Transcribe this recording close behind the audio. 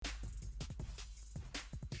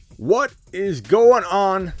What is going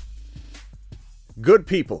on, good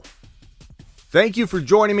people? Thank you for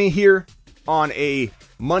joining me here on a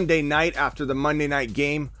Monday night after the Monday night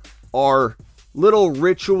game. Our little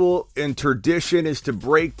ritual and tradition is to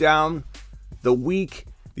break down the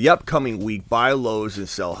upcoming week, buy lows and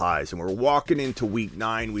sell highs. And we're walking into week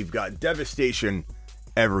 9. We've got devastation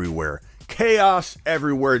everywhere, chaos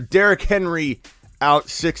everywhere. Derrick Henry out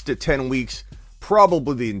 6 to 10 weeks,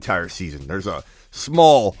 probably the entire season. There's a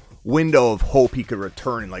small window of hope he could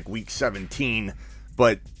return in like week 17,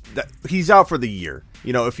 but he's out for the year.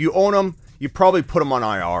 You know, if you own him, you probably put him on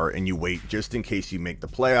IR and you wait just in case you make the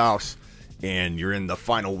playoffs and you're in the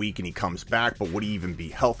final week and he comes back. But would he even be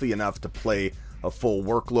healthy enough to play a full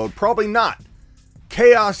workload? Probably not.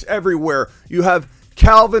 Chaos everywhere. You have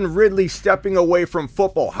Calvin Ridley stepping away from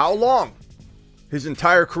football. How long? His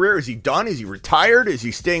entire career? Is he done? Is he retired? Is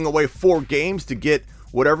he staying away 4 games to get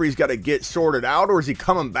whatever he's got to get sorted out? Or is he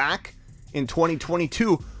coming back in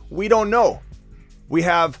 2022? We don't know. We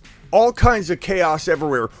have all kinds of chaos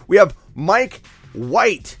everywhere. We have Mike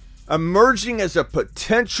White emerging as a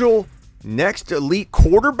potential next elite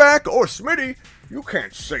quarterback. Oh, Smitty, you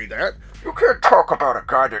can't say that. You can't talk about a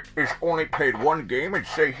guy that is only played 1 game and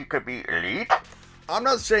say he could be elite. I'm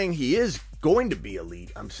not saying he is going to be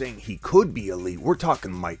elite. I'm saying he could be elite. We're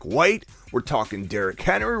talking Mike White. We're talking Derrick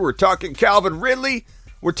Henry. We're talking Calvin Ridley.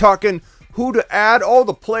 We're talking who to add. All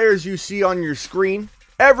the players you see on your screen.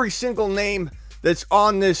 Every single name that's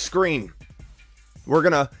on this screen. We're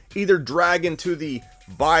going to either drag into the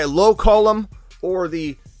buy low column or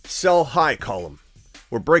the sell high column.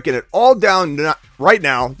 We're breaking it all down right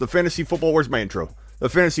now. The Fantasy Football, where's my intro? The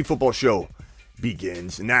Fantasy Football Show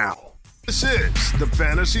begins now. This is the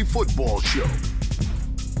Fantasy Football Show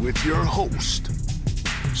with your host,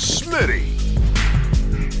 Smitty.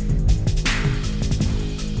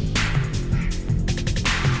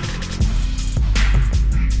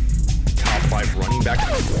 Top 5 running back.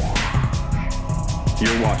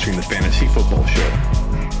 You're watching the Fantasy Football Show.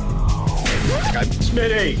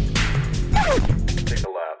 Smitty. Take a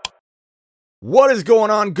lap. What is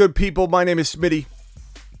going on, good people? My name is Smitty.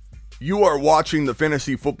 You are watching the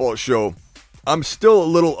Fantasy Football Show. I'm still a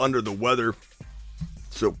little under the weather,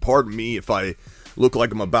 so pardon me if I look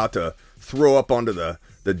like I'm about to throw up onto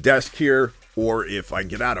the desk here, or if I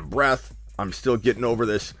get out of breath. I'm still getting over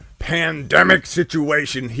this pandemic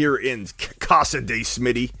situation here in Casa de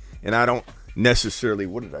Smitty, and I don't necessarily...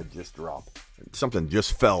 What did I just drop? Something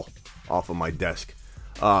just fell off of my desk.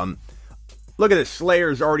 Look at this.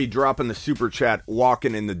 Slayer's already dropping the super chat,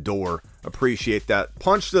 walking in the door. Appreciate that.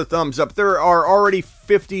 Punch the thumbs up. There are already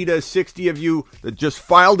 50 to 60 of you that just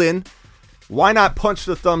filed in. Why not punch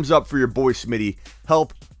the thumbs up for your boy Smitty?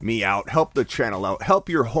 Help me out. Help the channel out. Help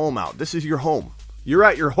your home out. This is your home. You're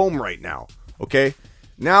at your home right now. Okay?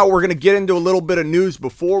 Now we're going to get into a little bit of news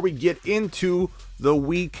before we get into the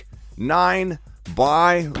week 9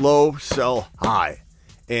 buy low, sell high.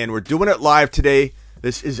 And we're doing it live today.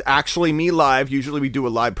 This is actually me live. Usually we do a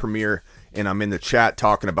live premiere and I'm in the chat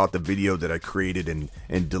talking about the video that I created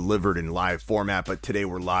and delivered in live format. But today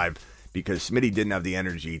we're live because Smitty didn't have the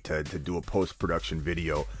energy to do a post-production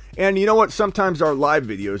video. And you know what? Sometimes our live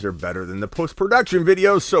videos are better than the post-production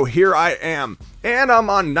videos. So here I am. And I'm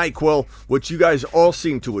on NyQuil, which you guys all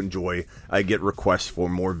seem to enjoy. I get requests for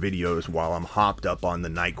more videos while I'm hopped up on the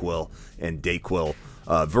NyQuil and DayQuil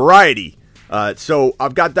variety. So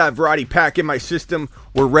I've got that variety pack in my system.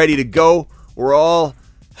 We're ready to go. We're all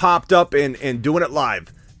hopped up and doing it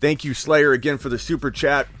live. Thank you, Slayer, again for the super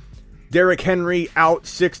chat. Derrick Henry out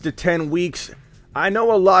 6 to 10 weeks. I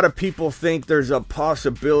know a lot of people think there's a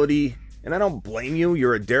possibility, and I don't blame you.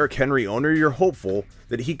 You're a Derrick Henry owner. You're hopeful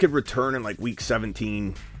that he could return in like week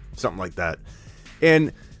 17, something like that.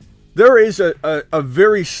 And there is a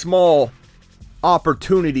very small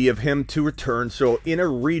opportunity of him to return. So in a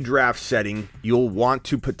redraft setting, you'll want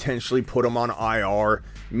to potentially put him on IR.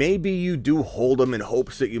 Maybe you do hold him in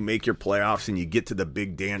hopes that you make your playoffs and you get to the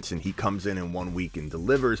big dance and he comes in 1 week and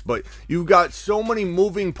delivers. But you've got so many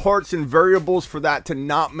moving parts and variables for that to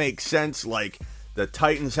not make sense. Like the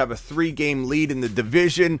Titans have a 3-game lead in the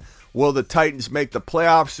division. Will the Titans make the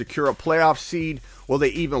playoffs, secure a playoff seed? Will they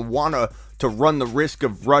even want to run the risk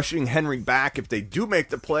of rushing Henry back if they do make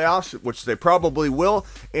the playoffs, which they probably will,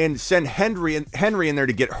 and send Henry in there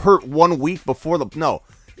to get hurt 1 week before the... No,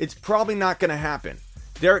 it's probably not going to happen.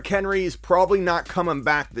 Derrick Henry is probably not coming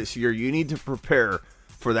back this year. You need to prepare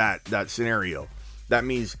for that scenario. That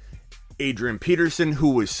means Adrian Peterson,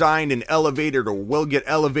 who was signed and elevated or will get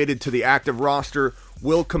elevated to the active roster,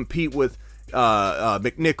 will compete with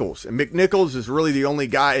McNichols. And McNichols is really the only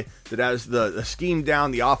guy that has the scheme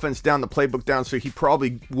down, the offense down, the playbook down, so he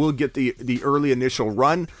probably will get the early initial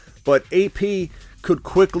run. But AP could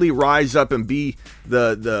quickly rise up and be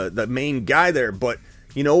the main guy there. But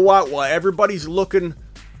you know what? While everybody's looking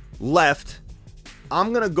left,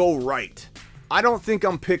 I'm going to go right. I don't think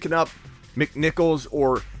I'm picking up McNichols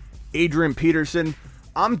or Adrian Peterson.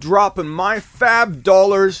 I'm dropping my fab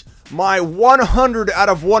dollars, my 100 out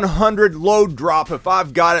of 100 load drop if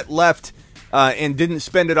I've got it left and didn't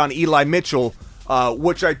spend it on Eli Mitchell,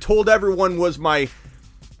 which I told everyone was my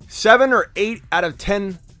 7 or 8 out of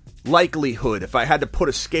 10 likelihood if I had to put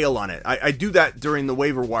a scale on it. I do that during the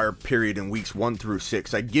waiver wire period in weeks 1 through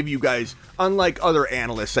 6. I give you guys, unlike other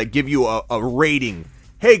analysts, I give you a rating.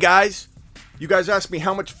 Hey guys, you guys ask me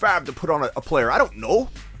how much fab to put on a player. I don't know.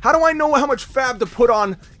 How do I know how much fab to put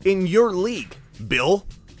on in your league, Bill?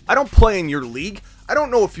 I don't play in your league. I don't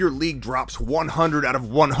know if your league drops 100 out of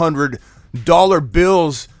 100 dollar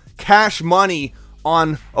bills, cash money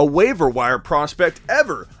on a waiver wire prospect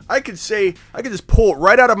ever. I could just pull it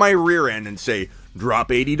right out of my rear end and say, drop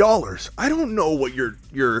 $80. I don't know what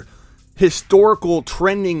your historical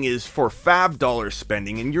trending is for fab dollar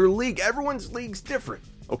spending in your league. Everyone's league's different,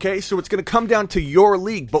 okay? So it's going to come down to your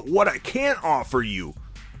league. But what I can offer you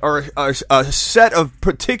are a set of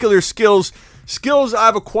particular skills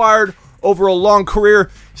I've acquired over a long career,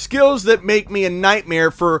 skills that make me a nightmare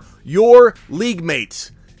for your league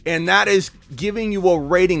mates. And that is giving you a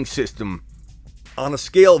rating system on a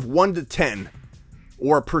scale of 1 to 10,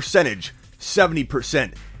 or a percentage,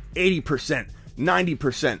 70%, 80%,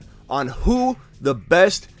 90%, on who the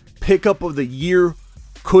best pickup of the year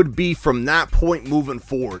could be from that point moving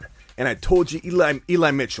forward. And I told you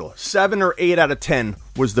Eli Mitchell, 7 or 8 out of 10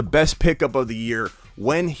 was the best pickup of the year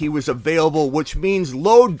when he was available, which means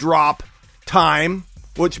load drop time,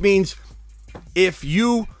 which means if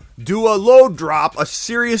you do a load drop, a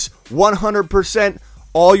serious 100%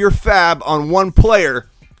 all your fab on one player,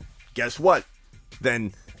 guess what?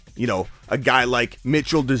 Then, a guy like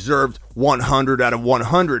Mitchell deserved 100 out of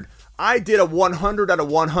 100. I did a 100 out of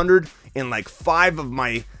 100 in like 5 of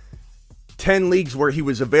my 10 leagues where he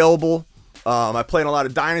was available. I play in a lot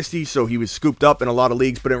of dynasty, so he was scooped up in a lot of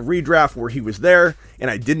leagues. But in redraft where he was there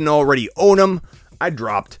and I didn't already own him, I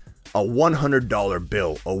dropped a $100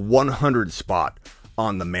 bill, a 100 spot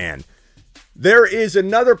on the man. There is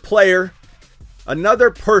another player, another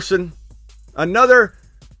person, another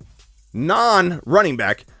non-running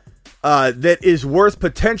back that is worth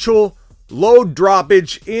potential load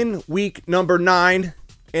droppage in week number 9.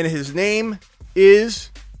 And his name is,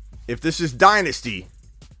 if this is Dynasty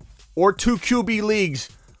or 2 QB leagues,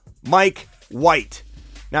 Mike White.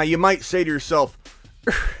 Now you might say to yourself,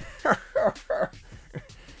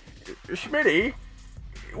 Smitty,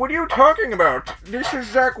 what are you talking about? This is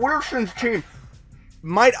Zach Wilson's team.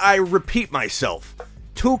 Might I repeat myself?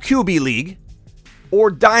 2 QB league or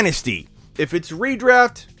Dynasty. If it's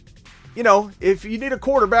redraft, if you need a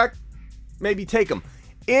quarterback, maybe take him.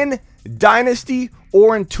 In Dynasty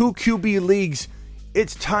or in 2 QB leagues,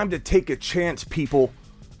 it's time to take a chance, people.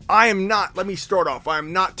 Let me start off. I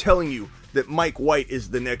am not telling you that Mike White is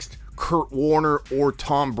the next Kurt Warner or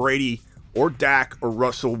Tom Brady or Dak or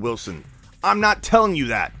Russell Wilson. I'm not telling you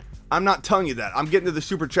that. I'm getting to the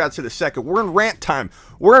super chats in a second. We're in rant time.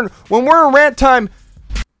 When we're in rant time.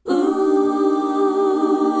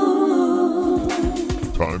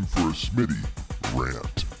 Time for a Smitty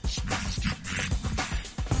rant.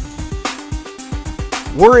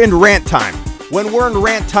 We're in rant time. When we're in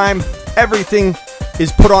rant time, everything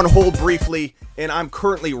is put on hold briefly, and I'm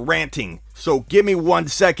currently ranting. So give me 1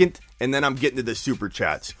 second, and then I'm getting to the super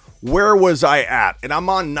chats. Where was I at? And I'm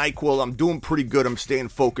on NyQuil. I'm doing pretty good. I'm staying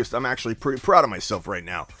focused. I'm actually pretty proud of myself right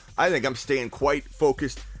now. I think I'm staying quite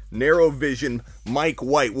focused. Narrow vision. Mike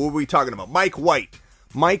White. What were we talking about? Mike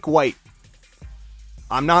White.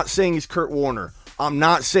 I'm not saying he's Kurt Warner. I'm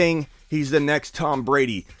not saying he's the next Tom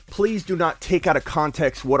Brady. Please do not take out of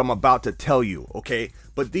context what I'm about to tell you, okay?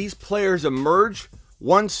 But these players emerge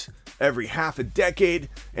once every half a decade,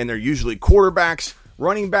 and they're usually quarterbacks.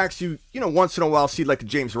 Running backs, you once in a while see like a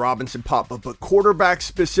James Robinson pop up, but quarterbacks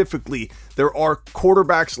specifically, there are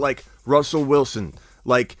quarterbacks like Russell Wilson,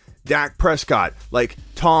 like Dak Prescott, like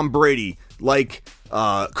Tom Brady, like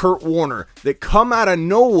Kurt Warner, that come out of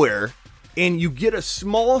nowhere, and you get a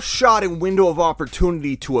small shot and window of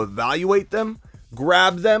opportunity to evaluate them,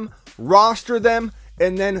 grab them, roster them,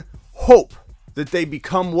 and then hope that they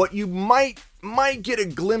become what you might get a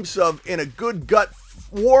glimpse of in a good gut,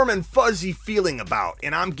 warm and fuzzy feeling about.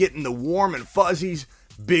 And I'm getting the warm and fuzzies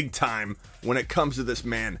big time when it comes to this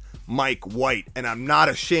man, Mike White. And I'm not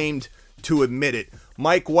ashamed to admit it.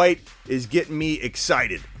 Mike White is getting me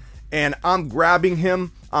excited. And I'm grabbing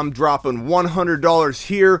him. I'm dropping $100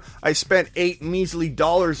 here. I spent $8 measly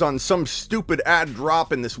on some stupid ad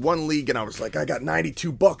drop in this one league, and I was like, I got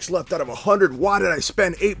 $92 left out of 100. Why did I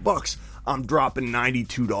spend $8? I'm dropping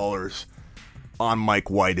 $92 on Mike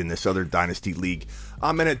White in this other Dynasty league.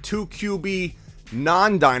 I'm in a 2QB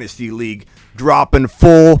non-Dynasty league, dropping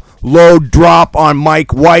full load drop on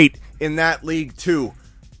Mike White in that league too.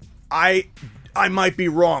 I might be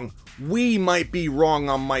wrong. We might be wrong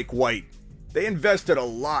on Mike White. They invested a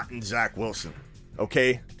lot in Zach Wilson,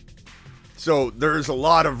 okay? So there's a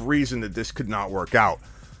lot of reason that this could not work out.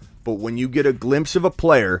 But when you get a glimpse of a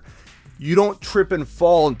player, you don't trip and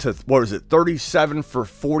fall into, 37 for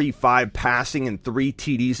 45 passing and 3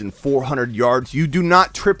 TDs and 400 yards. You do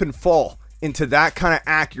not trip and fall into that kind of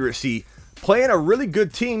accuracy. Playing a really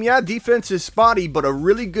good team. Yeah, defense is spotty, but a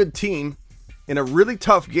really good team in a really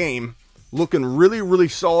tough game. Looking really, really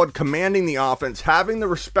solid, commanding the offense, having the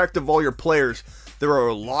respect of all your players. There are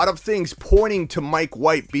a lot of things pointing to Mike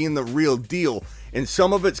White being the real deal, and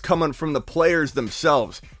some of it's coming from the players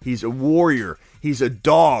themselves. He's a warrior. He's a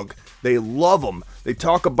dog. They love him. They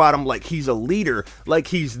talk about him like he's a leader, like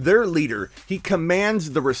he's their leader. He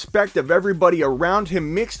commands the respect of everybody around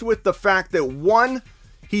him, mixed with the fact that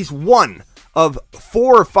he's one of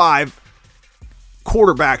 4 or 5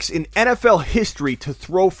 quarterbacks in NFL history to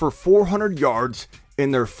throw for 400 yards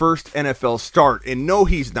in their first NFL start. And no,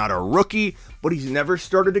 he's not a rookie, but he's never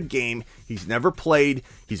started a game. He's never played.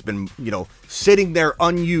 He's been, sitting there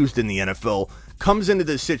unused in the NFL. Comes into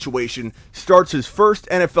this situation, starts his first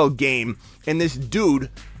NFL game, and this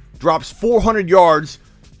dude drops 400 yards,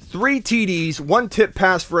 3 TDs, 1 tip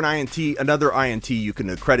pass for an INT, another INT you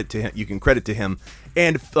can credit to him.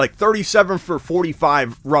 And like 37 for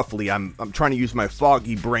 45, roughly. I'm trying to use my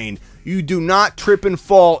foggy brain. You do not trip and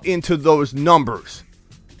fall into those numbers.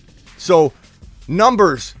 So,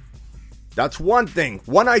 numbers, that's one thing.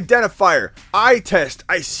 One identifier. Eye test.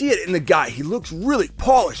 I see it in the guy. He looks really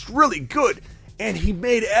polished, really good. And he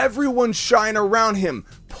made everyone shine around him.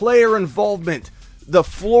 Player involvement. The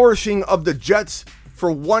flourishing of the Jets for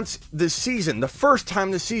once this season. The first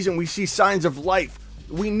time this season we see signs of life.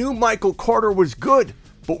 We knew Michael Carter was good,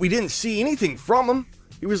 but we didn't see anything from him.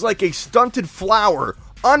 He was like a stunted flower,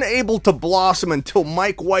 unable to blossom until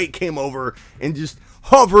Mike White came over and just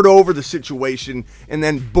hovered over the situation, and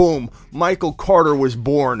then boom, Michael Carter was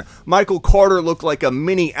born. Michael Carter looked like a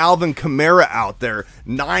mini Alvin Kamara out there.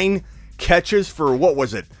 9 catches for,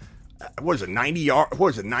 9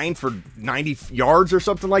 for 90 yards or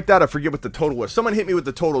something like that? I forget what the total was. Someone hit me with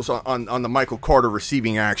the totals on the Michael Carter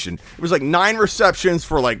receiving action. It was like 9 receptions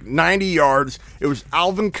for like 90 yards. It was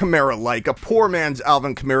Alvin Kamara-like, a poor man's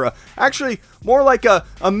Alvin Kamara. Actually, more like a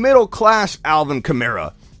middle-class Alvin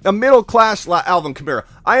Kamara. A middle-class Alvin Kamara.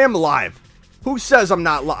 I am live. Who says I'm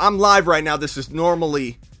not live? I'm live right now. This is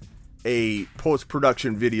normally a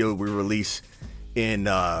post-production video we release in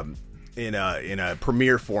a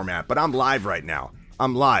Premiere format, but I'm live right now.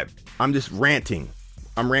 I'm live. I'm just ranting.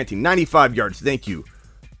 I'm ranting. 95 yards. Thank you,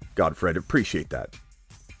 Godfred. Appreciate that.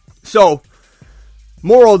 So,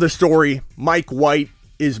 moral of the story, Mike White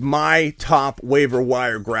is my top waiver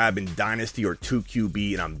wire grab in Dynasty or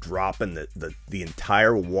 2QB, and I'm dropping the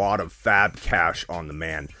entire wad of fab cash on the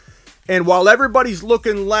man. And while everybody's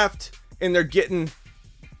looking left and they're getting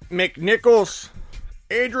McNichols,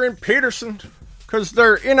 Adrian Peterson, because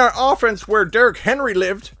they're in an offense where Derrick Henry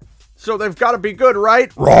lived, so they've got to be good,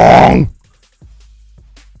 right? Wrong.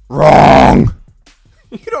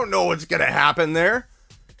 You don't know what's going to happen there.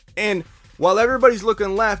 And while everybody's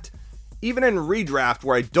looking left, even in redraft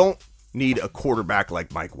where I don't need a quarterback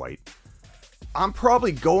like Mike White, I'm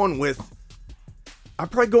probably going with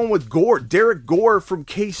Gore. Derek Gore from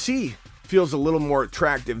KC feels a little more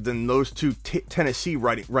attractive than those two Tennessee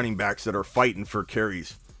running backs that are fighting for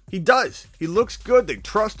carries. He does. He looks good. They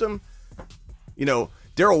trust him.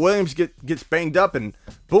 Darrell Williams gets banged up, and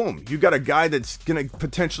boom, you got a guy that's going to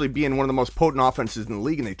potentially be in one of the most potent offenses in the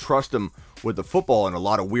league, and they trust him with the football in a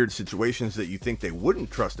lot of weird situations that you think they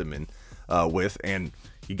wouldn't trust him in with. And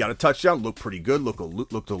he got a touchdown, looked pretty good,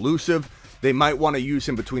 looked elusive. They might want to use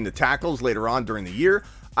him between the tackles later on during the year.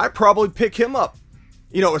 I'd probably pick him up.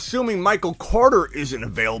 Assuming Michael Carter isn't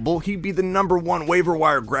available, he'd be the number 1 waiver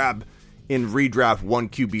wire grab in redraft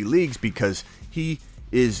 1QB leagues, because he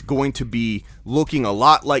is going to be looking a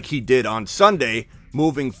lot like he did on Sunday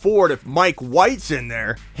moving forward. If Mike White's in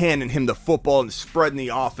there handing him the football and spreading the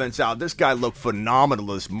offense out, this guy looked phenomenal,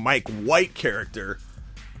 this Mike White character.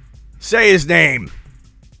 Say his name.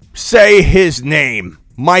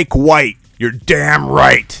 Mike White. You're damn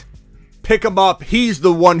right. Pick him up. He's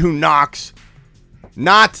the one who knocks.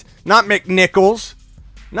 Not McNichols.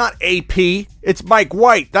 Not AP. It's Mike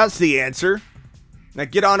White. That's the answer. Now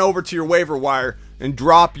get on over to your waiver wire and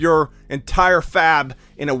drop your entire fab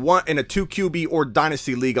in a 2 QB or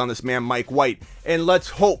dynasty league on this man Mike White. And let's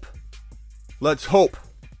hope. Let's hope.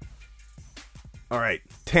 All right,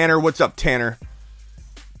 Tanner, what's up, Tanner?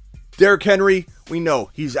 Derrick Henry, we know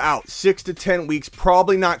he's out 6 to 10 weeks,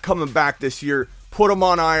 probably not coming back this year. Put him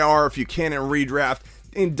on IR if you can in redraft.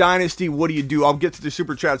 In Dynasty, what do you do? I'll get to the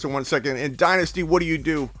super chats in 1 second. In Dynasty, what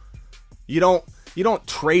do? You don't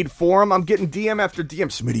trade for him. I'm getting DM after DM.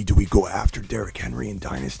 Smitty, do we go after Derrick Henry in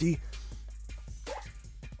Dynasty?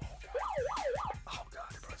 Oh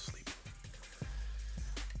God, everyone's sleeping.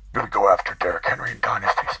 Do we go after Derrick Henry in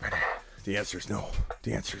Dynasty, Smitty? The answer is no.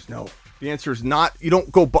 The answer is no. The answer is not. You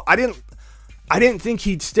don't go. I didn't think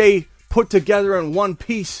he'd stay put together in one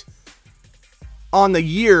piece on the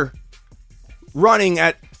year, running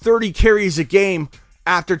at 30 carries a game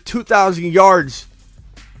after 2,000 yards.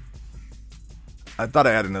 I thought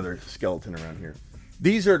I had another skeleton around here.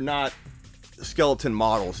 These are not skeleton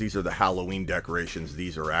models. These are the Halloween decorations.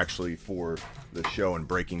 These are actually for the show and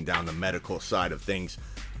breaking down the medical side of things,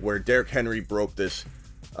 where Derrick Henry broke this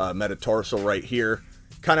metatarsal right here.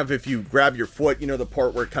 Kind of if you grab your foot, you know the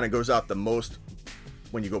part where it kind of goes out the most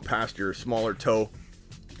when you go past your smaller toe.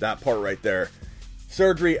 That part right there.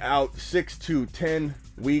 Surgery out 6 to 10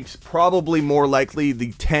 weeks. Probably more likely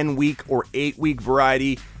the 10-week or 8-week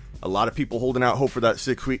variety. A lot of people holding out hope for that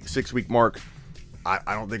 6-week mark. I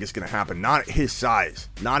don't think it's going to happen. Not at his size.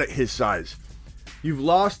 Not at his size. You've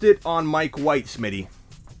lost it on Mike White, Smitty.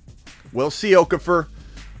 We'll see, Okafor.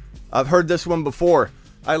 I've heard this one before.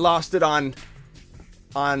 I lost it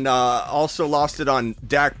also lost it on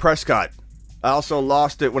Dak Prescott. I also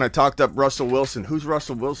lost it when I talked up Russell Wilson. Who's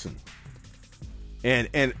Russell Wilson?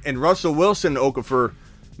 And Russell Wilson, Okafor,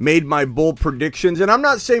 made my bold predictions. And I'm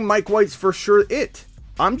not saying Mike White's for sure it.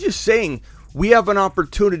 I'm just saying we have an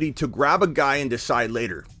opportunity to grab a guy and decide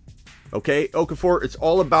later. Okay, Okafor, it's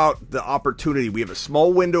all about the opportunity. We have a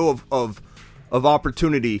small window of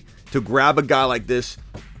opportunity to grab a guy like this,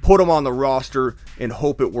 put him on the roster, and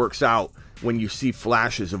hope it works out when you see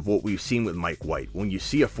flashes of what we've seen with Mike White. When you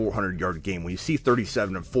see a 400-yard game, when you see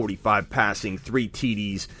 37 of 45 passing, 3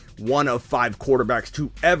 TDs, one of 5 quarterbacks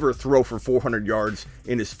to ever throw for 400 yards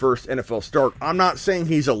in his first NFL start. I'm not saying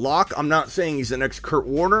he's a lock. I'm not saying he's the next Kurt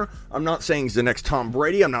Warner. I'm not saying he's the next Tom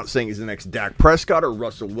Brady. I'm not saying he's the next Dak Prescott or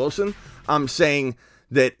Russell Wilson. I'm saying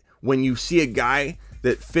that when you see a guy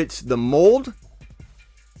that fits the mold,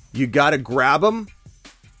 you got to grab him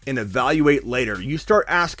and evaluate later. You start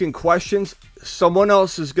asking questions, someone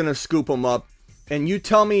else is going to scoop them up, and you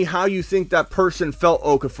tell me how you think that person felt,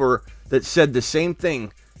 Okafor, that said the same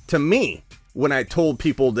thing to me when I told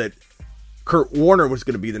people that Kurt Warner was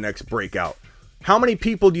going to be the next breakout. How many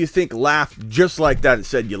people do you think laughed just like that and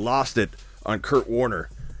said you lost it on Kurt Warner?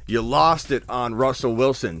 You lost it on Russell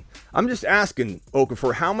Wilson. I'm just asking,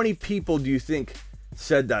 Okafor, how many people do you think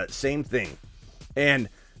said that same thing? And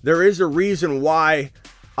there is a reason why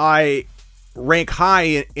I rank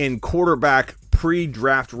high in quarterback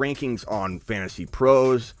pre-draft rankings on Fantasy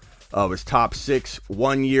Pros. Was top 6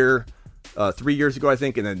 1 year, 3 years ago, I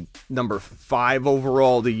think, and then number 5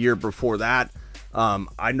 overall the year before that.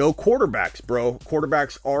 I know quarterbacks, bro.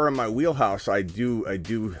 Quarterbacks are in my wheelhouse. I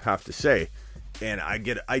do have to say, and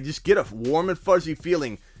I just get a warm and fuzzy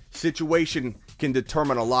feeling. Situation can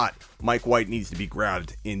determine a lot. Mike White needs to be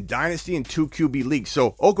grabbed in Dynasty and 2 QB leagues.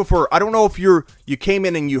 So, Okafor, I don't know if you came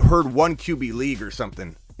in and you heard 1 QB league or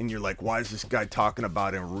something, and you're like, why is this guy talking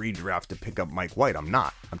about in redraft to pick up Mike White? I'm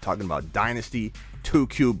not. I'm talking about Dynasty, 2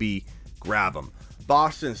 QB, grab him.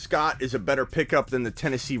 Boston Scott is a better pickup than the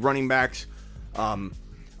Tennessee running backs.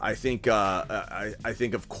 I think,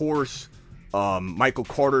 of course, Michael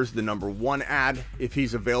Carter's the number 1 ad if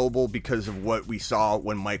he's available because of what we saw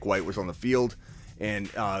when Mike White was on the field.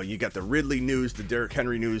 And you got the Ridley news, the Derrick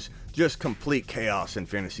Henry news, just complete chaos in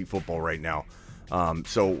fantasy football right now.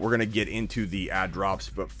 So we're going to get into the ad drops,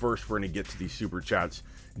 but first we're going to get to these super chats.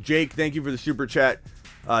 Jake, thank you for the super chat.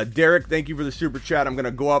 Derek, thank you for the super chat. I'm going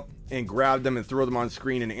to go up and grab them and throw them on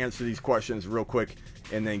screen and answer these questions real quick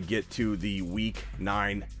and then get to the week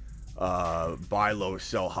 9 buy low,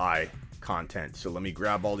 sell high content. So let me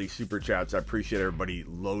grab all these super chats. I appreciate everybody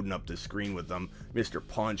loading up the screen with them. Mr.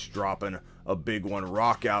 Punch dropping a big one.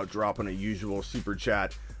 Rock Out dropping a usual super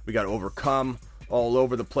chat. We got Overcome all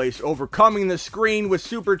over the place, overcoming the screen with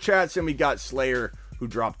super chats. And we got Slayer, who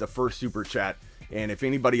dropped the first super chat. And if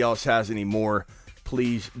anybody else has any more,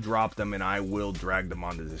 please drop them and I will drag them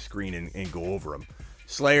onto the screen and go over them.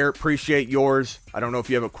 Slayer, appreciate yours. I don't know if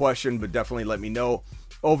you have a question, but definitely let me know.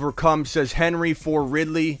 Overcome says Henry for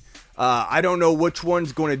Ridley. I don't know which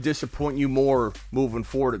one's going to disappoint you more moving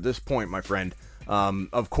forward at this point, my friend.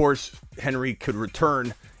 Of course, Henry could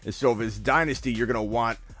return, and so if it's Dynasty, you're going to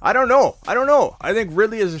want... I don't know. I think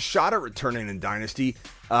Ridley has a shot at returning in Dynasty.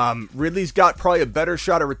 Ridley's got probably a better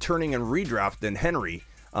shot at returning in redraft than Henry.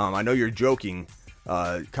 I know you're joking,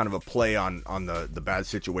 kind of a play on the bad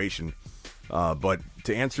situation. But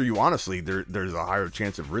to answer you honestly, there's a higher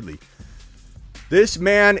chance of Ridley. This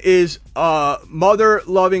man is a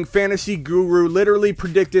mother-loving fantasy guru. Literally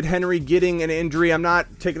predicted Henry getting an injury. I'm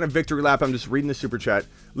not taking a victory lap. I'm just reading the super chat.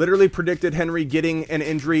 Literally predicted Henry getting an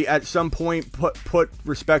injury at some point. Put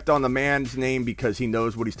respect on the man's name because he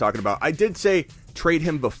knows what he's talking about. I did say trade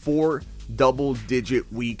him before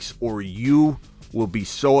double-digit weeks or you will be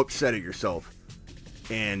so upset at yourself.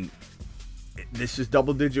 And this is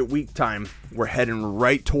double-digit week time. We're heading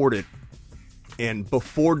right toward it. And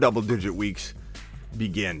before double-digit weeks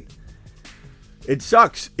begin. It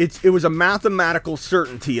sucks. It was a mathematical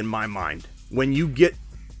certainty in my mind. When you get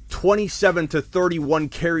 27 to 31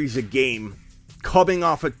 carries a game, coming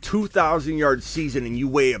off a 2,000-yard season and you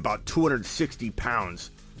weigh about 260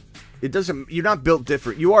 pounds, you're not built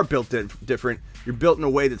different. You are built different. You're built in a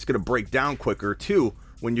way that's going to break down quicker, too,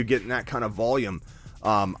 when you're getting that kind of volume.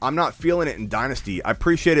 I'm not feeling it in Dynasty. I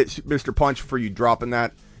appreciate it, Mr. Punch, for you dropping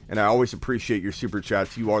that. And I always appreciate your super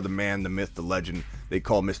chats. You are the man, the myth, the legend they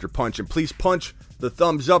call Mr. Punch. And please punch the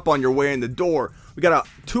thumbs up on your way in the door. We got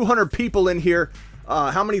 200 people in here.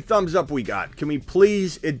 How many thumbs up we got? Can we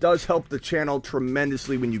please? It does help the channel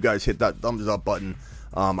tremendously when you guys hit that thumbs up button.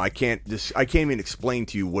 I can't even explain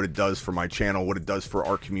to you what it does for my channel, what it does for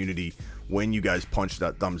our community when you guys punch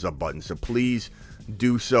that thumbs up button. So please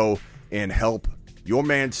do so and help your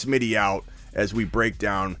man Smitty out as we break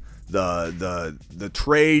down the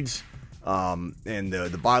trades and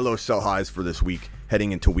the buy low, sell highs for this week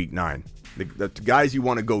heading into week 9. The guys you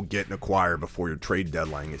want to go get and acquire before your trade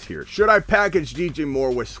deadline is here. Should I package DJ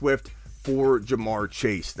Moore with Swift for Jamar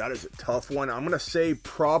Chase? That is a tough one. I'm going to say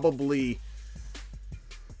probably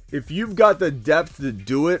if you've got the depth to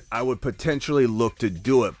do it, I would potentially look to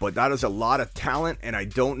do it. But that is a lot of talent, and I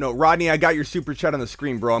don't know. Rodney, I got your super chat on the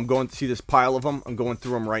screen, bro. I'm going to see this pile of them. I'm going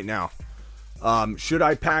through them right now. Should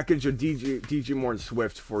I package a DJ Moore and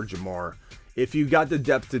Swift for Jamar? If you got the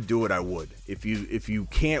depth to do it, I would. If you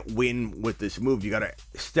can't win with this move, you got to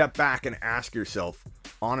step back and ask yourself,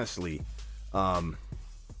 honestly, can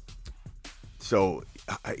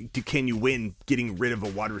you win getting rid of a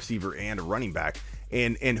wide receiver and a running back?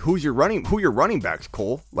 And who your running backs,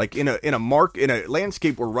 Cole? Like in a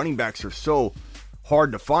landscape where running backs are so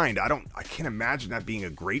hard to find, I can't imagine that being a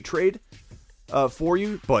great trade for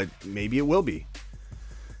you, but maybe it will be.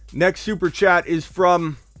 Next super chat is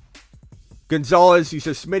from Gonzalez. He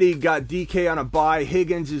says, Smitty got DK on a bye.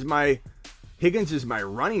 Higgins is my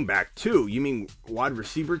running back too. You mean wide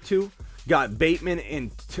receiver too? Got Bateman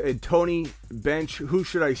and Tony bench. Who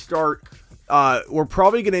should I start? We're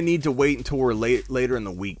probably going to need to wait until we're later in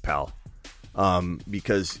the week, pal.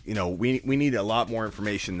 Because, we need a lot more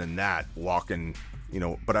information than that walking,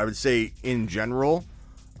 but I would say in general,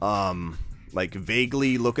 like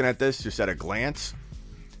vaguely looking at this just at a glance,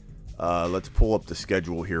 let's pull up the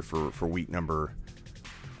schedule here for week number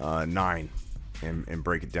 9 and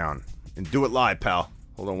break it down and do it live, pal.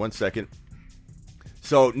 Hold on one second.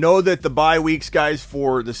 So know that the bye weeks, guys,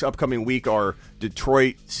 for this upcoming week are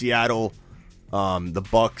Detroit, Seattle, the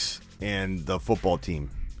Bucks, and the football team.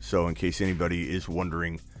 So in case anybody is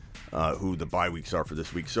wondering who the bye weeks are for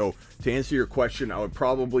this week. So to answer your question, I would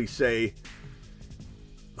probably say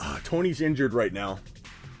Tony's injured right now.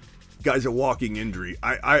 Guy's a walking injury.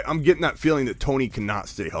 I'm getting that feeling that Tony cannot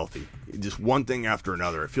stay healthy. Just one thing after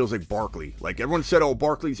another. It feels like Barkley. Like everyone said, oh,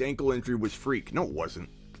 Barkley's ankle injury was freak. No, it wasn't.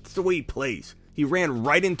 It's the way he plays. He ran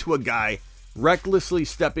right into a guy, recklessly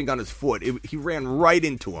stepping on his foot. He ran right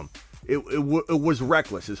into him. It was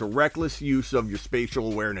reckless. It's a reckless use of your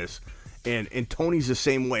spatial awareness. And Tony's the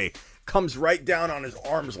same way. Comes right down on his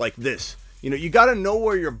arms like this. You got to know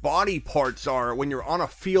where your body parts are when you're on a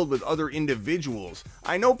field with other individuals.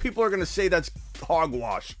 I know people are going to say that's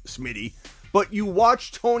hogwash, Smitty, but you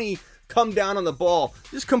watch Tony come down on the ball,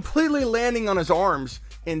 just completely landing on his arms,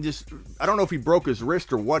 and just, I don't know if he broke his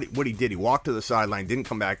wrist or what he did. He walked to the sideline, didn't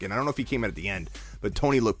come back in. I don't know if he came in at the end, but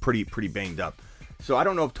Tony looked pretty banged up. So I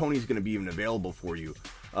don't know if Tony's going to be even available for you.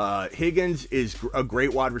 Higgins is a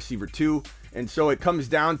great wide receiver too. And so it comes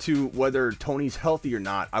down to whether Tony's healthy or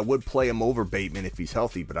not. I would play him over Bateman if he's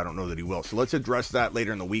healthy, but I don't know that he will. So let's address that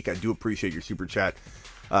later in the week. I do appreciate your super chat.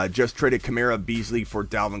 Just traded Kamara, Beasley for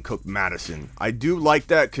Dalvin Cook, Madison. I do like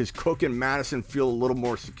that because Cook and Madison feel a little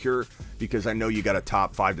more secure because I know you got a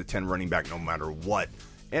top 5 to 10 running back no matter what.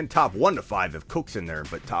 And top 1 to 5 if Cook's in there,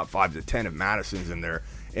 but top 5 to 10 if Madison's in there.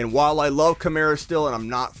 And while I love Kamara still and I'm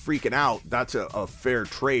not freaking out, that's a fair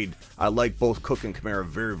trade. I like both Cook and Kamara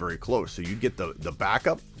very, very close. So you get the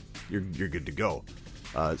backup, you're good to go.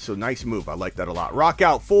 So nice move. I like that a lot. Rock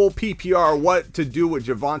out full PPR. What to do with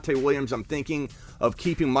Javonte Williams? I'm thinking of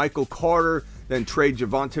keeping Michael Carter, then trade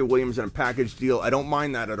Javonte Williams in a package deal. I don't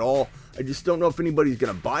mind that at all. I just don't know if anybody's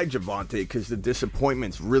going to buy Javonte because the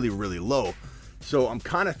disappointment's really, really low. So I'm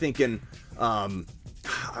kind of thinking,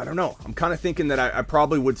 I don't know. I'm kind of thinking that I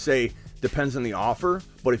probably would say depends on the offer,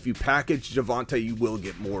 but if you package Javonte, you will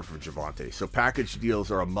get more for Javonte. So package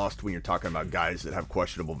deals are a must when you're talking about guys that have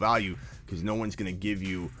questionable value because no one's going to give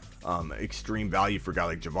you extreme value for a guy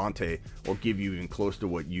like Javonte or give you even close to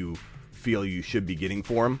what you feel you should be getting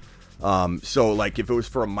for him. So like if it was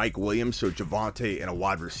for a Mike Williams, so Javonte and a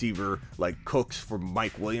wide receiver like Cooks for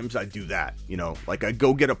Mike Williams, I'd do that. You know, like I'd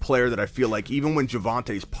go get a player that I feel like even when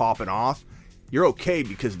Javonte's popping off, you're okay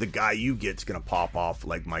because the guy you get's going to pop off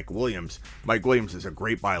like Mike Williams. Mike Williams is a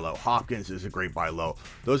great buy low. Hopkins is a great buy low.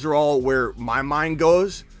 Those are all where my mind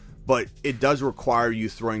goes, but it does require you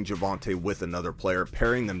throwing Javonte with another player,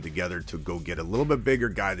 pairing them together to go get a little bit bigger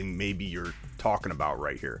guy than maybe you're talking about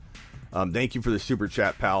right here. Thank you for the super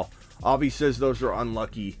chat, pal. Avi says those are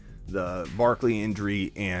unlucky, the Barkley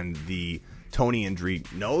injury and the Tony injury.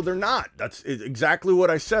 No, they're not. That's exactly what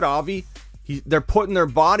I said, Avi. They're putting their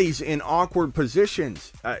bodies in awkward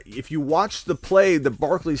positions. If you watch the play that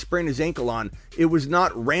Barkley sprained his ankle on, it was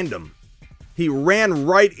not random. He ran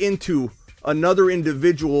right into another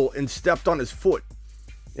individual and stepped on his foot.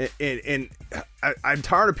 And I'm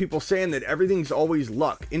tired of people saying that everything's always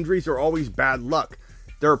luck. Injuries are always bad luck.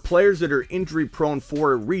 There are players that are injury prone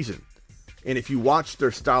for a reason. And if you watch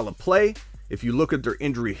their style of play, if you look at their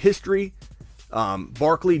injury history,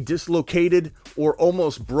 Barkley dislocated or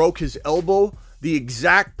almost broke his elbow the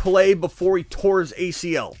exact play before he tore his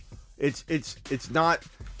ACL. It's not,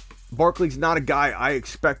 Barkley's not a guy I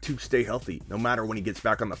expect to stay healthy no matter when he gets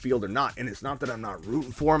back on the field or not. And it's not that I'm not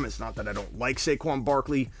rooting for him. It's not that I don't like Saquon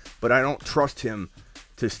Barkley, but I don't trust him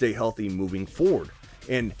to stay healthy moving forward.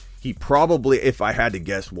 And he probably, if I had to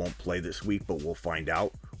guess, won't play this week, but we'll find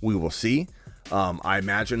out. We will see. I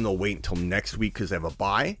imagine they'll wait until next week because they have a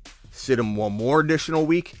bye. Sit him one more additional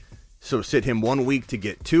week. So sit him 1 week to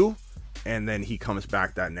get 2, and then he comes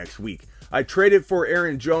back that next week. I traded for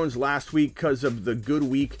Aaron Jones last week because of the good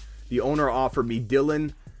week. The owner offered me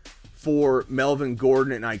Dillon for Melvin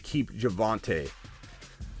Gordon, and I keep Javonte.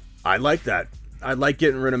 I like that. I like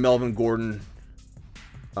getting rid of Melvin Gordon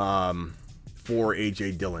for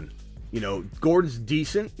A.J. Dillon. You know, Gordon's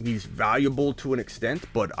decent. He's valuable to an extent,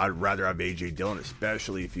 but I'd rather have A.J. Dillon,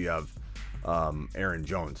 especially if you have Aaron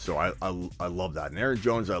Jones. So I love that. And Aaron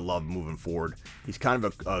Jones, I love moving forward. He's kind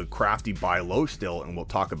of a crafty buy low still, and we'll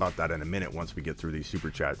talk about that in a minute once we get through these super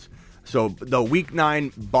chats. So the week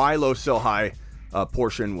 9 buy low, sell high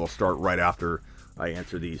portion will start right after I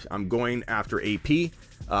answer these. I'm going after AP.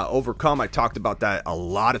 Overcome, I talked about that a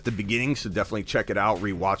lot at the beginning, so definitely check it out.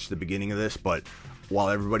 Rewatch the beginning of this. But while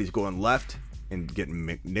everybody's going left and getting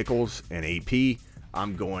McNichols and AP,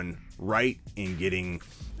 I'm going right and getting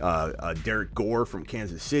Derek Gore from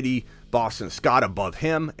Kansas City, Boston Scott above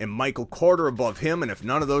him, and Michael Carter above him. And if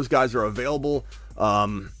none of those guys are available,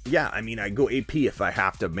 I go AP if I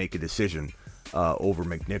have to make a decision over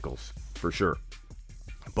McNichols for sure.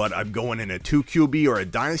 But I'm going in a 2 QB or a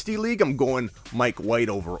dynasty league. I'm going Mike White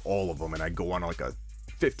over all of them, and I go on like a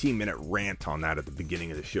 15-minute rant on that at the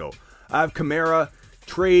beginning of the show. I have Kamara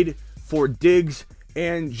trade for Diggs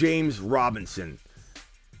and James Robinson.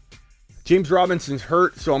 James Robinson's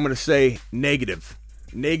hurt, so I'm going to say negative.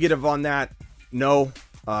 Negative on that. No.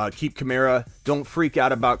 Keep Kamara. Don't freak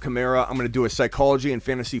out about Kamara. I'm going to do a psychology and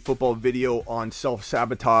fantasy football video on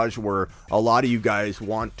self-sabotage where a lot of you guys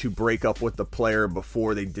want to break up with the player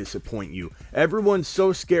before they disappoint you. Everyone's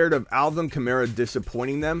so scared of Alvin Kamara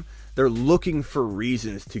disappointing them. They're looking for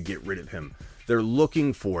reasons to get rid of him. They're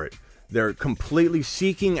looking for it. They're completely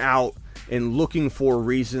seeking out and looking for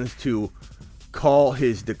reasons to call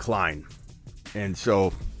his decline. And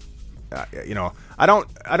so, I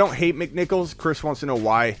don't hate McNichols. Chris wants to know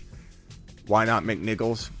why not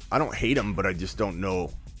McNichols? I don't hate him, but I just don't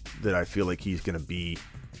know that I feel like he's going to be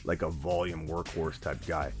like a volume workhorse type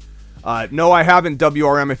guy. No, I haven't,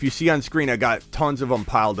 WRM. If you see on screen, I got tons of them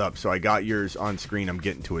piled up, so I got yours on screen. I'm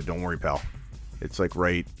getting to it. Don't worry, pal. It's like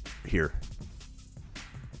right here.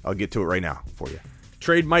 I'll get to it right now for you.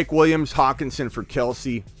 Trade Mike Williams, Hockenson for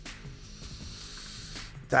Kelce.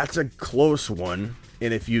 That's a close one.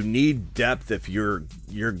 And if you need depth, if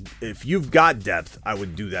you've got depth, I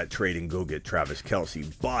would do that trade and go get Travis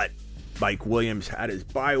Kelce. But Mike Williams had his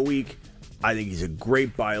bye week. I think he's a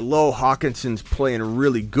great buy low. Hawkinson's playing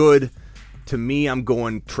really good. To me, I'm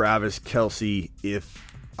going Travis Kelce if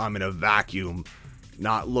I'm in a vacuum,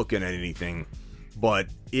 not looking at anything. But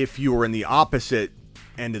if you were in the opposite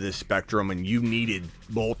end of the spectrum and you needed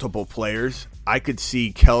multiple players, I could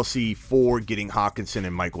see Kelce for getting Hockenson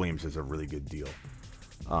and Mike Williams as a really good deal.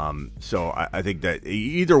 So I think that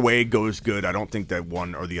either way goes good. I don't think that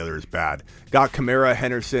one or the other is bad. Got Kamara,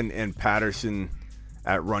 Henderson, and Patterson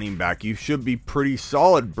at running back. You should be pretty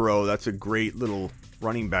solid, bro. That's a great little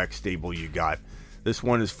running back stable you got. This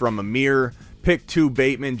one is from Amir. Pick 2,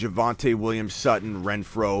 Bateman, Javonte Williams, Sutton,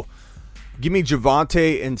 Renfro. Give me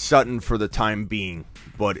Javonte and Sutton for the time being,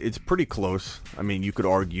 but it's pretty close. I mean, you could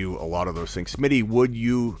argue a lot of those things. Smitty, would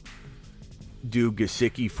you do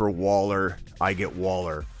Gesicki for Waller? I get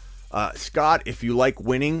Waller. Scott, if you like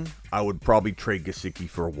winning, I would probably trade Gesicki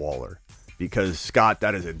for Waller. Because, Scott,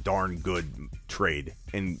 that is a darn good trade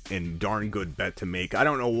and darn good bet to make. I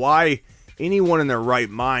don't know why anyone in their right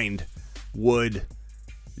mind would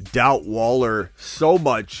doubt Waller so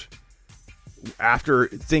much after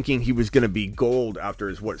thinking he was going to be gold after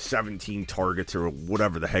his, 17 targets or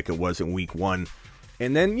whatever the heck it was in week 1.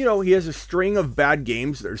 And then, he has a string of bad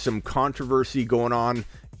games. There's some controversy going on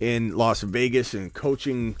in Las Vegas and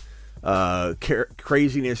coaching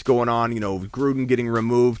craziness going on, Gruden getting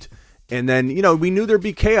removed. And then, we knew there'd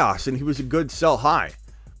be chaos, and he was a good sell high.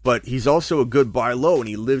 But he's also a good buy low, and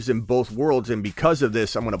he lives in both worlds. And because of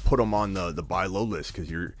this, I'm going to put him on the buy low list because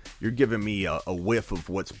you're giving me a whiff of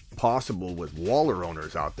what's possible with Waller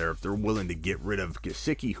owners out there if they're willing to get rid of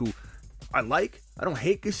Gesicki, who I like. I don't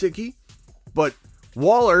hate Gesicki, but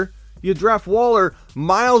Waller, you draft Waller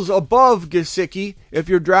miles above Gesicki if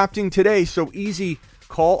you're drafting today. So easy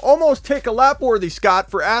call. Almost take a lap worthy, Scott,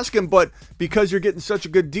 for asking, but because you're getting such a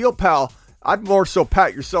good deal, pal, I'd more so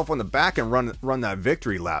pat yourself on the back and run that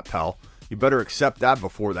victory lap, pal. You better accept that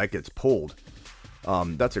before that gets pulled.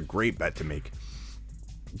 That's a great bet to make.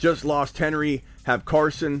 Just lost Henry, have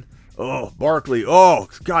Carson. Oh, Barkley. Oh,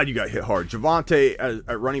 God, you got hit hard. Javonte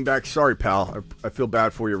at running back. Sorry, pal. I feel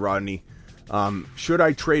bad for you, Rodney. Should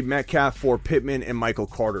I trade Metcalf for Pittman and Michael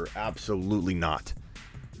Carter? Absolutely not.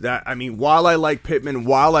 While I like Pittman,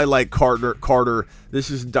 while I like Carter, this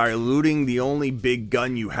is diluting the only big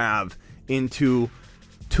gun you have into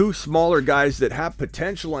two smaller guys that have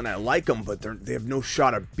potential, and I like them, but they have no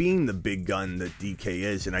shot at being the big gun that DK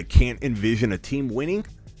is, and I can't envision a team winning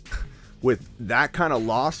with that kind of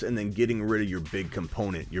loss and then getting rid of your big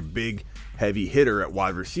component, your big heavy hitter at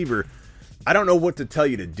wide receiver. I don't know what to tell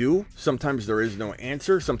you to do. Sometimes there is no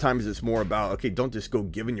answer. Sometimes it's more about, okay, don't just go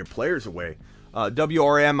giving your players away.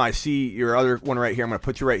 WRM, I see your other one right here. I'm going to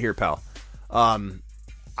put you right here, pal.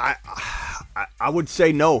 I would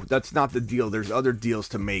say no, that's not the deal. There's other deals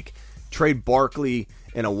to make. Trade Barkley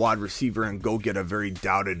and a wide receiver and go get a very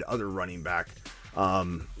doubted other running back. Try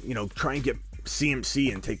and get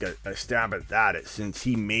CMC and take a stab at that. Since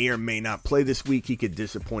he may or may not play this week, he could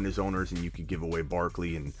disappoint his owners and you could give away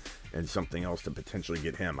Barkley and something else to potentially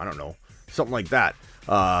get him. I don't know. Something like that.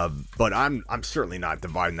 But I'm certainly not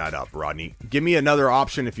dividing that up, Rodney. Give me another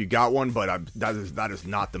option if you got one, but that is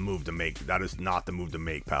not the move to make. That is not the move to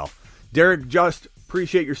make, pal. Derek Just,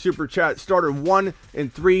 appreciate your super chat. Started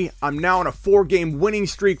 1-3. I'm now on a 4-game winning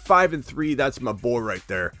streak, 5-3. That's my boy right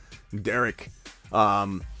there, Derek.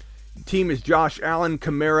 Team is Josh Allen,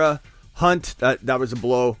 Kamara, Hunt. That was a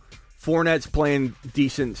blow. Fournette's playing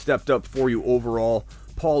decent, stepped up for you overall.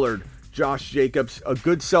 Pollard, Josh Jacobs, a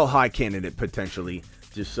good sell high candidate potentially.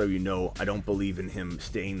 Just so you know, I don't believe in him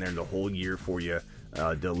staying there the whole year for you,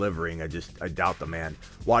 delivering. I doubt the man.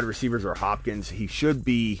 Wide receivers are Hopkins. He should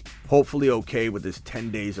be hopefully okay with his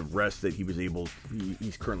 10 days of rest that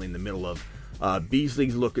he's currently in the middle of.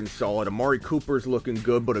 Beasley's looking solid. Amari Cooper's looking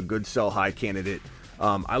good, but a good sell high candidate.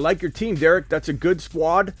 I like your team, Derek. That's a good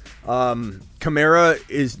squad. Kamara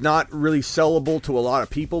is not really sellable to a lot of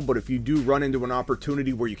people, but if you do run into an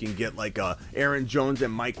opportunity where you can get like Aaron Jones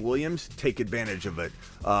and Mike Williams, take advantage of it.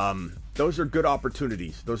 Those are good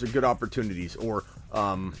opportunities. Or,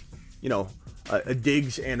 a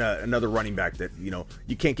Diggs and another running back that,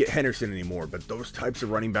 you can't get Henderson anymore, but those types of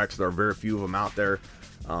running backs, there are very few of them out there.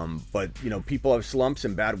 But, people have slumps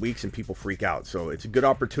and bad weeks and people freak out. So it's a good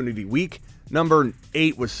opportunity week. Number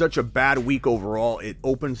 8 was such a bad week overall. It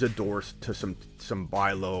opens the doors to some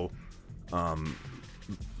buy low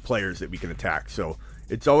players that we can attack. So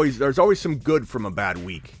there's always some good from a bad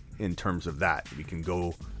week in terms of that. We can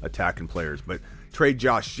go attacking players. But trade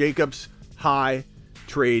Josh Jacobs high.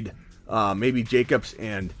 Trade maybe Jacobs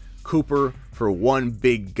and Cooper for one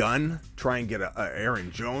big gun. Try and get a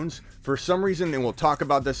Aaron Jones. For some reason, and we'll talk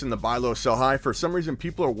about this in the buy low, sell high, for some reason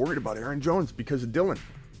people are worried about Aaron Jones because of Dylan.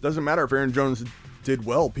 Doesn't matter if Aaron Jones did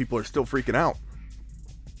well, people are still freaking out.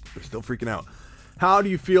 They're still freaking out. How do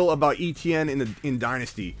you feel about ETN in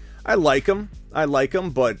Dynasty? I like him,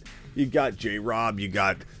 but you got J-Rob, you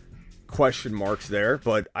got question marks there,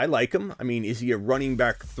 but I like him. I mean, is he a running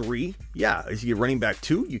back 3? Yeah. Is he a running back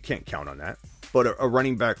 2? You can't count on that. But a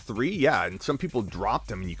running back 3, yeah, and some people dropped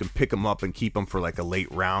him, and you can pick him up and keep him for like a late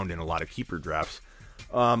round in a lot of keeper drafts.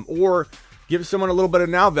 Or give someone a little bit of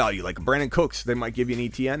now value, like Brandon Cooks. They might give you an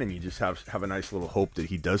ETN, and you just have a nice little hope that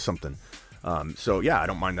he does something. So, yeah, I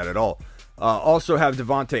don't mind that at all. Also have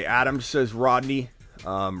Devontae Adams, says Rodney.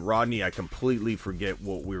 Rodney, I completely forget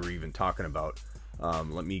what we were even talking about.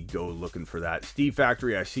 Let me go looking for that. Steve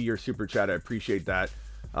Factory, I see your super chat. I appreciate that.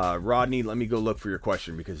 Rodney, let me go look for your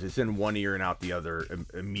question because it's in one ear and out the other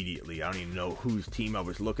immediately. I don't even know whose team I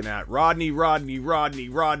was looking at. Rodney.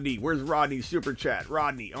 Where's Rodney's super chat?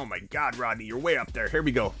 Rodney. Oh my God, Rodney, you're way up there. Here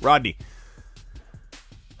we go. Rodney.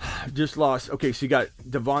 Just lost. Okay, so you got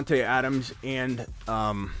Devontae Adams and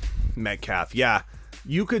Metcalf. Yeah,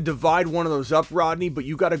 you could divide one of those up, Rodney, but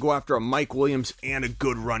you got to go after a Mike Williams and a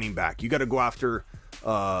good running back. You got to go after,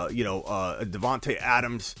 a Devontae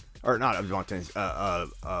Adams. Or not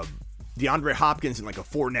DeAndre Hopkins and like a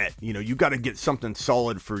Fournette. You got to get something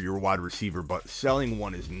solid for your wide receiver, but selling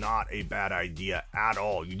one is not a bad idea at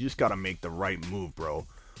all. You just got to make the right move, bro.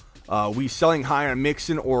 We selling high on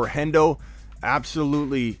Mixon or Hendo?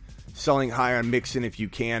 Absolutely selling high on Mixon if you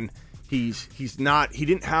can. He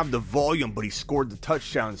didn't have the volume, but he scored the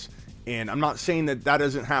touchdowns. And I'm not saying that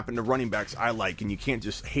doesn't happen to running backs I like, and you can't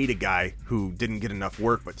just hate a guy who didn't get enough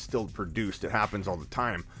work but still produced. It happens all the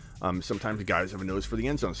time. Sometimes guys have a nose for the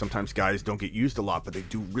end zone. Sometimes guys don't get used a lot, but they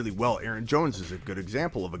do really well. Aaron Jones is a good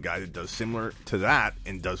example of a guy that does similar to that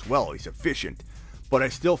and does well. He's efficient. But I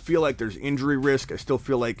still feel like there's injury risk. I still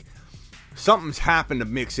feel like something's happened to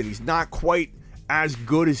Mixon. He's not quite as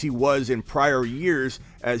good as he was in prior years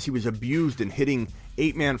as he was abused and hitting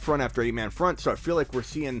 8-man front after 8-man front. So I feel like we're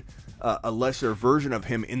seeing a lesser version of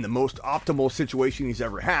him in the most optimal situation he's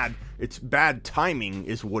ever had. It's bad timing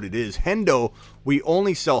is what it is. Hendo, we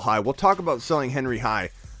only sell high. We'll talk about selling Henry high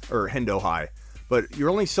or Hendo high, but you're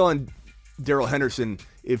only selling Darrell Henderson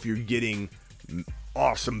if you're getting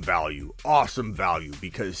awesome value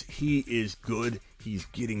because he is good. He's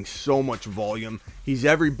getting so much volume. He's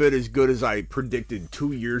every bit as good as I predicted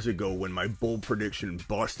 2 years ago when my bold prediction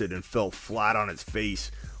busted and fell flat on its face.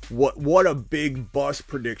 What a big bust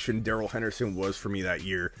prediction Darrell Henderson was for me that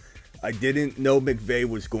year. I didn't know McVay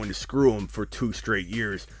was going to screw him for 2 straight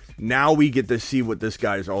years. Now we get to see what this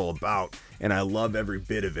guy is all about, and I love every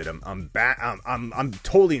bit of it. I'm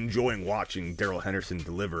totally enjoying watching Darrell Henderson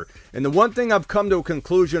deliver. And the one thing I've come to a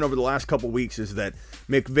conclusion over the last couple weeks is that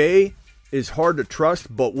McVay is hard to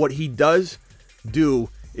trust, but what he does do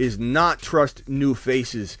is not trust new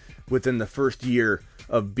faces within the first year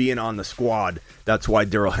of being on the squad. That's why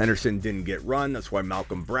Darrell Henderson didn't get run. That's why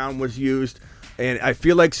Malcolm Brown was used. And I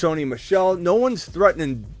feel like Sony Michel, no one's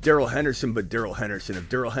threatening Darrell Henderson but Darrell Henderson. If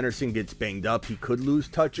Darrell Henderson gets banged up, he could lose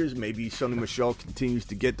touches. Maybe Sony Michel continues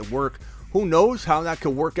to get the work. Who knows how that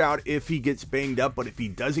could work out if he gets banged up. But if he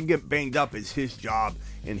doesn't get banged up, it's his job.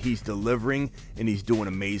 And he's delivering and he's doing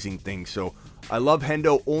amazing things. So I love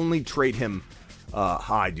Hendo. Only trade him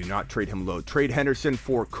high. Do not trade him low. Trade Henderson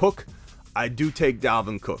for Cook. I do take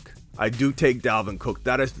Dalvin Cook.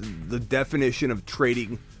 That is the definition of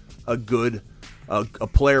trading a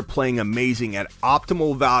player playing amazing at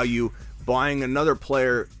optimal value, buying another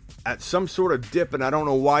player at some sort of dip, and I don't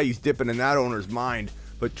know why he's dipping in that owner's mind,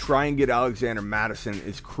 but try and get Alexander Mattison.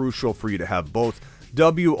 Is crucial for you to have both.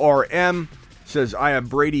 WRM says, I have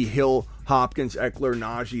Brady, Hill, Hopkins, Eckler,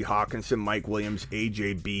 Najee, Hawkinson, Mike Williams,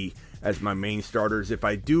 AJB as my main starters. If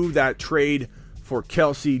I do that trade for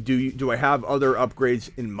Kelsey, do I have other upgrades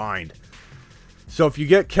in mind? So if you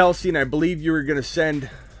get Kelsey, and I believe you were going to send,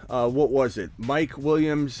 what was it? Mike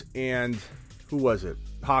Williams and who was it?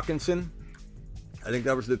 Hawkinson? I think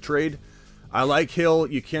that was the trade. I like Hill.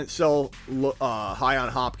 You can't sell high on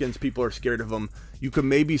Hopkins. People are scared of him. You could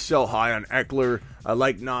maybe sell high on Eckler. I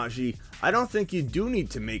like Najee. I don't think you do need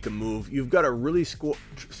to make a move. You've got a really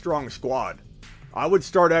strong squad. I would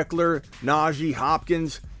start Eckler, Najee,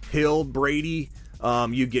 Hopkins, Hill, Brady.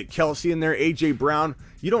 You get Kelsey in there, A.J. Brown.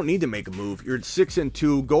 You don't need to make a move. You're at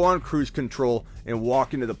 6-2. Go on cruise control and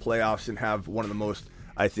walk into the playoffs and have one of the most,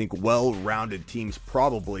 I think, well-rounded teams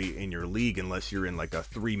probably in your league, unless you're in like a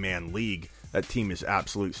 3-man league. That team is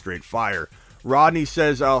absolute straight fire. Rodney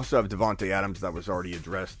says, I also have Devontae Adams. That was already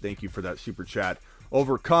addressed. Thank you for that super chat.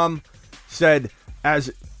 Overcome said,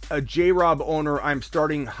 as a J-Rob owner, I'm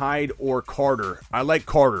starting Hyde or Carter. I like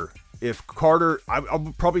Carter. If Carter,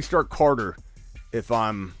 I'll probably start Carter if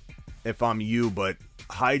I'm you, but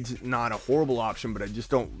Hyde's not a horrible option, but I just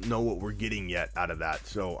don't know what we're getting yet out of that.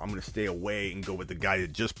 So I'm going to stay away and go with the guy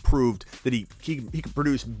that just proved that he can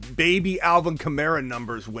produce baby Alvin Kamara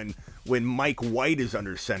numbers when Mike White is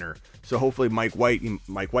under center. So hopefully Mike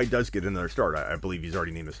White does get another start. I believe he's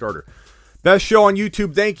already named a starter. Best show on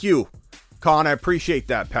YouTube. Thank you, Con. I appreciate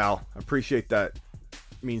that, pal. I appreciate that.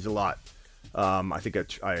 It means a lot. I think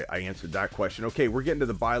I answered that question. Okay, we're getting to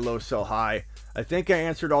the buy low, sell high. I think I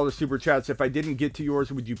answered all the super chats. If I didn't get to yours,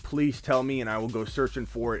 would you please tell me, and I will go searching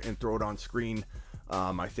for it and throw it on screen.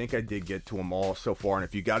 I think I did get to them all so far, and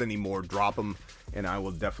if you got any more, drop them, and I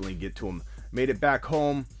will definitely get to them. Made it back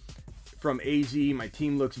home from AZ. My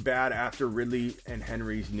team looks bad after Ridley and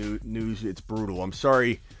Henry's news. It's brutal. I'm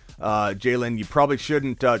sorry, Jalen. You probably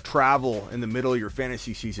shouldn't travel in the middle of your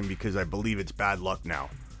fantasy season because I believe it's bad luck now.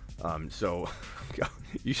 So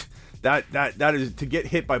that is, to get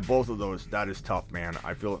hit by both of those, that is tough, man.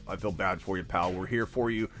 I feel bad for you, pal. We're here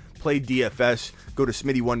for you. Play DFS. Go to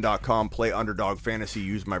smitty1.com, play Underdog Fantasy,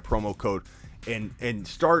 use my promo code, and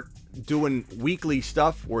start doing weekly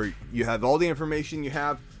stuff where you have all the information you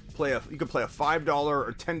have. You can play a $5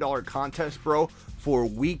 or $10 contest, bro, for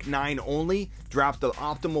week 9 only. Draft the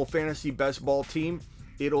optimal fantasy best ball team.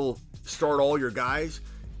 It'll start all your guys,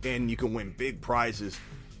 and you can win big prizes.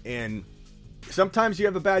 And sometimes you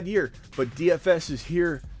have a bad year, but DFS is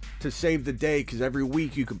here to save the day, because every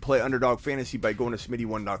week you can play Underdog Fantasy by going to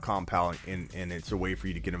smitty1.com, pal, and it's a way for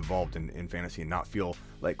you to get involved in fantasy and not feel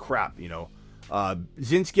like crap, you know.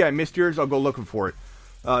 Zinski, I missed yours. I'll go looking for it.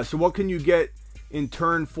 So what can you get in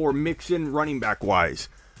turn for Mixon running back wise?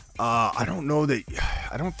 I don't know that.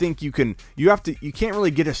 I don't think you can. You can't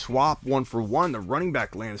really get a swap 1-for-1. The running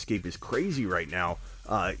back landscape is crazy right now.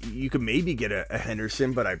 You could maybe get a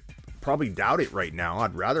Henderson, but I probably doubt it right now.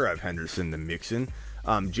 I'd rather have Henderson than Mixon.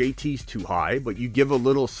 JT's too high, but you give a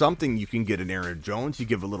little something, you can get an Aaron Jones. You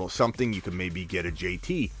give a little something, you can maybe get a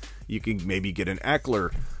JT. You can maybe get an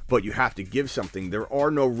Eckler, but you have to give something. There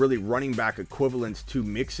are no really running back equivalents to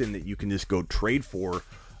Mixon that you can just go trade for.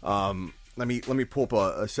 Let me pull up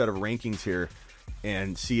a set of rankings here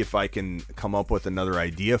and see if I can come up with another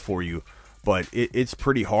idea for you. But it's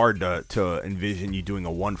pretty hard to envision you doing a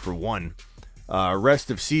 1-for-1. Rest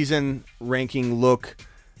of season ranking look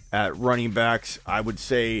at running backs. I would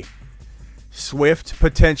say Swift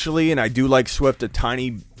potentially, and I do like Swift a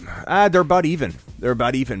tiny. They're about even.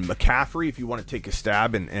 McCaffrey, if you want to take a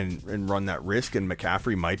stab and run that risk, and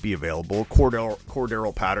McCaffrey might be available.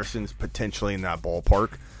 Cordero Patterson's potentially in that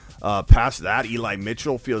ballpark. Past that, Eli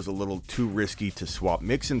Mitchell feels a little too risky to swap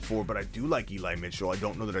Mixon for, but I do like Eli Mitchell. I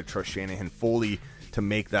don't know that I trust Shanahan fully to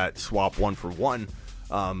make that swap 1-for-1.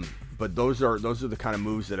 But those are the kind of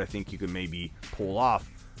moves that I think you could maybe pull off.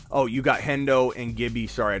 Oh, you got Hendo and Gibby.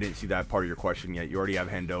 Sorry, I didn't see that part of your question yet. You already have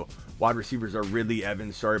Hendo. Wide receivers are Ridley,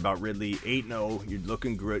 Evans. Sorry about Ridley. 8-0. You're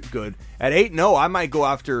looking good. At 8-0, I might go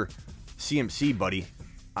after CMC, buddy.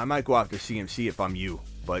 I might go after CMC if I'm you.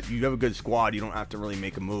 But you have a good squad. You don't have to really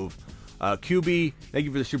make a move. QB, thank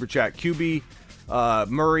you for the super chat. QB,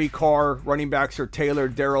 Murray, Carr. Running backs are Taylor,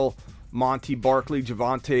 Darrell, Monty, Barkley,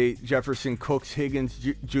 Javonte, Jefferson, Cooks, Higgins,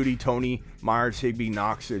 Judy, Tony, Myers, Higbee,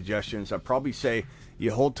 Knox. Suggestions. I'd probably say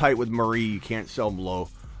you hold tight with Murray. You can't sell him low.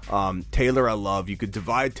 Taylor, I love. You could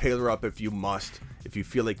divide Taylor up if you must, if you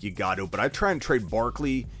feel like you got to. But I try and trade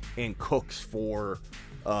Barkley and Cooks for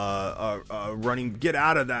running. Get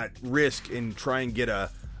out of that risk and try and get a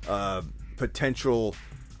potential,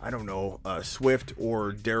 I don't know, Swift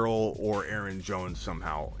or Darrell or Aaron Jones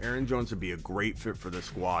somehow. Aaron Jones would be a great fit for the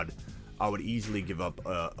squad. I would easily give up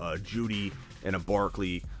a Judy and a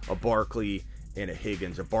Barkley and a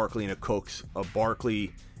Higgins, a Barkley and a Cooks, a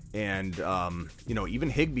Barkley and even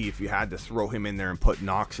Higbee if you had to throw him in there and put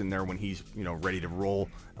Knox in there when he's ready to roll.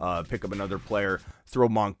 Pick up another player, throw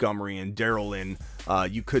Montgomery and Darrell in.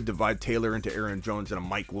 You could divide Taylor into Aaron Jones and a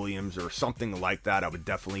Mike Williams or something like that. I would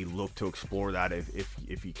definitely look to explore that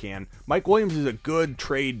if you can. Mike Williams is a good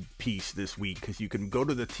trade piece this week because you can go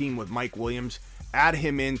to the team with Mike Williams, add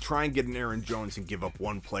him in, try and get an Aaron Jones and give up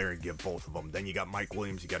one player and give both of them. Then you got Mike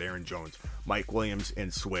Williams, you got Aaron Jones, Mike Williams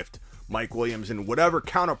and Swift. Mike Williams, and whatever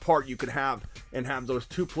counterpart you could have, and have those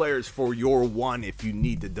two players for your one if you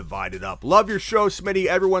need to divide it up. Love your show, Smitty.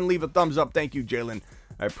 Everyone leave a thumbs up. Thank you, Jalen.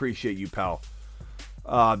 I appreciate you, pal.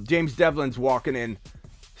 James Devlin's walking in.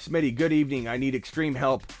 Smitty, good evening. I need extreme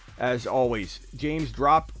help as always. James,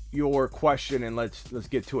 drop your question and let's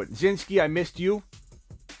get to it. Zinski, I missed you.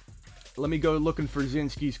 Let me go looking for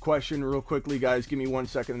Zinski's question real quickly, guys. Give me 1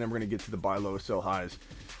 second, and then we're going to get to the buy low, sell highs.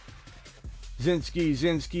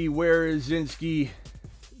 Zinski, where is Zinski?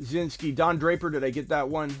 Don Draper, did I get that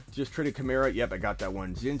one? Just traded Kamara. Yep, I got that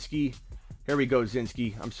one. Zinski, here we go,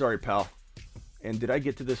 Zinski. I'm sorry, pal. And did I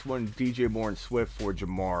get to this one? DJ Moore and Swift for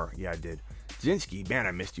Jamar. Yeah, I did. Zinski, man,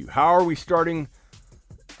 I missed you. How are we starting?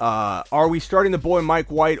 Are we starting the boy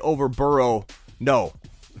Mike White over Burrow? No.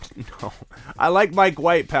 No. I like Mike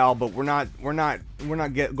White, pal, but we're not going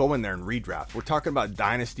there and redraft. We're talking about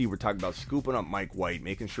dynasty. We're talking about scooping up Mike White,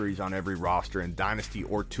 making sure he's on every roster in dynasty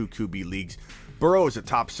or 2 QB leagues. Burrow is a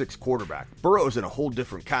top 6 quarterback. Burrow's in a whole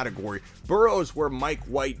different category. Burrow's where Mike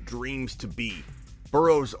White dreams to be.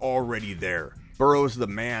 Burrow's already there. Burrow's the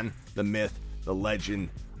man, the myth, the legend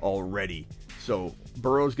already. So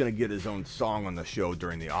Burrow's going to get his own song on the show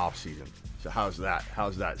during the offseason. So how's that?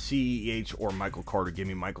 CEH or Michael Carter? Give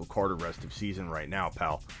me Michael Carter rest of season right now,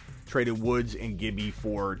 pal. Traded Woods and Gibby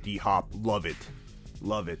for D-Hop. Love it.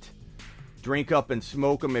 Love it. Drink up and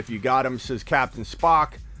smoke them if you got them, says Captain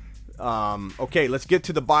Spock. Okay, let's get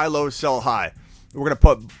to the buy low, sell high. We're going to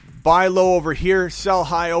put buy low over here, sell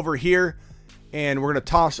high over here, and we're going to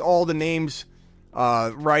toss all the names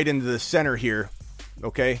right into the center here,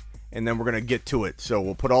 okay? And then we're going to get to it. So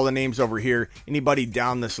we'll put all the names over here. Anybody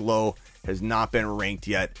down this low has not been ranked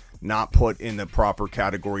yet, not put in the proper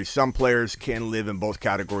category. Some players can live in both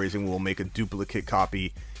categories, and we'll make a duplicate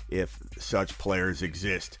copy if such players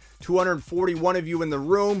exist. 241 of you in the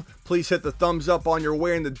room. Please hit the thumbs up on your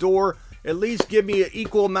way in the door. At least give me an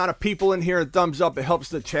equal amount of people in here a thumbs up. It helps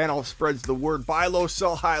the channel, spreads the word. Buy low,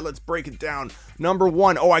 sell high. Let's break it down. Number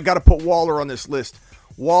 1. Oh, I got to put Waller on this list.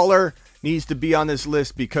 Waller needs to be on this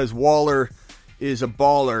list because Waller is a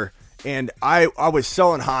baller. And I was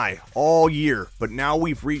selling high all year, but now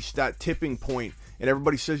we've reached that tipping point, and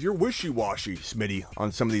everybody says, you're wishy-washy, Smitty,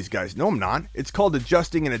 on some of these guys. No, I'm not. It's called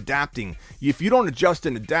adjusting and adapting. If you don't adjust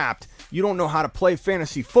and adapt, you don't know how to play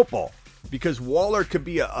fantasy football, because Waller could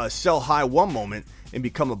be a sell high one moment and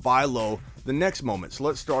become a buy low the next moment. So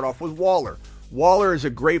let's start off with Waller. Waller is a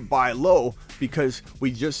great buy low because we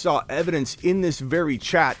just saw evidence in this very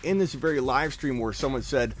chat, in this very live stream, where someone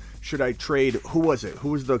said, should I trade, who was it?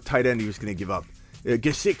 Who was the tight end he was going to give up?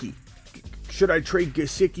 Gesicki. Should I trade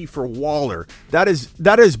Gesicki for Waller? That is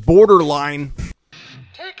borderline.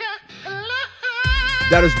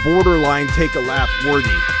 That is borderline take a lap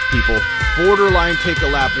worthy, people. Borderline take a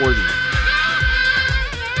lap worthy.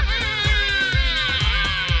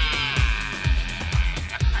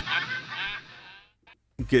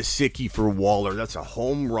 Gesicki for Waller. That's a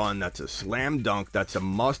home run. That's a slam dunk. That's a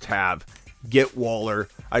must-have. Get Waller.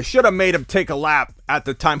 I should have made him take a lap at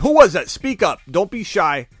the time. Who was that? Speak up. Don't be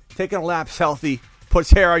shy. Taking a lap's healthy.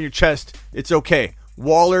 Puts hair on your chest. It's okay.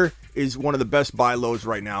 Waller is one of the best buy lows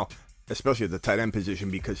right now, especially at the tight end position,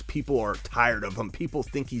 because people are tired of him. People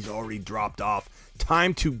think he's already dropped off.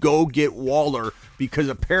 Time to go get Waller, because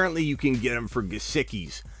apparently you can get him for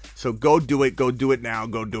Gesickis. So go do it. Go do it now.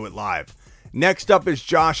 Go do it live. Next up is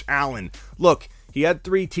Josh Allen. Look, he had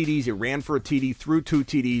 3 TDs. He ran for a TD, threw 2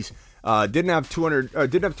 TDs. Didn't have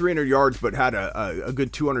 300 yards, but had a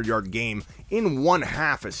good 200-yard game in one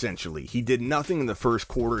half, essentially. He did nothing in the first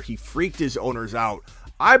quarter. He freaked his owners out.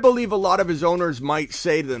 I believe a lot of his owners might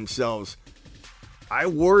say to themselves, I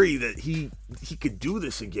worry that he could do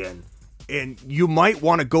this again. And you might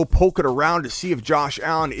want to go poke it around to see if Josh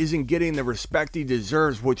Allen isn't getting the respect he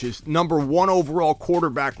deserves, which is number 1 overall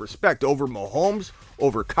quarterback respect over Mahomes,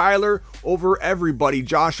 over Kyler, over everybody.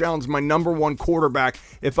 Josh Allen's my number 1 quarterback.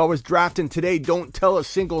 If I was drafting today, don't tell a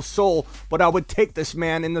single soul, but I would take this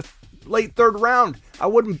man in the late 3rd round. I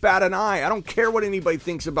wouldn't bat an eye. I don't care what anybody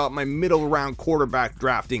thinks about my middle round quarterback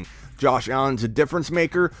drafting. Josh Allen's a difference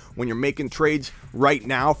maker when you're making trades right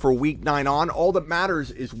now for week 9 on. All that matters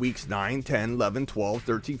is weeks 9, 10, 11, 12,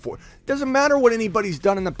 13, 14. Doesn't matter what anybody's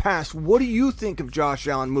done in the past. What do you think of Josh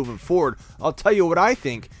Allen moving forward? I'll tell you what I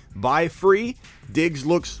think. Buy free. Diggs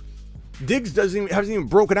hasn't even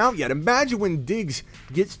broken out yet. Imagine when Diggs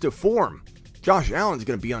gets to form. Josh Allen's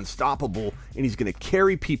going to be unstoppable, and he's going to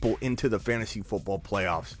carry people into the fantasy football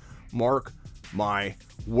playoffs. Mark my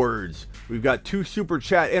words. We've got 2 super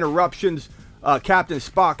chat interruptions. Captain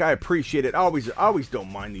Spock, I appreciate it. I always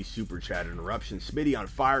don't mind these super chat interruptions. Smitty on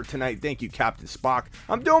fire tonight. Thank you, Captain Spock.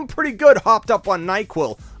 I'm doing pretty good, hopped up on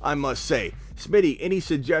NyQuil, I must say. Smitty, any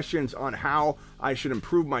suggestions on how I should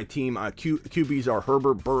improve my team? QBs are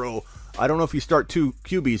Herbert, Burrow. I don't know if you start 2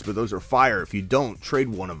 QBs, but those are fire. If you don't, trade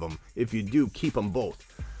one of them. If you do, keep them both.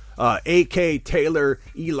 AK, Taylor,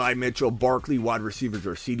 Eli Mitchell, Barkley, wide receivers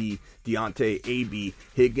are CD, Deontay, AB,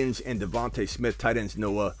 Higgins, and Devontae Smith. Tight ends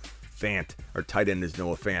Noah Fant, or tight end is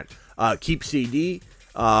Noah Fant. Keep CD.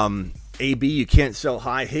 AB, you can't sell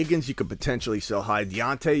high. Higgins, you could potentially sell high.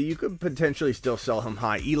 Deontay, you could potentially still sell him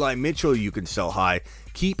high. Eli Mitchell, you can sell high.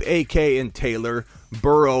 Keep AK and Taylor.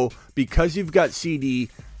 Burrow, because you've got CD,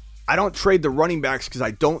 I don't trade the running backs because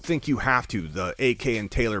I don't think you have to, the AK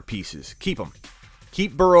and Taylor pieces. Keep them.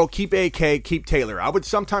 Keep Burrow, keep AK, keep Taylor. I would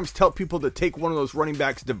sometimes tell people to take one of those running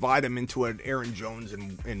backs, divide them into an Aaron Jones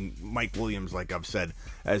and Mike Williams, like I've said,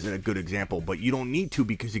 as a good example. But you don't need to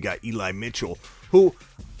because you got Eli Mitchell, who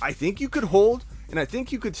I think you could hold, and I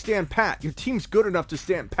think you could stand pat. Your team's good enough to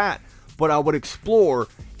stand pat. But I would explore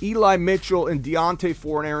Eli Mitchell and Deontay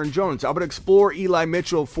for an Aaron Jones. I would explore Eli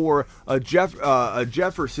Mitchell for a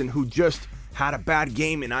Jefferson who just had a bad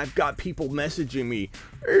game, and I've got people messaging me,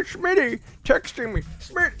 "Hey, Smitty," texting me,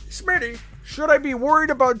 Smitty, should I be worried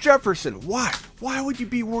about Jefferson? Why? Why would you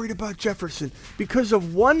be worried about Jefferson? Because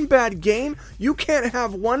of one bad game? You can't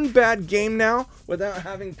have one bad game now without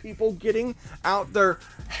having people getting out their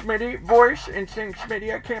Smitty voice and saying,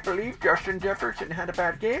 "Smitty, I can't believe Justin Jefferson had a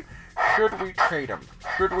bad game. Should we trade him?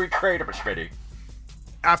 Should we trade him, Smitty?"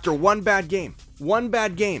 After one bad game.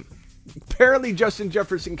 Apparently Justin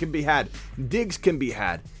Jefferson can be had. Diggs can be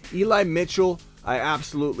had. Eli Mitchell, I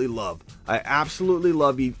absolutely love.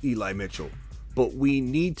 Eli Mitchell. But we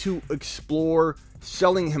need to explore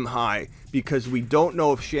selling him high because we don't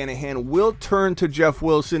know if Shanahan will turn to Jeff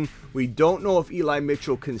Wilson. We don't know if Eli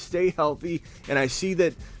Mitchell can stay healthy. And I see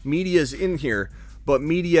that media's in here, but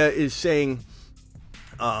media is saying,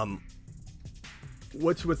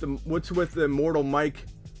 what's with the immortal Mike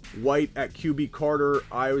White at QB Carter?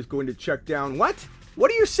 I was going to check down. What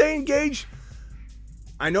are you saying, Gage?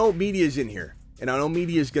 I know media's in here, and I know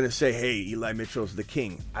media's going to say, hey, Eli Mitchell's the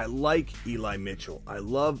king. I like Eli Mitchell. I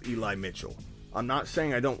love Eli Mitchell. I'm not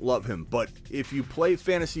saying I don't love him, but if you play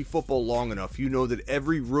fantasy football long enough, you know that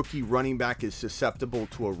every rookie running back is susceptible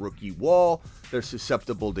to a rookie wall. They're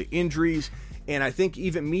susceptible to injuries, and I think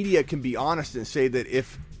even media can be honest and say that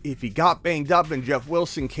if he got banged up and Jeff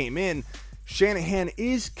Wilson came in, Shanahan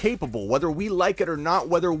is capable, whether we like it or not,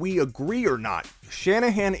 whether we agree or not.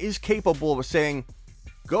 Shanahan is capable of saying,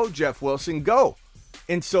 go, Jeff Wilson, go.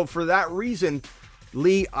 And so for that reason,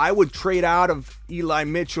 Lee, I would trade out of Eli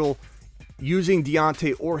Mitchell using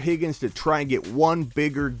Deontay or Higgins to try and get one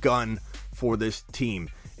bigger gun for this team.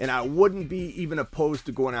 And I wouldn't be even opposed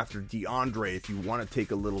to going after DeAndre if you want to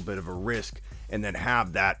take a little bit of a risk and then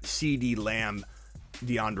have that CD Lamb,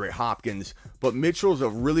 DeAndre Hopkins. But Mitchell's a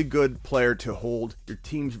really good player to hold. Your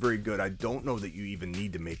team's very good. I don't know that you even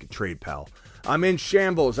need to make a trade, pal. I'm in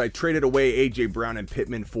shambles. I traded away A.J. Brown and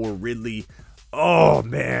Pittman for Ridley. Oh,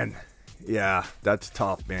 man. Yeah, that's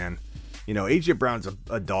tough, man. You know, A.J. Brown's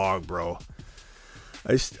a dog, bro.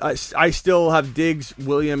 I still have Diggs,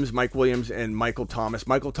 Williams, Mike Williams, and Michael Thomas.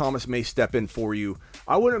 Michael Thomas may step in for you.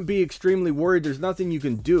 I wouldn't be extremely worried. There's nothing you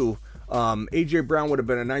can do. A.J. Brown would have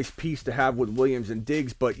been a nice piece to have with Williams and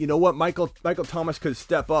Diggs, but you know what? Michael Thomas could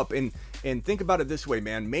step up and think about it this way,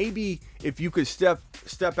 man. Maybe if you could step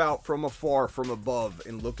out from afar, from above,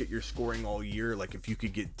 and look at your scoring all year, like if you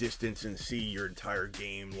could get distance and see your entire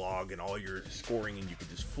game log and all your scoring, and you could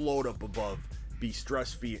just float up above, be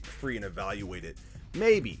stress-free and evaluate it.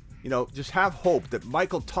 Maybe, just have hope that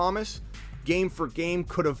Michael Thomas, game for game,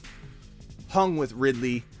 could have hung with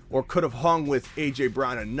Ridley or could have hung with A.J.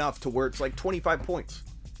 Brown enough to where it's like 25 points,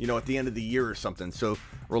 at the end of the year or something. So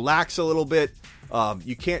relax a little bit.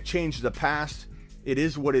 You can't change the past. It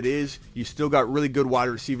is what it is. You still got really good wide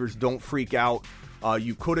receivers. Don't freak out.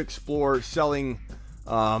 You could explore selling.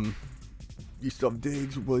 You still have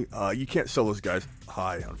Diggs. You can't sell those guys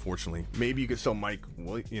high, unfortunately. Maybe you could sell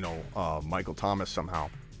Michael Thomas somehow.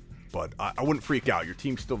 But I wouldn't freak out. Your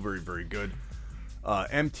team's still very, very good.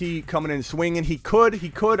 MT coming in swinging. He could.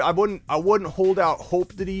 I wouldn't hold out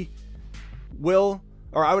hope that he will,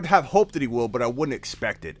 or I would have hope that he will, but I wouldn't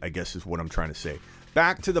expect it, I guess is what I'm trying to say.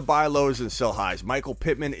 Back to the buy lows and sell highs. Michael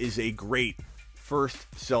Pittman is a great first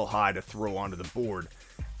sell high to throw onto the board.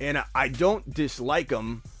 And I don't dislike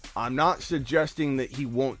him. I'm not suggesting that he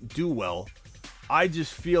won't do well. I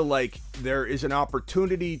just feel like there is an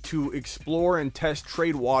opportunity to explore and test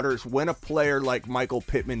trade waters when a player like Michael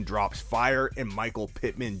Pittman drops fire, and Michael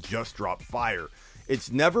Pittman just dropped fire.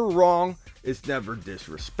 It's never wrong, it's never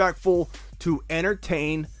disrespectful to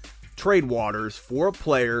entertain trade waters for a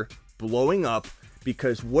player blowing up,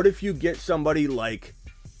 because what if you get somebody like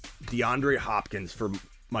DeAndre Hopkins for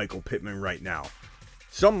Michael Pittman right now?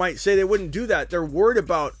 Some might say they wouldn't do that. They're worried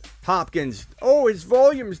about Hopkins. Oh, his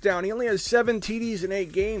volume's down. He only has 7 TDs in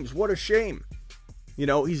 8 games. What a shame. You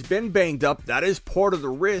know, he's been banged up. That is part of the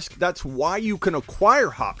risk. That's why you can acquire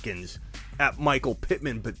Hopkins at Michael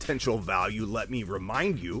Pittman potential value. Let me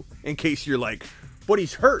remind you, in case you're like, but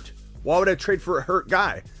he's hurt. Why would I trade for a hurt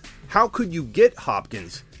guy? How could you get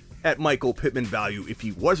Hopkins at Michael Pittman value if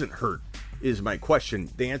he wasn't hurt, is my question.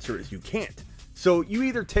 The answer is you can't. So you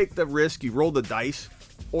either take the risk, you roll the dice,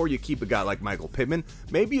 or you keep a guy like Michael Pittman.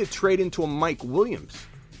 Maybe you trade into a Mike Williams,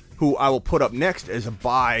 who I will put up next as a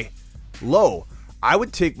buy low. I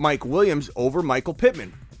would take Mike Williams over Michael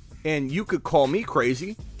Pittman. And you could call me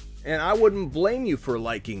crazy, and I wouldn't blame you for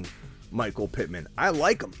liking Michael Pittman. I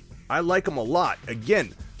like him. I like him a lot.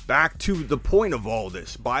 Again, back to the point of all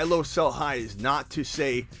this. Buy low, sell high is not to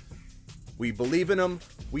say we believe in him,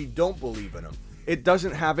 we don't believe in him. It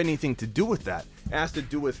doesn't have anything to do with that. It has to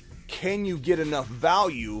do with, can you get enough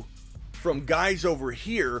value from guys over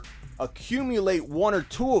here, accumulate 1 or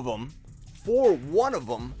 2 of them for one of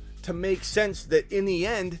them to make sense that in the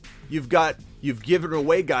end, you've given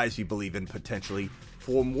away guys you believe in potentially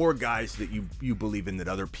for more guys that you believe in that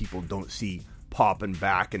other people don't see popping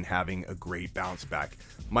back and having a great bounce back.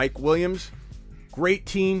 Mike Williams, great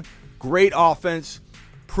team, great offense,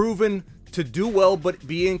 proven to do well but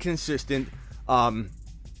be inconsistent.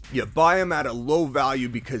 You buy him at a low value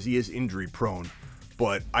because he is injury prone,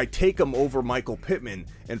 but I take him over Michael Pittman.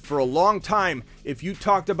 And for a long time, if you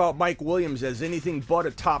talked about Mike Williams as anything but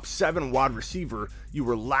a top 7 wide receiver, you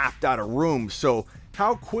were laughed out of rooms. So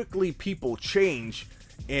how quickly people change,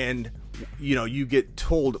 and you get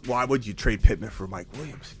told, why would you trade Pittman for Mike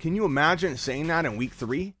Williams? Can you imagine saying that in week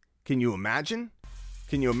 3? Can you imagine?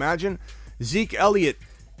 Zeke Elliott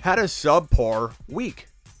had a subpar week.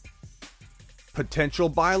 Potential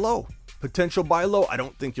buy low. I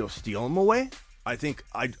don't think you'll steal him away. I think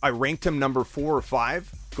I ranked him number 4 or 5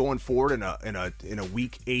 going forward in a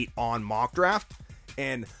week 8 on mock draft,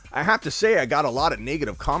 and I have to say I got a lot of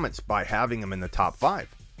negative comments by having him in the top 5.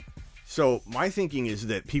 So my thinking is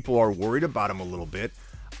that people are worried about him a little bit.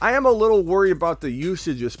 I am a little worried about the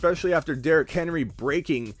usage, especially after Derrick Henry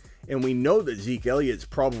breaking, and we know that Zeke Elliott's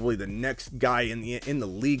probably the next guy in the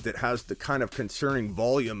league that has the kind of concerning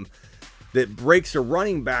volume that breaks a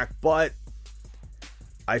running back, but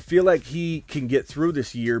I feel like he can get through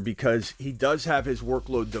this year because he does have his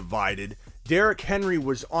workload divided. Derrick Henry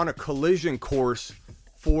was on a collision course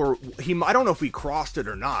for him. I don't know if he crossed it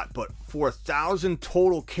or not, but for 1,000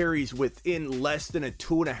 total carries within less than a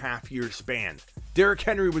 2.5-year span. Derrick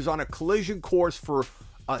Henry was on a collision course for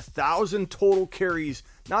 1,000 total carries,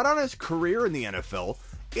 not on his career in the NFL,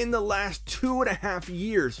 in the last 2.5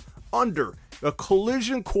 years, under a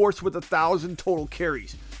collision course with 1,000 total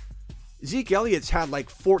carries. Zeke Elliott's had like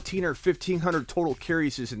 1,400 or 1,500 total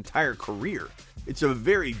carries his entire career. It's a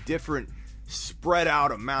very different spread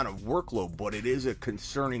out amount of workload, but it is a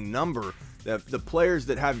concerning number that the players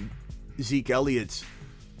that have Zeke Elliott's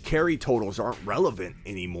carry totals aren't relevant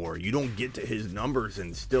anymore. You don't get to his numbers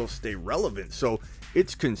and still stay relevant. So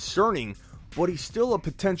it's concerning, but he's still a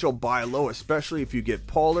potential buy low, especially if you get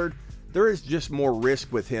Pollard. There is just more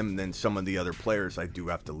risk with him than some of the other players I do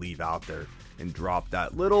have to leave out there and drop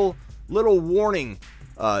that little warning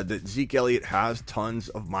that Zeke Elliott has tons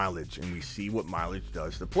of mileage, and we see what mileage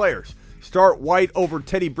does to players. Start White over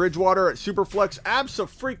Teddy Bridgewater at Superflex?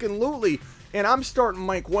 Abso-freaking-lutely. And I'm starting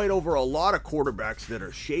Mike White over a lot of quarterbacks that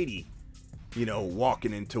are shady,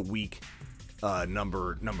 walking into week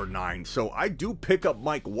number 9. So I do pick up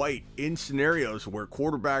Mike White in scenarios where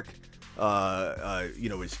quarterback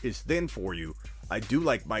is thin for you. I do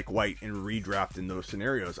like Mike White in redraft in those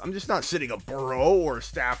scenarios. I'm just not sitting a Burrow or a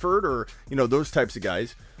Stafford or those types of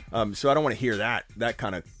guys. So I don't want to hear that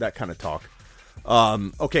kind of talk.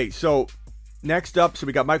 Okay, so next up, so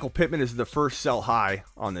we got Michael Pittman is the first sell high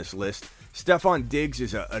on this list. Stephon Diggs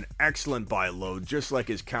is an excellent buy low, just like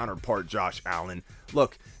his counterpart Josh Allen.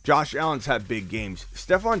 Look, Josh Allen's had big games.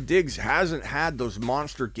 Stephon Diggs hasn't had those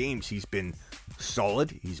monster games. He's been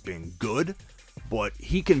solid, he's been good, but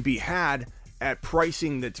he can be had at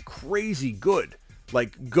pricing that's crazy good.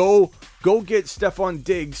 Like, go get Stephon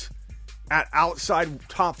Diggs at outside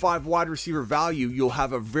top 5 wide receiver value. You'll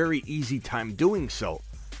have a very easy time doing so.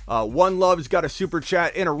 One Love's got a super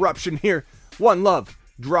chat interruption here. One Love,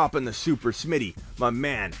 dropping the super Smitty. My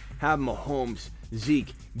man, have Mahomes,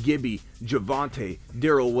 Zeke, Gibby, Javonte,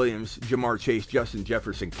 Darrell Williams, Jamar Chase, Justin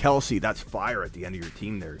Jefferson, Kelsey. That's fire at the end of your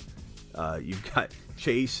team there. You've got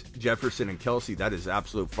Chase, Jefferson, and Kelsey. That is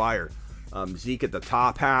absolute fire. Zeke at the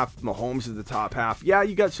top half, Mahomes at the top half. Yeah,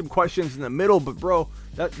 you got some questions in the middle, but bro,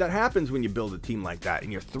 that happens when you build a team like that.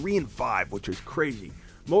 And you're 3-5, which is crazy.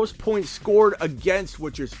 Most points scored against,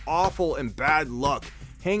 which is awful and bad luck.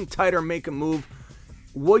 Hang tight or make a move.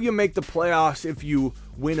 Will you make the playoffs if you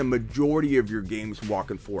win a majority of your games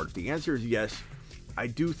walking forward? If the answer is yes, I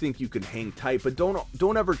do think you can hang tight, but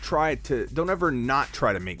don't ever not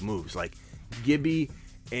try to make moves like Gibby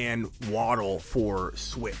and Waddle for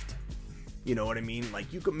Swift. You know what I mean?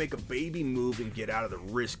 Like, you could make a baby move and get out of the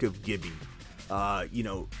risk of Gibby.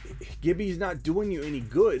 Gibby's not doing you any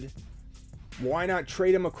good. Why not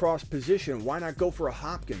trade him across position? Why not go for a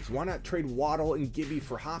Hopkins? Why not trade Waddle and Gibby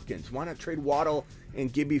for Hopkins? Why not trade Waddle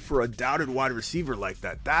and Gibby for a doubted wide receiver like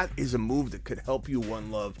that? That is a move that could help you,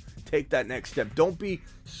 One Love, take that next step. Don't be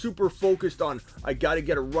super focused on, I got to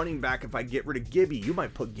get a running back if I get rid of Gibby. You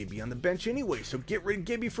might put Gibby on the bench anyway, so get rid of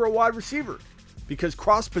Gibby for a wide receiver. Because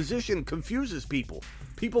cross position confuses people.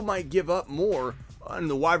 People might give up more on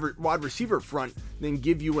the wide receiver front than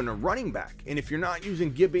give you in a running back. And if you're not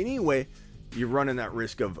using Gibby anyway, you're running that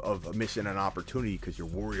risk of missing an opportunity because you're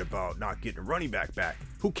worried about not getting a running back.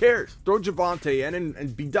 Who cares? Throw Javonte in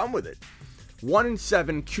and be done with it.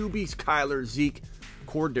 1-7, QBs Kyler, Zeke,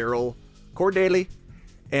 Cordaly,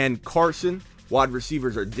 and Carson. Wide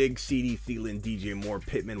receivers are Diggs, CD, Thielen, DJ Moore,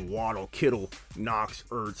 Pittman, Waddle, Kittle, Knox,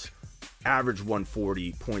 Ertz. Average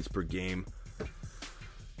 140 points per game.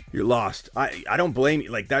 You're lost. I don't blame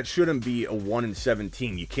you. Like, that shouldn't be a 1-7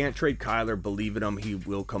 team. You can't trade Kyler. Believe in him. He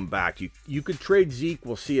will come back. You could trade Zeke.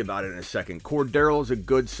 We'll see about it in a second. Cordero is a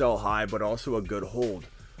good sell high, but also a good hold.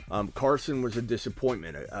 Carson was a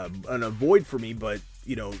disappointment. An avoid for me, but,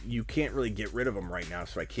 you can't really get rid of him right now,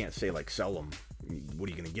 so I can't say, sell him. What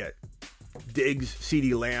are you going to get? Diggs,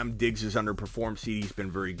 CeeDee Lamb. Diggs has underperformed. CeeDee's been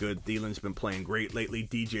very good. Thielen's been playing great lately.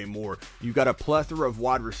 DJ Moore. You've got a plethora of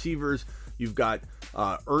wide receivers. You've got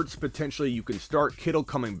Ertz potentially. You can start Kittle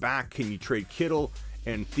coming back. Can you trade Kittle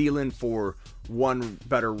and Thielen for one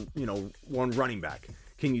running back?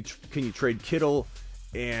 Can you trade Kittle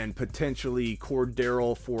and potentially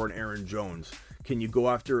Cordero for an Aaron Jones? Can you go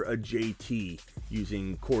after a JT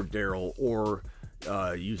using Cordero or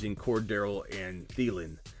using Cordero and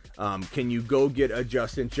Thielen? Can you go get a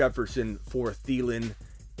Justin Jefferson for Thielen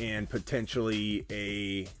and potentially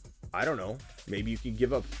maybe you can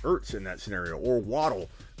give up Ertz in that scenario or Waddle.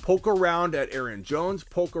 Poke around at Aaron Jones,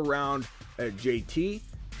 poke around at JT,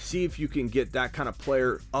 see if you can get that kind of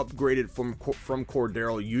player upgraded from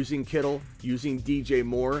Cordero using Kittle, using DJ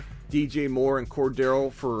Moore and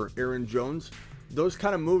Cordero for Aaron Jones. Those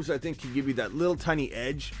kind of moves I think can give you that little tiny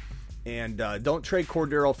edge. And don't trade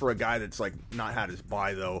Cordero for a guy that's not had his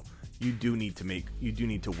bye though. You do need to win, and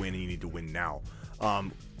you need to win now.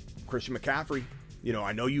 Christian McCaffrey,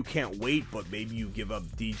 I know you can't wait, but maybe you give up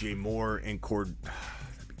DJ Moore and That'd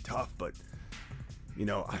be tough, but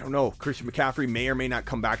I don't know. Christian McCaffrey may or may not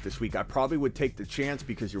come back this week. I probably would take the chance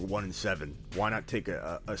because you're 1-7. Why not take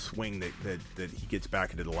a swing that he gets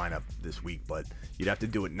back into the lineup this week? But you'd have to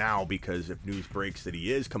do it now because if news breaks that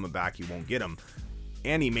he is coming back, you won't get him.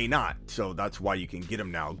 And he may not, so that's why you can get him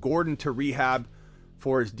now. Gordon to rehab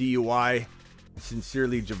for his DUI.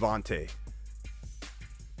 Sincerely, Javonte.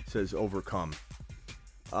 Says overcome.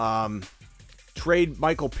 Trade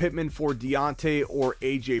Michael Pittman for Deontay or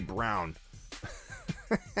AJ Brown.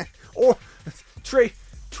 Or trade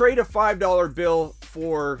a $5 bill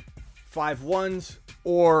for 5 ones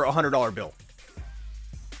or a $100 bill.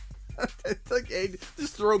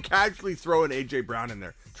 Just casually throw an AJ Brown in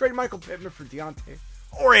there. Trade Michael Pittman for Deontay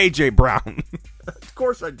or AJ Brown. Of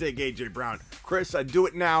course I'd take AJ Brown. Chris, I'd do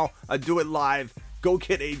it now. I'd do it live. Go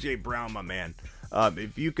get AJ Brown, my man.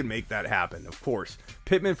 If you can make that happen, of course.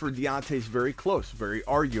 Pittman for Deontay is very close, very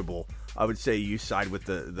arguable. I would say you side with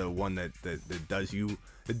the one that does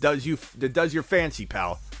your fancy,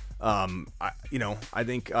 pal. I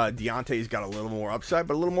think Deontay's got a little more upside,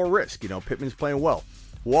 but a little more risk. Pittman's playing well.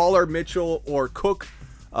 Waller, Mitchell, or Cook,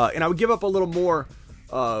 and I would give up a little more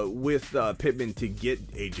with Pittman to get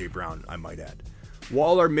AJ Brown, I might add.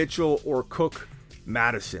 Waller, Mitchell, or Cook,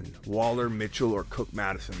 Madison. Waller, Mitchell, or Cook,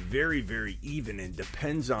 Madison. Very, very even, and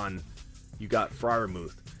depends on. You got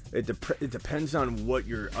Freiermuth. It depends on what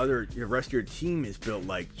your rest of your team is built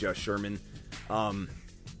like. Just Sherman.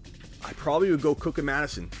 I probably would go Cook and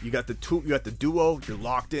Madison. You got the duo. You're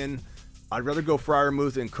locked in. I'd rather go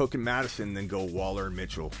Freiermuth and Cook and Madison than go Waller and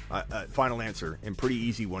Mitchell. Final answer, and pretty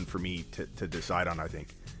easy one for me to decide on, I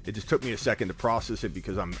think. It just took me a second to process it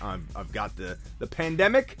because I've got the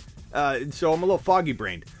pandemic, so I'm a little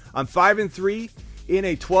foggy-brained. I'm 5-3 in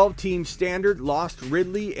a 12-team standard. Lost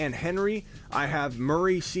Ridley and Henry. I have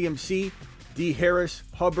Murray, CMC, D. Harris,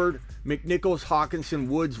 Hubbard, McNichols, Hawkinson,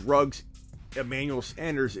 Woods, Ruggs, Emmanuel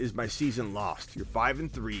Sanders is my season lost. You're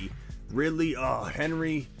 5-3. Ridley,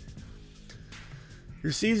 Henry.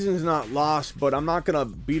 Your season's not lost, but I'm not gonna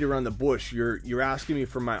beat around the bush. You're asking me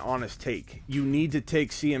for my honest take. You need to take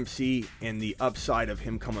CMC and the upside of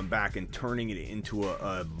him coming back and turning it into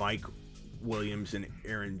a Mike Williams and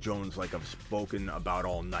Aaron Jones, like I've spoken about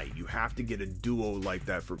all night. You have to get a duo like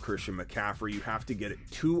that for Christian McCaffrey. You have to get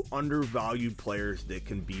two undervalued players that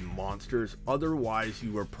can be monsters. Otherwise,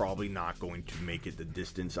 you are probably not going to make it the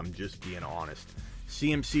distance. I'm just being honest.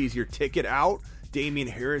 CMC is your ticket out. Damian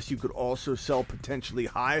Harris, you could also sell potentially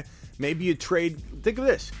high. Maybe you trade, think of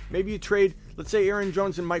this. Maybe you trade, let's say Aaron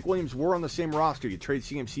Jones and Mike Williams were on the same roster. You trade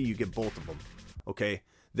CMC, you get both of them. Okay?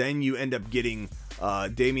 Then you end up getting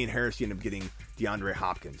Damian Harris, you end up getting DeAndre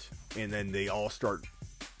Hopkins. And then they all start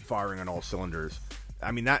firing on all cylinders.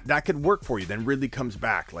 I mean, that could work for you. Then Ridley comes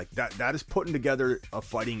back. Like, that is putting together a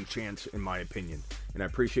fighting chance, in my opinion. And I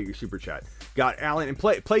appreciate your super chat. Got Allen. And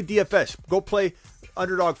play DFS. Go play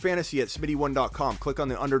Underdog Fantasy at smitty1.com. Click on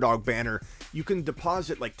the Underdog banner. You can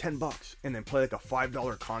deposit like $10 and then play like a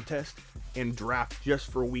 $5 contest and draft just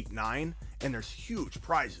for week 9. And there's huge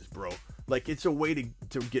prizes, bro. Like, it's a way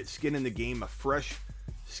to get skin in the game, a fresh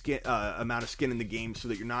amount of skin in the game, so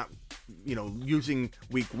that you're not, using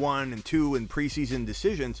week 1 and 2 and preseason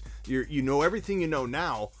decisions. You know everything you know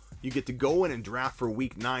now. You get to go in and draft for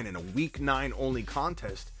week 9 in a week 9 only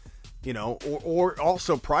contest, or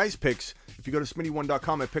also Prize Picks. If you go to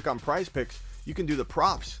smitty1.com and pick on Prize Picks, you can do the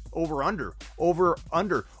props over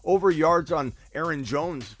yards on Aaron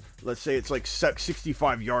Jones. Let's say it's like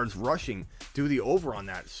 65 yards rushing. Do the over on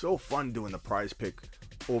that. So fun doing the Prize Pick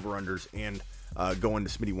over-unders and going to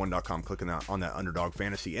smitty1.com, clicking on that Underdog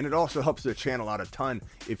Fantasy. And it also helps the channel out a ton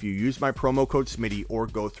if you use my promo code Smitty or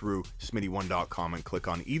go through smitty1.com and click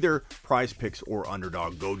on either Prize Picks or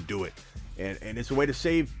Underdog. Go do it. And it's a way to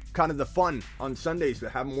save kind of the fun on Sundays, to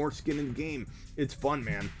have more skin in the game. It's fun,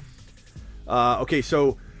 man. Okay,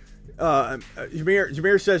 so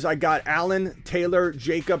Jameer says, I got Allen, Taylor,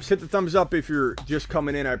 Jacobs. Hit the thumbs up if you're just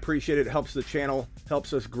coming in. I appreciate it. It helps the channel,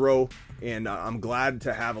 helps us grow. And I'm glad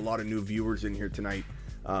to have a lot of new viewers in here tonight.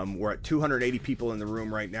 We're at 280 people in the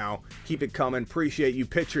room right now. Keep it coming. Appreciate you.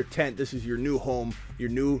 Pitch your tent. This is your new home, your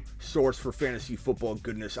new source for fantasy football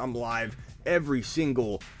goodness. I'm live every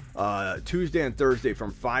single Tuesday and Thursday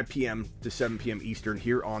from 5 p.m. to 7 p.m. Eastern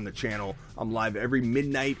here on the channel. I'm live every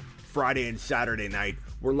midnight, Friday and Saturday night.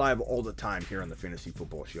 We're live all the time here on the Fantasy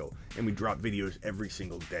Football Show, and we drop videos every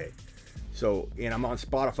single day. So, and I'm on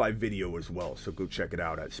Spotify video as well, so go check it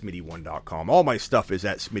out at smitty1.com. All my stuff is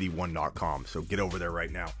at smitty1.com, so get over there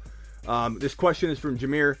right now. This question is from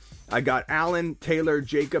Jameer. I got Allen, Taylor,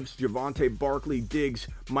 Jacobs, Javonte, Barkley, Diggs,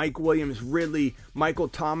 Mike Williams, Ridley, Michael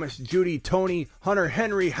Thomas, Judy, Tony, Hunter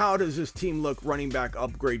Henry. How does this team look? Running back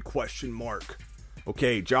upgrade ?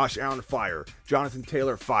 Okay, Josh Allen, fire. Jonathan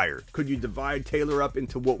Taylor, fire. Could you divide Taylor up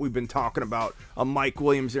into what we've been talking about? A Mike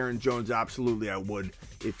Williams, Aaron Jones? Absolutely, I would,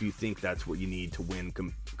 if you think that's what you need to win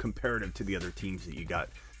comparative to the other teams that you got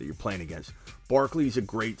that you're playing against. Barkley's a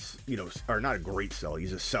great, or not a great sell.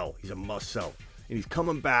 He's a sell. He's a must sell. And he's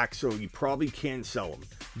coming back, so you probably can sell him.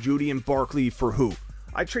 Judy and Barkley for who?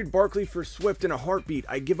 I trade Barkley for Swift in a heartbeat.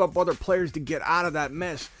 I give up other players to get out of that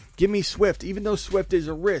mess. Give me Swift, even though Swift is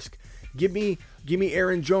a risk. Give me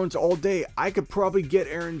Aaron Jones all day. I could probably get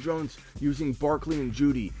Aaron Jones using Barkley and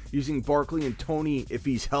Judy, using Barkley and Tony if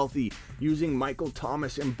he's healthy, using Michael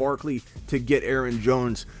Thomas and Barkley to get Aaron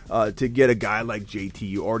Jones, to get a guy like JT.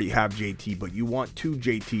 You already have JT, but you want two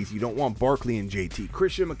JTs. You don't want Barkley and JT.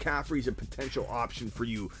 Christian McCaffrey's a potential option for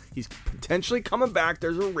you. He's potentially coming back.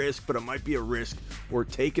 There's a risk, but it might be a risk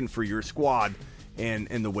worth taking for your squad and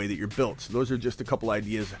the way that you're built. So those are just a couple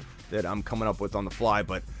ideas that I'm coming up with on the fly,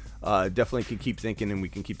 but definitely can keep thinking and we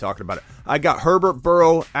can keep talking about it. I got Herbert,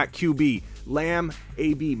 Burrow at QB, Lamb,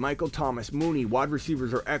 AB, Michael Thomas, Mooney. Wide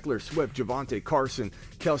receivers are Eckler, Swift, Javonte, Carson,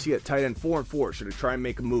 Kelsey at tight end, 4-4. Should I try and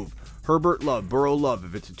make a move? Herbert, love. Burrow, love.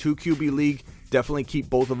 If it's a 2 QB league, definitely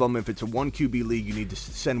keep both of them. If it's a 1 QB league, you need to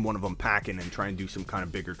send one of them packing and try and do some kind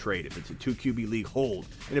of bigger trade. If it's a 2 QB league, hold.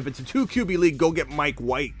 And if it's a 2 QB league, go get Mike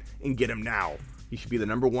White and get him now. He should be the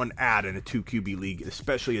number 1 add in a 2 QB league,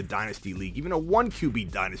 especially a dynasty league. Even a 1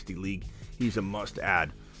 QB dynasty league, he's a must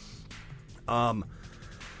add.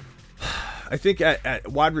 I think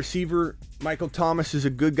at wide receiver, Michael Thomas is a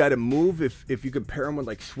good guy to move if you could pair him with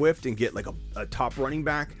like Swift and get like a top running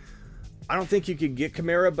back. I don't think you could get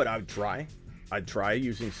Kamara, but I'd try. I'd try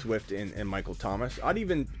using Swift and Michael Thomas. I'd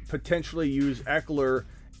even potentially use Eckler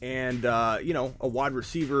and, a wide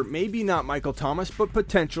receiver. Maybe not Michael Thomas, but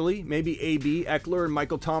potentially. Maybe AB, Eckler and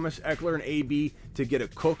Michael Thomas, Eckler and AB to get a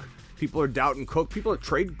Cook. People are doubting Cook. People are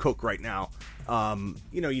trading Cook right now.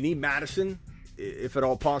 You need Madison, if at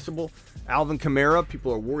all possible. Alvin Kamara,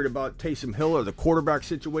 people are worried about Taysom Hill or the quarterback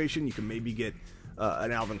situation. You can maybe get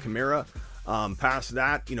an Alvin Kamara. Past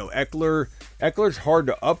that, Eckler's hard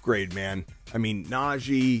to upgrade, man. I mean,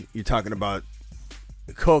 Najee, you're talking about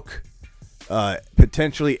Cook,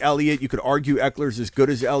 potentially Elliott. You could argue Eckler's as good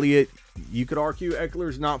as Elliott. You could argue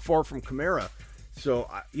Eckler's not far from Kamara.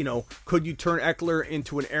 So, could you turn Eckler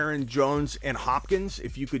into an Aaron Jones and Hopkins?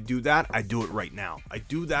 If you could do that, I'd do it right now. I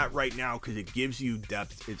do that right now because it gives you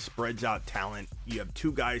depth. It spreads out talent. You have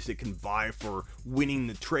two guys that can vie for winning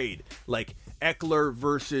the trade. Like Eckler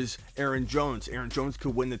versus Aaron Jones. Aaron Jones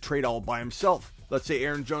could win the trade all by himself. Let's say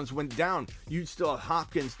Aaron Jones went down. You'd still have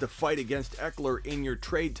Hopkins to fight against Eckler in your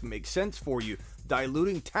trade to make sense for you.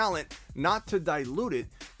 Diluting talent, not to dilute it,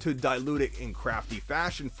 to dilute it in crafty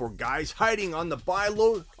fashion for guys hiding on the buy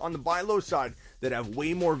low side that have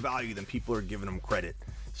way more value than people are giving them credit.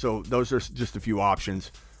 So those are just a few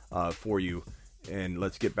options for you. And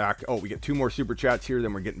let's get back. Oh, we get two more super chats here,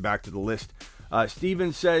 then we're getting back to the list.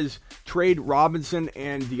 Steven says, trade Robinson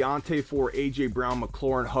and Deontay for A.J. Brown,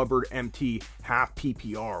 McLaurin, Hubbard, MT, half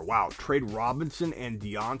PPR. Wow, trade Robinson and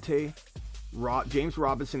Deontay. James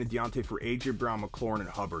Robinson and Deontay for A.J. Brown, McLaurin, and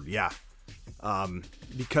Hubbard. Yeah.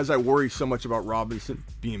 Because I worry so much about Robinson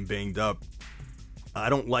being banged up, I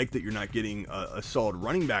don't like that you're not getting a solid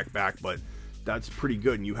running back, but that's pretty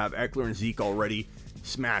good. And you have Eckler and Zeke already.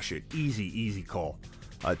 Smash it. Easy call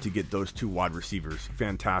to get those two wide receivers.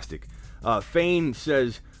 Fantastic. Fane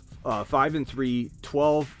says 5-3,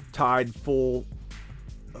 12 tied full.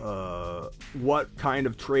 What kind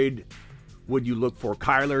of trade would you look for?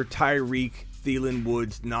 Kyler, Tyreek, Thielen,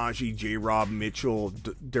 Woods, Najee, J-Rob, Mitchell,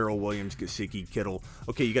 Darrell Williams, Gesicki, Kittle.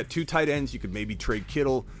 Okay, you got two tight ends. You could maybe trade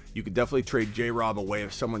Kittle. You could definitely trade J-Rob away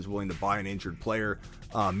if someone's willing to buy an injured player.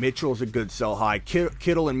 Mitchell's a good sell high.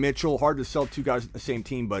 Kittle and Mitchell, hard to sell two guys at the same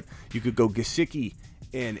team, but you could go Gesicki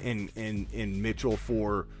and Mitchell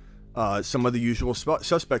for some of the usual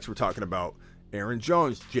suspects we're talking about. Aaron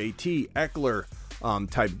Jones, JT, Eckler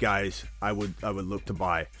type guys I would look to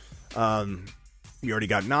buy. You already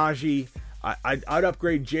got Najee. I'd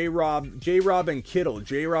upgrade J-Rob and Kittle,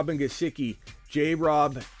 J-Rob and Gesicki,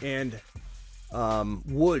 J-Rob and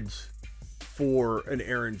Woods for an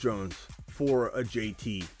Aaron Jones, for a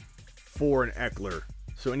JT, for an Eckler.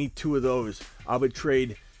 So any two of those, I would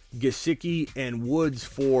trade Gesicki and Woods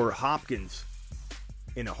for Hopkins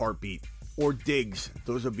in a heartbeat, or Diggs.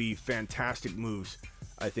 Those would be fantastic moves,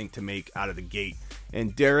 I think, to make out of the gate.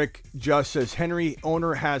 And Derek just says, Henry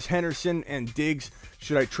owner has Henderson and Diggs.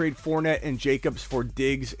 Should I trade Fournette and Jacobs for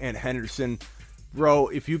Diggs and Henderson? Bro,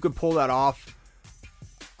 if you could pull that off,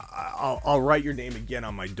 I'll write your name again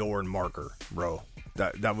on my door and marker, bro.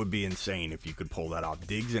 That would be insane if you could pull that off.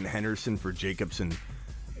 Diggs and Henderson for Jacobs and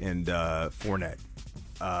Fournette.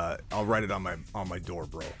 I'll write it on my door,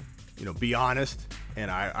 bro. Be honest, and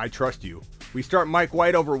I trust you. We start Mike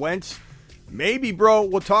White over Wentz. Maybe, bro.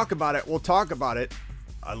 We'll talk about it.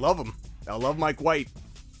 I love him. I love Mike White.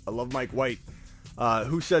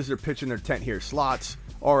 Who says they're pitching their tent here? Slots.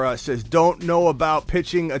 Or says, don't know about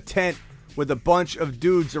pitching a tent with a bunch of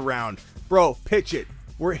dudes around. Bro, pitch it.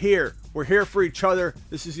 We're here. We're here for each other.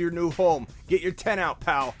 This is your new home. Get your tent out,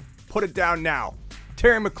 pal. Put it down now.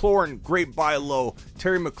 Terry McLaurin, great buy low.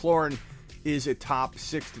 Terry McLaurin is a top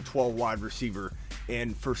 6 to 12 wide receiver.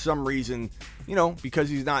 And for some reason, because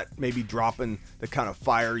he's not maybe dropping the kind of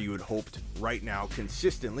fire you had hoped right now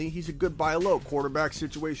consistently, he's a good buy low. Quarterback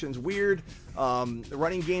situation's weird. The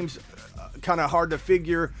running game's kind of hard to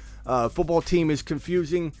figure. Football team is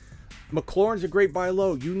confusing. McLaurin's a great buy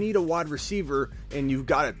low. You need a wide receiver, and you've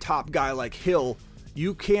got a top guy like Hill.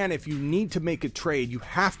 You can, if you need to make a trade, you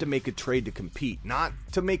have to make a trade to compete. Not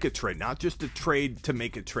to make a trade, not just a trade to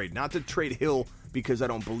make a trade. Not to trade Hill because I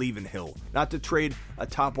don't believe in Hill. Not to trade a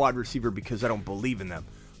top wide receiver because I don't believe in them.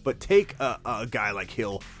 But take a guy like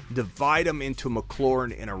Hill, divide him into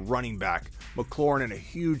McLaurin and a running back. McLaurin and a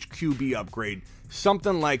huge QB upgrade.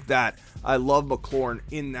 Something like that. I love McLaurin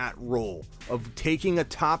in that role of taking a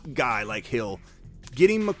top guy like Hill,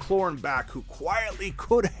 getting McLaurin back, who quietly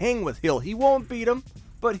could hang with Hill. He won't beat him,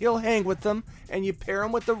 but he'll hang with them. And you pair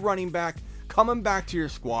him with the running back, coming back to your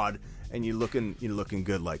squad, and you're looking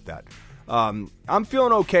good like that. I'm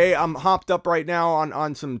feeling okay. I'm hopped up right now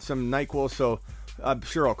on some NyQuil, so I'm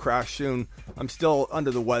sure I'll crash soon. I'm still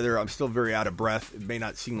under the weather. I'm still very out of breath. It may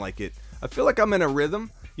not seem like it. I feel like I'm in a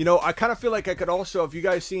rhythm. You know, I kind of feel like I could also, if you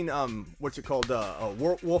guys seen, what's it called?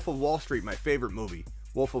 Wolf of Wall Street, my favorite movie.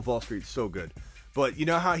 Wolf of Wall Street is so good. But you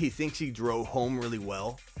know how he thinks he drove home really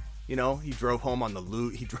well? You know, he drove home on the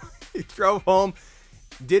loot. He drove home,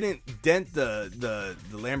 didn't dent the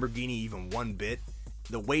Lamborghini even one bit.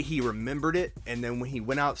 The way he remembered it, and then when he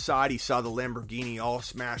went outside, he saw the Lamborghini all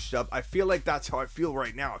smashed up. I feel like that's how I feel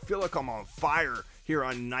right now. I feel like I'm on fire here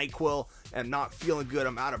on NyQuil. I'm not feeling good.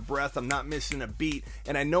 I'm out of breath. I'm not missing a beat.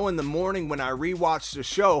 And I know in the morning when I rewatch the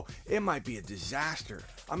show, it might be a disaster.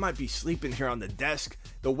 I might be sleeping here on the desk.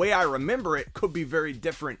 The way I remember it could be very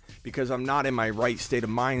different because I'm not in my right state of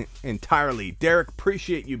mind entirely. Derek,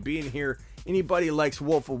 appreciate you being here. Anybody likes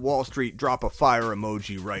Wolf of Wall Street, drop a fire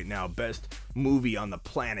emoji right now. Best movie on the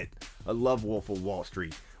planet. I love Wolf of Wall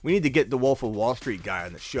Street. We need to get the Wolf of Wall Street guy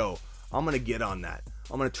on the show. I'm going to get on that.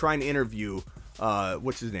 I'm going to try and interview,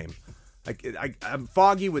 what's his name? I'm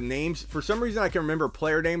foggy with names. For some reason, I can remember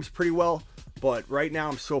player names pretty well, but right now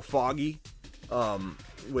I'm so foggy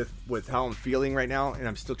with how I'm feeling right now, and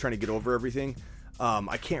I'm still trying to get over everything.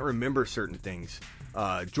 I can't remember certain things.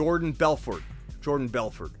 Jordan Belfort.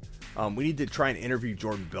 We need to try and interview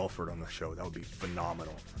Jordan Belfort on the show. That would be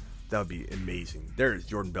phenomenal. That would be amazing. There's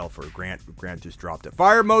Jordan Belfort. Grant just dropped it.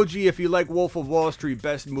 Fire emoji if you like Wolf of Wall Street,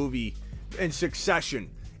 best movie, and Succession.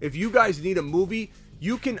 If you guys need a movie,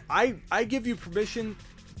 you can. I give you permission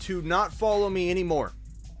to not follow me anymore.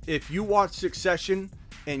 If you watch Succession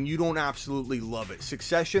and you don't absolutely love it,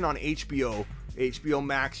 Succession on HBO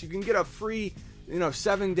Max, you can get a free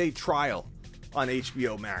 7-day trial on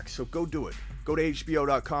HBO Max. So go do it. Go to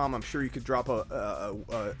HBO.com. I'm sure you could drop a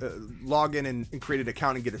login and create an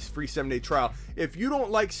account and get a free 7-day trial. If you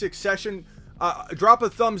don't like Succession, drop a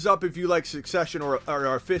thumbs up if you like Succession, or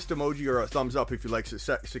a fist emoji, or a thumbs up if you like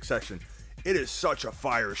Succession. It is such a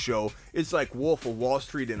fire show. It's like Wolf of Wall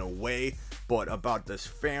Street in a way, but about this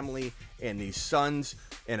family and these sons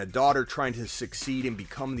and a daughter trying to succeed and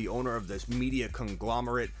become the owner of this media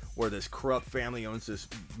conglomerate where this corrupt family owns this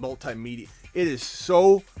multimedia. It is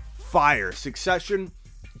so fire. Succession,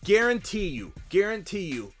 guarantee you,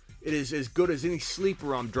 it is as good as any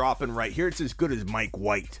sleeper I'm dropping right here. It's as good as Mike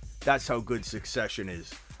White. That's how good Succession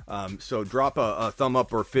is. So drop a thumb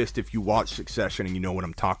up or fist if you watch Succession and you know what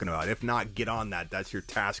I'm talking about. If not, get on that. That's your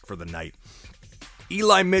task for the night.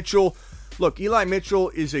 Eli Mitchell. Look, Eli Mitchell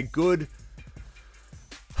is a good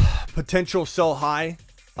potential sell high.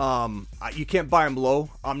 You can't buy him low.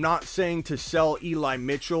 I'm not saying to sell Eli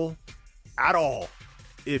Mitchell at all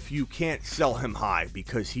if you can't sell him high,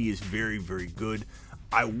 because he is very, very good.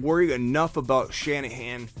 I worry enough about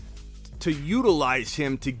Shanahan to utilize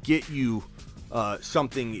him to get you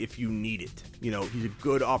something if you need it. He's a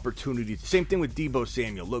good opportunity. Same thing with Deebo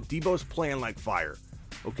Samuel. Look, Deebo's playing like fire,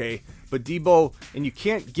 okay? But Deebo, and you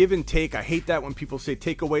can't give and take. I hate that when people say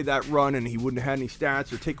take away that run and he wouldn't have any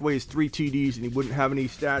stats, or take away his 3 TDs and he wouldn't have any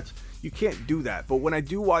stats. You can't do that. But when I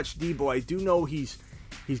do watch Deebo, I do know he's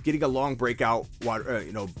getting a long breakout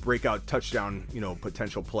touchdown,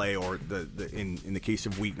 potential play, or in the case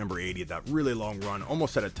of week number 80, that really long run,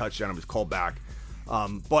 almost had a touchdown. It was called back.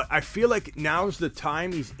 But I feel like now's the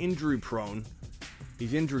time. He's injury prone.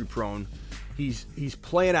 He's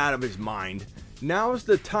playing out of his mind. Now's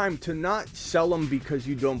the time to not sell him because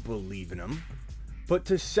you don't believe in him, but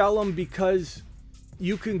to sell him because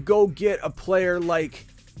you can go get a player like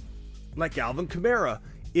Alvin Kamara.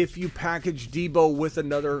 If you package Deebo with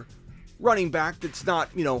another running back that's not,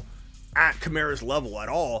 at Kamara's level at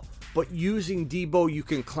all, but using Deebo, you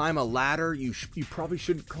can climb a ladder. You probably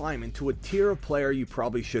shouldn't climb into a tier of player you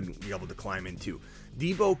probably shouldn't be able to climb into.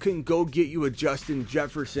 Deebo can go get you a Justin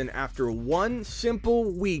Jefferson after one simple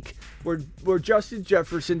week where Justin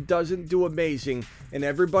Jefferson doesn't do amazing and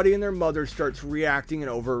everybody and their mother starts reacting and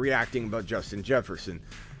overreacting about Justin Jefferson.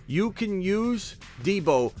 You can use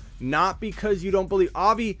Deebo not because you don't believe.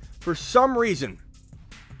 Avi, for some reason,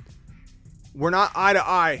 we're not eye to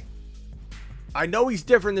eye. I know he's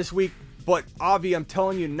different this week, but Avi, I'm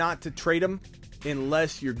telling you not to trade him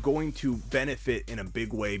unless you're going to benefit in a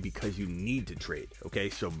big way because you need to trade. Okay,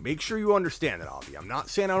 so make sure you understand that, Avi. I'm not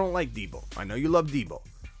saying I don't like Deebo. I know you love Deebo,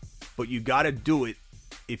 but you got to do it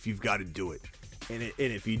if you've got to do it. And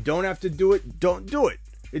if you don't have to do it, don't do it.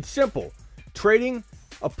 It's simple. Trading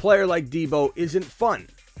a player like Deebo isn't fun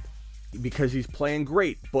because he's playing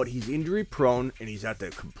great, but he's injury prone and he's at the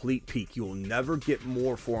complete peak. You will never get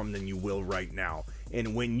more for him than you will right now.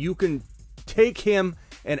 And when you can take him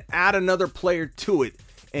and add another player to it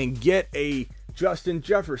and get a Justin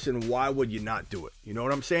Jefferson, why would you not do it? You know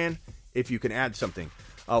what I'm saying? If you can add something.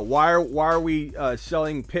 Why are we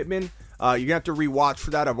selling Pittman? You're going to have to rewatch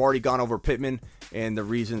for that. I've already gone over Pittman and the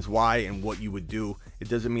reasons why and what you would do. It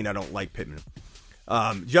doesn't mean I don't like Pittman.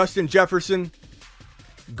 Justin Jefferson,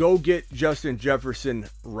 go get Justin Jefferson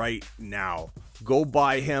right now. Go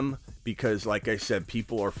buy him because, like I said,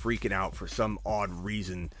 people are freaking out for some odd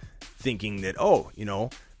reason, thinking that,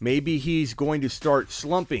 maybe he's going to start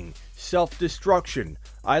slumping. Self-destruction.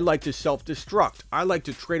 I like to self-destruct. I like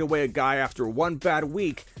to trade away a guy after one bad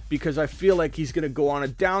week because I feel like he's going to go on a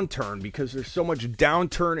downturn because there's so much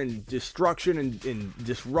downturn and destruction and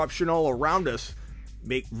disruption all around us.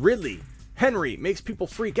 Henry makes people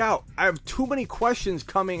freak out. I have too many questions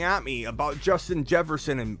coming at me about Justin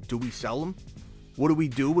Jefferson, and do we sell him? What do we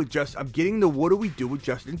do with I'm getting the what do we do with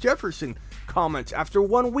Justin Jefferson comments. After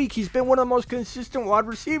 1 week, he's been one of the most consistent wide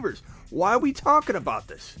receivers. Why are we talking about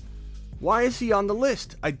this? Why is he on the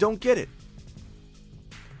list? I don't get it.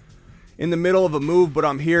 In the middle of a move, but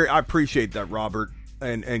I'm here. I appreciate that, Robert.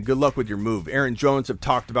 And good luck with your move. Aaron Jones, have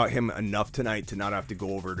talked about him enough tonight to not have to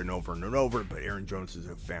go over it and over and over, but Aaron Jones is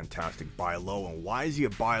a fantastic buy low. And why is he a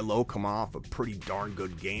buy low coming off a pretty darn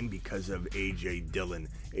good game? Because of A.J. Dillon.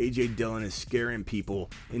 A.J. Dillon is scaring people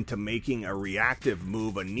into making a reactive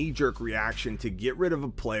move, a knee-jerk reaction to get rid of a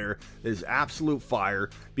player that is absolute fire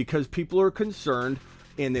because people are concerned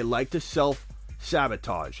and they like to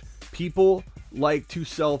self-sabotage. People like to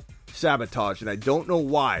self-sabotage, and I don't know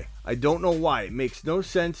why. It makes no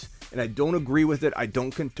sense, and I don't agree with it. I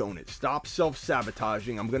don't condone it. Stop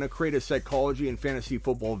self-sabotaging. I'm going to create a psychology and fantasy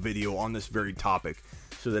football video on this very topic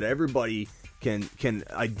so that everybody can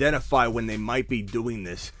identify when they might be doing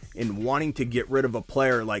this and wanting to get rid of a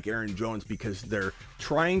player like Aaron Jones because they're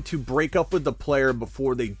trying to break up with the player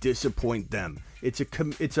before they disappoint them. It's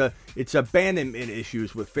abandonment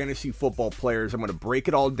issues with fantasy football players. I'm going to break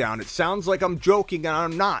it all down. It sounds like I'm joking, and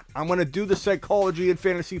I'm not. I'm going to do the psychology and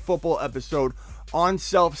fantasy football episode on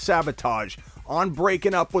self-sabotage, on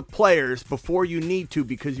breaking up with players before you need to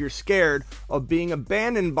because you're scared of being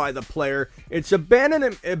abandoned by the player. It's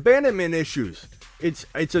abandonment issues. It's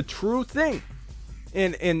a true thing.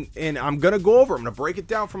 And I'm going to go over. I'm going to break it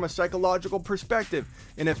down from a psychological perspective.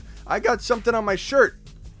 And if I got something on my shirt,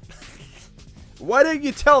 why didn't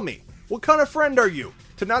you tell me? What kind of friend are you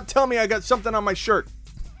to not tell me I got something on my shirt?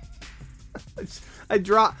 I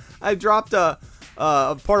dropped a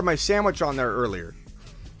part of my sandwich on there earlier.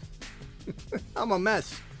 I'm a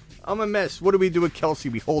mess. What do we do with Kelsey?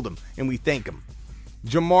 We hold him and we thank him.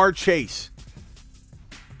 Jamar Chase.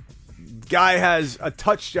 Guy has a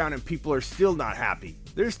touchdown and people are still not happy.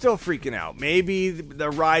 They're still freaking out. Maybe the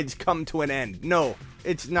ride's come to an end. No,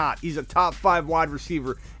 it's not. He's a top 5 wide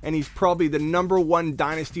receiver, and he's probably the number 1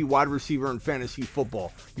 dynasty wide receiver in fantasy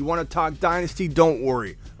football. You want to talk dynasty? Don't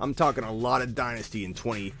worry. I'm talking a lot of dynasty in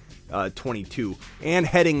 2022 and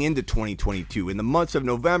heading into 2022. In the months of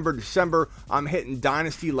November, December, I'm hitting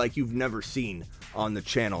dynasty like you've never seen on the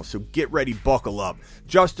channel. So get ready, buckle up.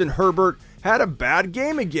 Justin Herbert had a bad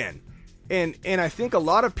game again. And I think a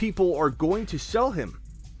lot of people are going to sell him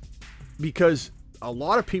because a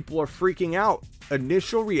lot of people are freaking out.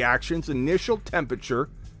 Initial reactions, initial temperature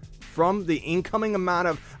from the incoming amount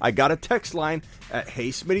of... I got a text line at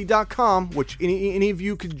heysmitty.com, which any of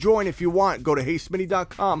you could join if you want. Go to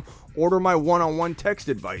heysmitty.com, order my one-on-one text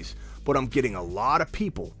advice. But I'm getting a lot of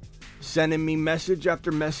people sending me message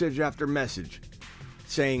after message after message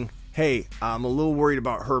saying, hey, I'm a little worried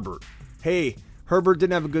about Herbert. Hey, Herbert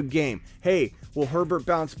didn't have a good game. Hey, will Herbert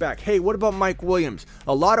bounce back? Hey, what about Mike Williams?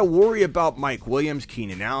 A lot of worry about Mike Williams,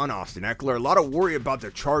 Keenan Allen, Austin Eckler. A lot of worry about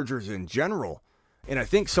the Chargers in general. And I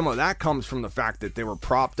think some of that comes from the fact that they were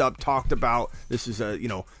propped up, talked about. This is a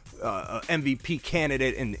MVP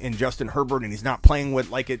candidate in Justin Herbert, and he's not playing with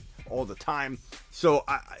like it all the time. So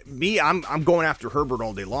I'm going after Herbert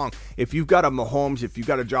all day long. If you've got a Mahomes, if you've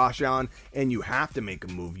got a Josh Allen, and you have to make a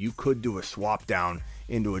move, you could do a swap down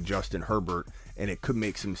into a Justin Herbert, and it could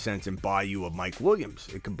make some sense and buy you a Mike Williams.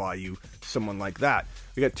 It could buy you someone like that.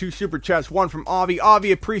 We got 2 super chats, one from Avi.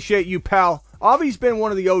 Avi, appreciate you, pal. Avi's been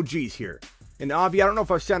one of the OGs here. And Avi, I don't know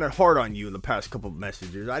if I've sounded hard on you in the past couple of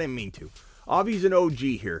messages. I didn't mean to. Avi's an OG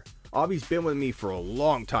here. Avi's been with me for a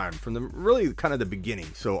long time, from the beginning.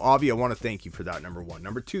 So Avi, I want to thank you for that, number 1.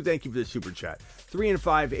 Number 2, thank you for the super chat. 3 and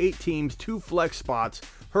 5, 8 teams, 2 flex spots.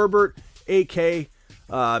 Herbert, AK,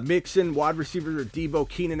 Mixon, wide receivers are Debo,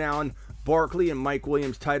 Keenan Allen, Barkley, and Mike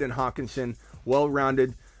Williams, tight end Hawkinson,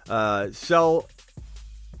 well-rounded. Sell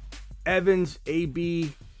Evans,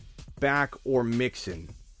 AB, back, or Mixon.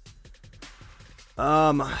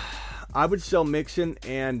 I would sell Mixon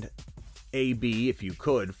and AB if you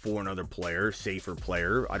could for another player, safer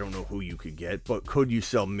player. I don't know who you could get, but could you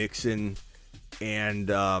sell Mixon and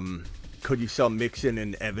Evans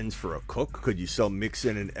for a Cook? Could you sell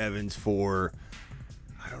Mixon and Evans for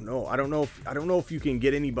I don't know if you can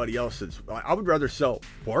get anybody else. I would rather sell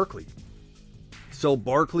Barkley. Sell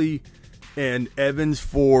Barkley and Evans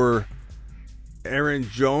for Aaron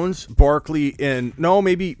Jones. Barkley and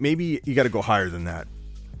maybe you got to go higher than that.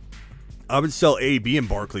 I would sell AB and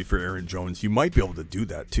Barkley for Aaron Jones. You might be able to do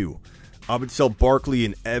that too. I would sell Barkley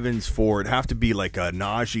and Evans for, it'd have to be like a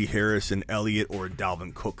Najee Harris and Elliott or a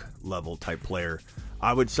Dalvin Cook level type player.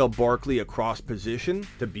 I would sell Barkley across position,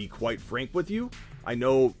 to be quite frank with you. I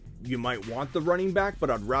know you might want the running back, but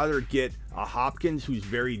I'd rather get a Hopkins who's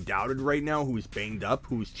very doubted right now, who's banged up,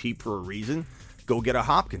 who's cheap for a reason. Go get a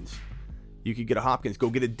Hopkins. You could get a Hopkins. Go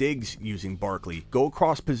get a Diggs using Barkley. Go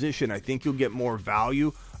across position. I think you'll get more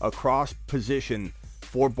value across position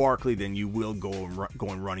for Barkley than you will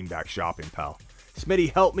going running back shopping, pal.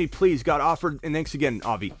 Smitty, help me, please. Got offered, and thanks again,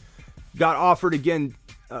 Avi. Get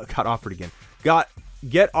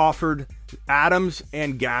offered Adams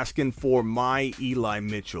and Gaskin for my Eli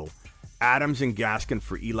Mitchell. Adams and Gaskin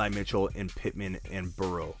for Eli Mitchell and Pittman and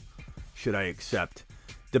Burrow. Should I accept?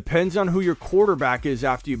 Depends on who your quarterback is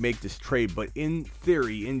after you make this trade, but in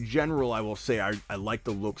theory, in general, I will say I like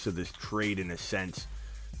the looks of this trade in a sense.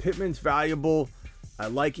 Pittman's valuable. I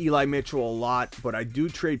like Eli Mitchell a lot, but I do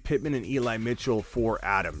trade Pittman and Eli Mitchell for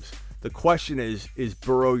Adams. The question is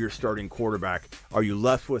Burrow your starting quarterback? Are you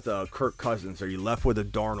left with a Kirk Cousins? Are you left with a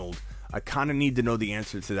Darnold? I kind of need to know the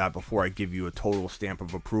answer to that before I give you a total stamp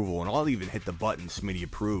of approval, and I'll even hit the button Smitty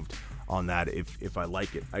approved on that if I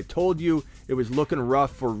like it. I told you it was looking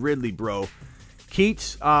rough for Ridley, bro.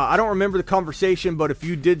 Keats, I don't remember the conversation, but if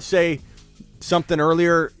you did say something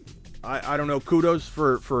earlier, I don't know, kudos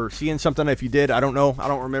for seeing something. If you did, I don't know. I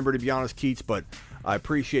don't remember, to be honest, Keats, but I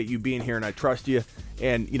appreciate you being here and I trust you.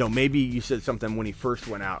 And, maybe you said something when he first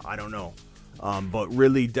went out. I don't know. But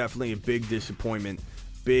really, definitely a big disappointment.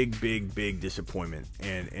 Big disappointment.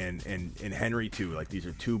 And Henry, too. Like, these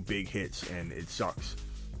are two big hits, and it sucks.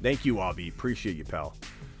 Thank you, Avi. Appreciate you, pal.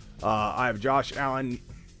 I have Josh Allen,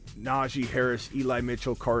 Najee Harris, Eli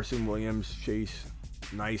Mitchell, Carson Williams, Chase.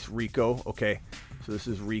 Nice. Rico. Okay. So this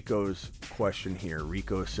is Rico's question here.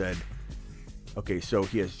 Rico said, okay, so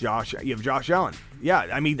you have Josh Allen. Yeah,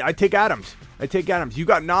 I mean, I take Adams. You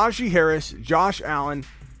got Najee Harris, Josh Allen,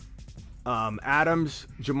 Adams,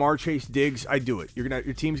 Jamar Chase, Diggs. I do it.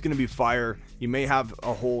 Your team's gonna be fire. You may have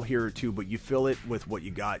a hole here or two, but you fill it with what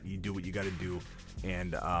you got. You do what you got to do,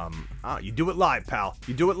 and you do it live, pal.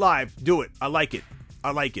 You do it live. Do it. I like it.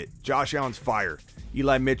 Josh Allen's fire.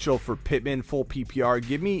 Eli Mitchell for Pittman, full PPR.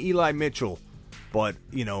 Give me Eli Mitchell, but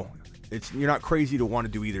you're not crazy to want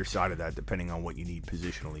to do either side of that, depending on what you need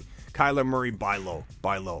positionally. Kyler Murray, buy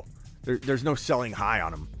low. There's no selling high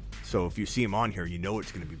on him. So if you see him on here, you know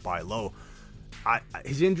it's going to be buy low.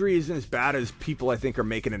 His injury isn't as bad as people, I think, are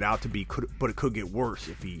making it out to be, but it could get worse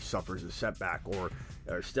if he suffers a setback or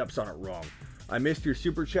steps on it wrong. I missed your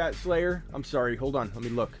super chat, Slayer. I'm sorry. Hold on. Let me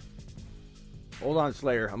look. Hold on,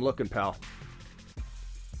 Slayer. I'm looking, pal.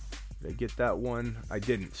 Did I get that one? I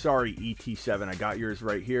didn't. Sorry, ET7. I got yours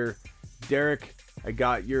right here. Derek, I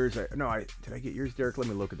got yours. Did I get yours, Derek? Let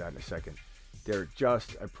me look at that in a second. Derek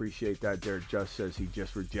Just, I appreciate that. Derek Just says he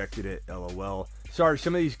just rejected it. LOL. Sorry,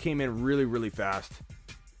 some of these came in really, really fast.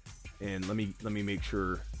 And let me make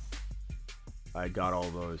sure I got all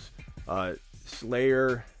those.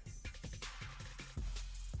 Slayer.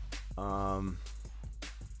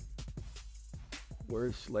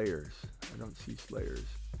 Where's Slayers? I don't see Slayers.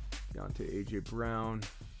 Deontay, AJ Brown.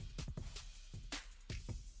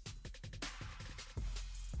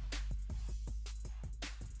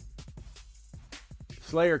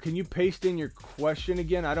 Slayer, can you paste in your question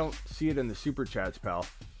again? I don't see it in the super chats, pal.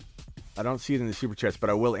 I don't see it in the super chats, but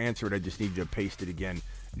I will answer it. I just need you to paste it again.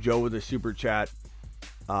 Joe with a super chat.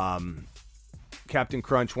 Captain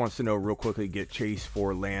Crunch wants to know real quickly, get Chase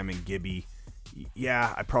for Lamb and Gibby.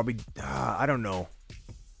 Yeah, I don't know.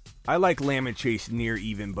 I like Lamb and Chase near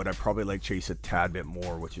even, but I probably like Chase a tad bit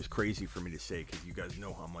more, which is crazy for me to say because you guys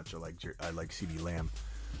know how much I like CeeDee Lamb.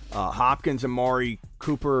 Hopkins, Amari,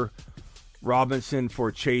 Cooper, Robinson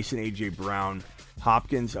for Chase and AJ Brown.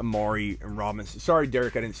 Hopkins, Amari, and Robinson. Sorry,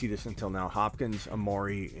 Derek, I didn't see this until now. Hopkins,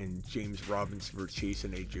 Amari, and James Robinson for Chase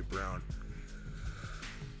and AJ Brown.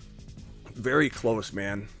 Very close,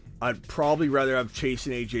 man. I'd probably rather have Chase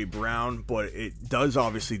and AJ Brown, but it does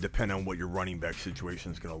obviously depend on what your running back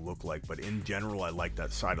situation is going to look like. But in general, I like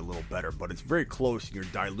that side a little better. But it's very close. You're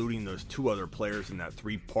diluting those two other players in that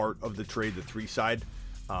three part of the trade, the three side.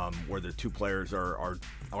 where the two players are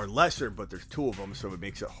lesser, but there's two of them, so it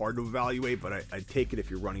makes it hard to evaluate. But I take it if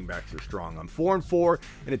your running backs are strong. I'm 4-4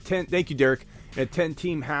 in a 10. Thank you, Derek. In a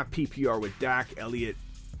 10-team half PPR with Dak, Elliott,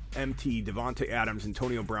 MT, Devontae Adams,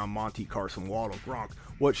 Antonio Brown, Monty, Carson, Waddle, Gronk.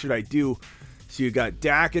 What should I do? So you got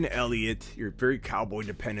Dak and Elliott. You're very Cowboy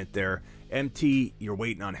dependent there. MT, you're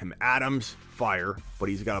waiting on him. Adams, fire, but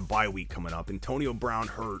he's got a bye week coming up. Antonio Brown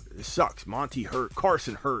hurt. It sucks. Monty hurt.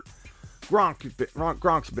 Carson hurt.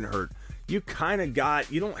 Gronk's been hurt. You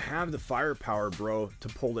don't have the firepower, bro, to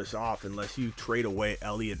pull this off unless you trade away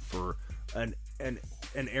Elliott for an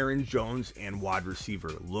Aaron Jones and wide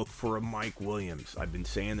receiver. Look for a Mike Williams. I've been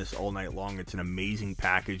saying this all night long. It's an amazing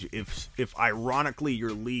package. If ironically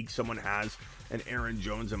your league, someone has an Aaron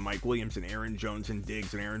Jones and Mike Williams, and Aaron Jones and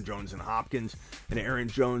Diggs, and Aaron Jones and Hopkins, and Aaron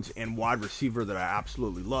Jones and wide receiver that I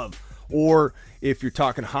absolutely love, or if you're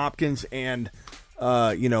talking Hopkins and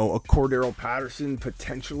a Cordero Patterson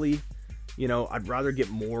potentially, I'd rather get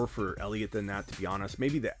more for Elliott than that, to be honest.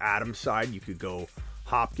 Maybe the Adams side, you could go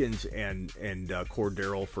Hopkins and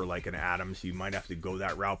Cordero for like an Adams. You might have to go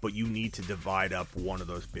that route, but you need to divide up one of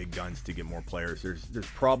those big guns to get more players. There's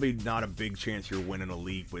probably not a big chance you're winning a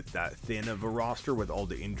league with that thin of a roster with all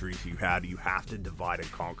the injuries you had. You have to divide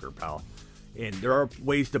and conquer, pal. And there are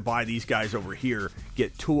ways to buy these guys over here.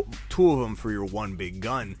 Get two of them for your one big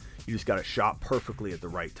gun. You just got to shop perfectly at the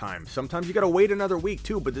right time. Sometimes you got to wait another week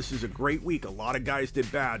too, but this is a great week. A lot of guys did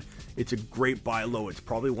bad. It's a great buy low. It's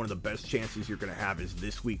probably one of the best chances you're going to have is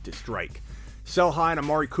this week to strike. Sell high on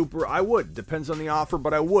Amari Cooper. I would. Depends on the offer,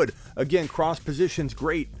 but I would. Again, cross position's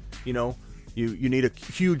great. You need a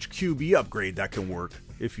huge QB upgrade that can work.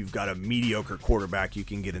 If you've got a mediocre quarterback, you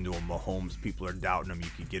can get into a Mahomes. People are doubting him. You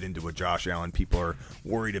could get into a Josh Allen. People are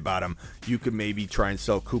worried about him. You could maybe try and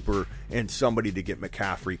sell Cooper and somebody to get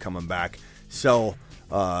McCaffrey coming back. Sell,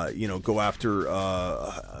 go after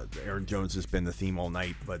Aaron Jones has been the theme all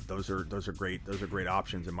night, but those are great. Those are great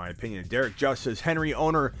options in my opinion. Derek Just says Henry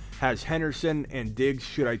owner has Henderson and Diggs.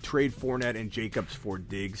 Should I trade Fournette and Jacobs for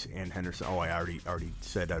Diggs and Henderson? Oh, I already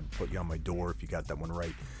said I'd put you on my door if you got that one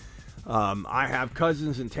right. I have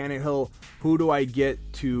Cousins and Tannehill. Who do I get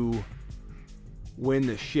to win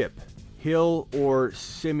the ship? Hill or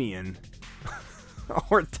Simeon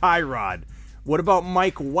or Tyrod? What about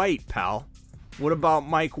Mike White, pal? What about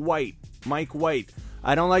Mike White? Mike White.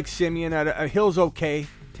 I don't like Simeon. Hill's okay.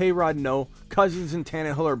 Tyrod, no. Cousins and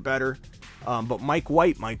Tannehill are better. But Mike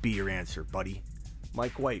White might be your answer, buddy.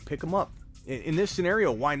 Mike White, pick him up. In this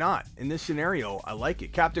scenario, why not? In this scenario, I like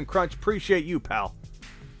it. Captain Crunch, appreciate you, pal.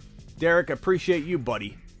 Derek, appreciate you,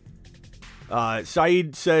 buddy.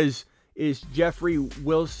 Saeed says, is Jeffrey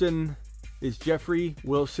Wilson worth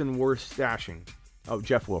stashing? Oh,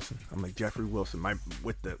 Jeff Wilson. I'm like Jeffrey Wilson.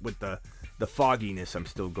 With the fogginess I'm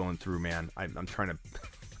still going through, man. I'm trying to.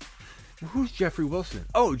 Who's Jeffrey Wilson?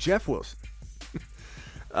 Oh, Jeff Wilson.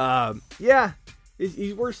 Yeah,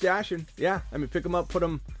 he's worth stashing. Yeah, I mean, pick him up, put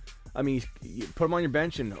him on your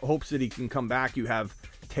bench in hopes that he can come back. You have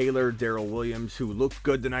Taylor, Darrell Williams, who looked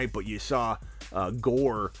good tonight, but you saw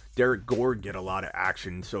Derek Gore get a lot of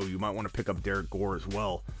action, so you might want to pick up Derek Gore as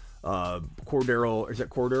well. Cordero, is that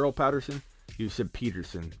Cordero Patterson? You said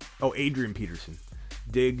Peterson. Oh, Adrian Peterson.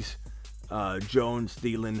 Diggs, Jones,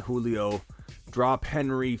 Thielen, Julio. Drop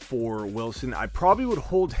Henry for Wilson. I probably would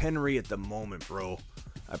hold Henry at the moment, bro.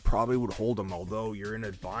 I probably would hold him, although you're in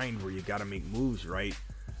a bind where you got to make moves, right?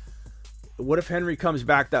 What if Henry comes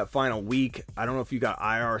back that final week? I don't know if you got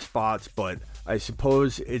IR spots, but I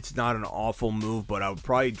suppose it's not an awful move, but I would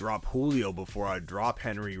probably drop Julio before I drop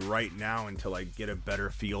Henry right now until I get a better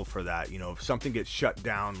feel for that. If something gets shut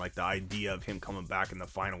down, like the idea of him coming back in the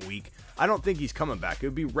final week, I don't think he's coming back. It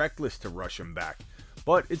would be reckless to rush him back,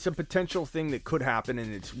 but it's a potential thing that could happen,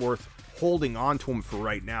 and it's worth holding on to him for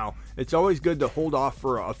right now. It's always good to hold off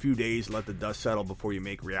for a few days, let the dust settle before you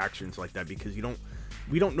make reactions like that, because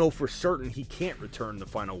we don't know for certain he can't return the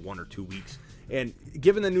final 1 or 2 weeks. And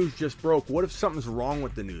given the news just broke, what if something's wrong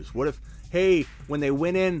with the news? What if, hey, when they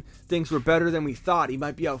went in, things were better than we thought. He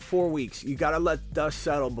might be out 4 weeks. You got to let dust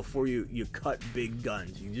settle before you cut big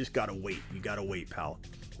guns. You just got to wait. You got to wait, pal,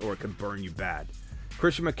 or it could burn you bad.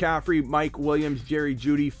 Christian McCaffrey, Mike Williams, Jerry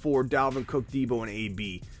Jeudy for Dalvin Cook, Debo, and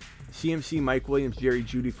AB. CMC, Mike Williams, Jerry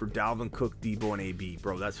Jeudy for Dalvin Cook, Debo, and AB.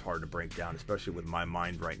 Bro, that's hard to break down, especially with my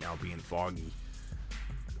mind right now being foggy.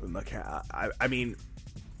 I mean,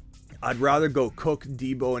 I'd rather go Cook,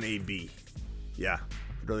 Debo, and AB. Yeah,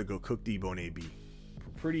 I'd rather go Cook, Debo, and AB.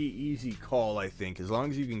 Pretty easy call, I think. As long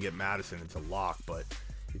as you can get Madison, it's a lock. But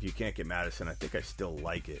if you can't get Madison, I think I still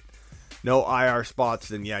like it. No IR spots,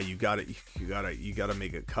 then yeah, you gotta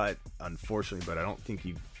make a cut. Unfortunately, but I don't think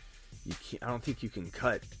I don't think you can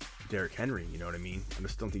cut Derrick Henry. You know what I mean? I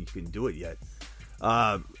just don't think you can do it yet.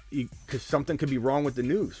 Because something could be wrong with the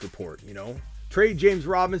news report, you know? Trade James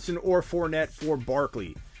Robinson or Fournette for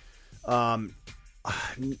Barkley. I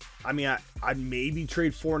mean, I'd maybe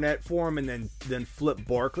trade Fournette for him and then flip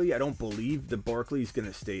Barkley. I don't believe that Barkley's going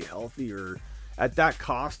to stay healthy, or at that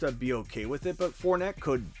cost, I'd be okay with it. But Fournette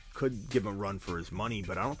could give him a run for his money,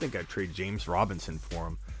 but I don't think I'd trade James Robinson for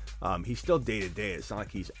him. He's still day-to-day. It's not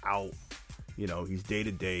like he's out. You know, he's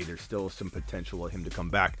day-to-day. There's still some potential of him to come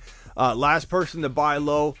back. Last person to buy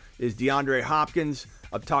low is DeAndre Hopkins.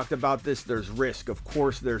 I've talked about this. There's risk. Of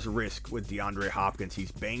course there's risk with DeAndre Hopkins.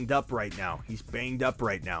 He's banged up right now.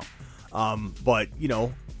 But, you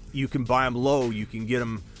know, you can buy him low. You can get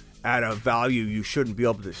him at a value you shouldn't be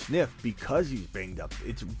able to sniff because he's banged up.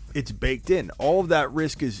 It's baked in. All of that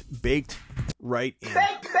risk is baked right in.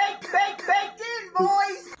 Baked in,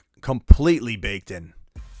 boys! Completely baked in.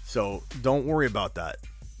 So don't worry about that.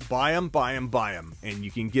 Buy him, and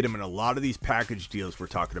you can get him in a lot of these package deals we're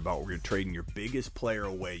talking about where you're trading your biggest player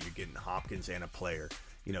away. You're getting Hopkins and a player.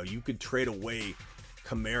 You know, you could trade away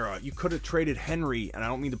Kamara. You could have traded Henry, and I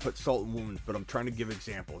don't mean to put salt in wounds, but I'm trying to give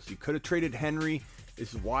examples. You could have traded Henry.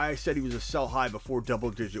 This is why I said he was a sell high before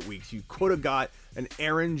double-digit weeks. You could have got an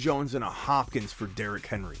Aaron Jones and a Hopkins for Derrick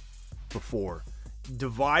Henry before.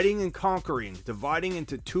 Dividing and conquering, dividing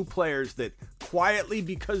into two players that quietly,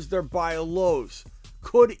 because they're buy lows,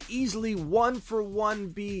 could easily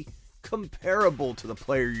 1-for-1 be comparable to the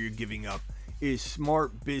player you're giving up is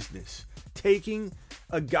smart business. Taking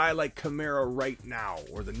a guy like Kamara right now,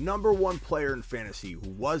 or the number one player in fantasy who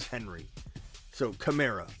was Henry, so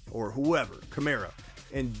Kamara or whoever, Kamara,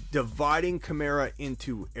 and dividing Kamara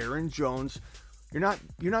into Aaron Jones, you're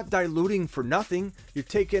not diluting for nothing. You're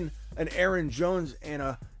taking an Aaron Jones and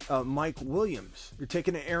a Mike Williams. You're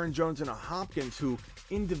taking an Aaron Jones and a Hopkins who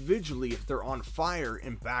individually, if they're on fire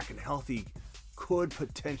and back and healthy, could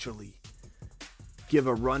potentially give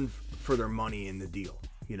a run for their money in the deal.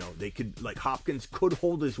 You know, they could, like Hopkins could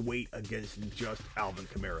hold his weight against just Alvin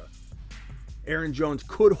Kamara. Aaron Jones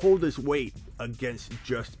could hold his weight against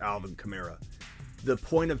just Alvin Kamara. The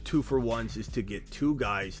point of 2-for-1s is to get two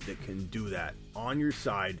guys that can do that on your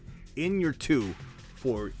side, in your two,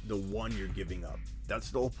 for the one you're giving up.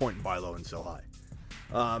 That's the whole point in buy low and sell high.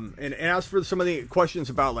 And as for some of the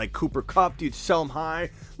questions about like Cooper Kupp, do you sell him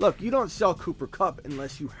high? Look, you don't sell Cooper Kupp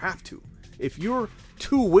unless you have to. If you're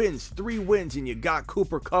 2 wins, 3 wins, and you got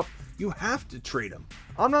Cooper Kupp, you have to trade him.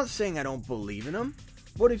 I'm not saying I don't believe in him,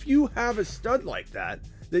 but if you have a stud like that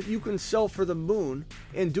you can sell for the moon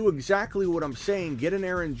and do exactly what I'm saying, get an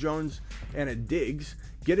Aaron Jones and a Diggs,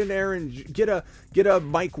 get a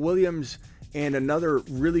Mike Williams and another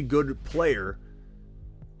really good player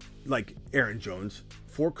like Aaron Jones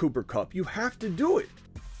for Cooper Kupp, you have to do it.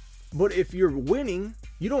 But if you're winning,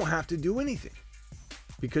 you don't have to do anything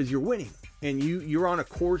because you're winning and you're on a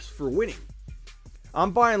course for winning.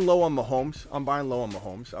 I'm buying low on Mahomes. I would buy low on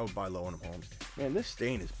Mahomes. Man, this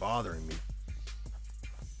stain is bothering me.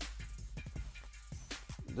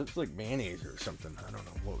 That's like mayonnaise or something. I don't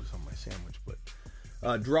know what was on my sandwich, but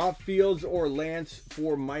drop Fields or Lance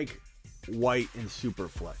for Mike White in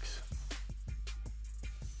Superflex.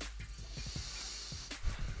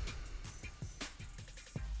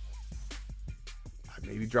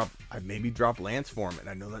 I'd maybe drop Lance for him, and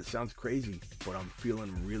I know that sounds crazy, but I'm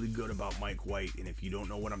feeling really good about Mike White. And if you don't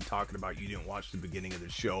know what I'm talking about, you didn't watch the beginning of the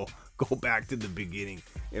show, go back to the beginning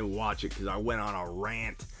and watch it, because I went on a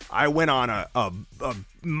rant. I went on a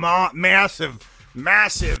massive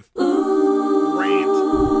rant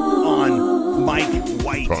on Mike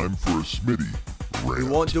White. Time for a Smitty rant. We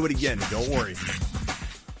won't do it again, don't worry.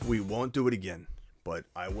 We won't do it again, but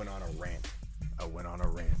I went on a rant.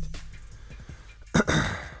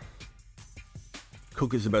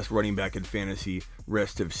 Cook is the best running back in fantasy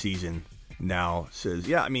rest of season now. Says,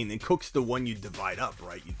 yeah, I mean, and Cook's the one you divide up,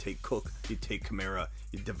 right? You take Cook, you take Kamara,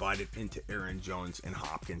 you divide it into Aaron Jones and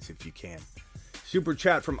Hopkins if you can. Super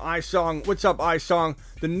chat from iSong. What's up, iSong?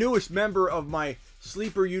 The newest member of my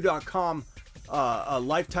SleeperU.com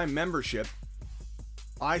lifetime membership.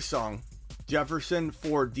 iSong. Jefferson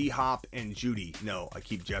for D-Hop and Judy. No, I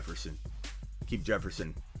keep Jefferson.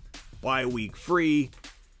 Bye week free.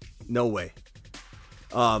 No way.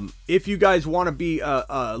 If you guys want to be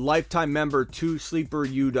a lifetime member to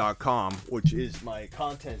SleeperU.com, which is my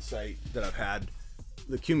content site that I've had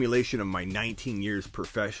the accumulation of my 19 years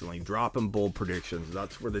professionally, dropping bold predictions.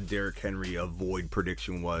 That's where the Derrick Henry avoid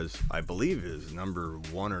prediction was, I believe, is number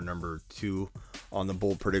 1 or number 2 on the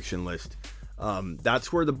bold prediction list.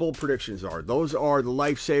 That's where the bold predictions are. Those are the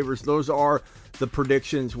lifesavers. Those are the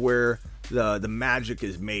predictions where the magic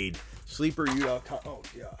is made. sleeperu.com. Oh,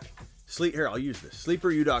 God. Here, I'll use this.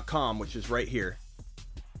 Sleeperu.com, which is right here.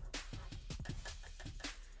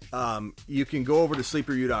 You can go over to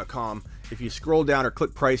sleeperu.com. If you scroll down or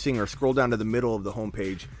click pricing or scroll down to the middle of the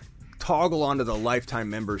homepage, toggle onto the lifetime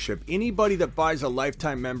membership. Anybody that buys a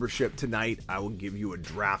lifetime membership tonight, I will give you a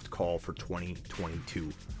draft call for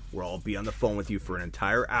 2022, where I'll be on the phone with you for an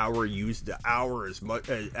entire hour. Use the hour as much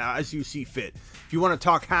as you see fit. If you want to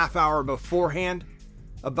talk half hour beforehand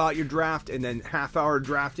about your draft and then half hour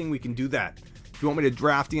drafting, we can do that. If you want me to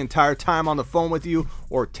draft the entire time on the phone with you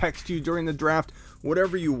or text you during the draft,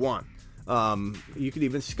 whatever you want. You can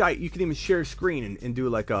even Skype. You can even share screen and do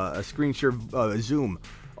like a screen share Zoom.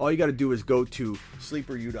 All you got to do is go to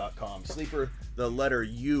sleeperu.com. Sleeper, the letter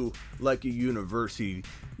U, like a university,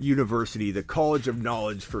 the college of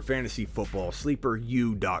knowledge for fantasy football.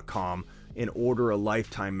 Sleeperu.com, and order a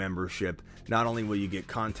lifetime membership. Not only will you get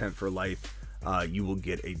content for life, you will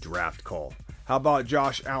get a draft call. How about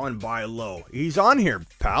Josh Allen, buy low? He's on here,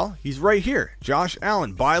 pal. He's right here. Josh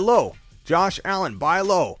Allen, buy low. Josh Allen, buy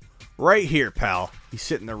low. Right here, pal. He's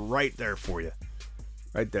sitting there right there for you.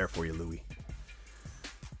 Right there for you, Louie.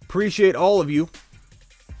 Appreciate all of you.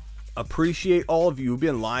 We've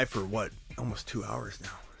been live for what? Almost 2 hours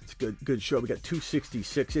now. It's a good show. We got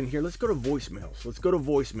 266 in here. Let's go to voicemails.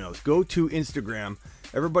 Go to Instagram.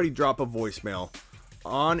 Everybody drop a voicemail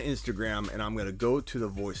on Instagram, and I'm going to go to the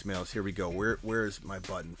voicemails. Here we go. Where's my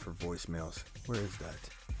button for voicemails? Where is that?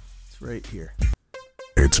 It's right here.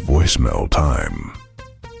 It's voicemail time.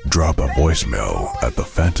 Drop a voicemail at the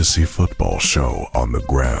Fantasy Football Show on the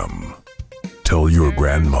gram. Tell your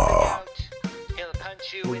grandma.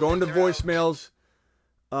 We're going to voicemails,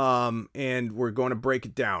 and we're going to break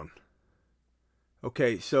it down.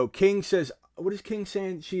 Okay, so King says, what is King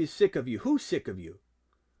saying? She is sick of you. Who's sick of you?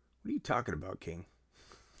 What are you talking about, King?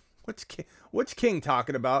 What's King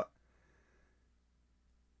talking about?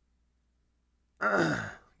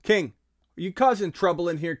 King, are you causing trouble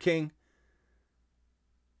in here, King?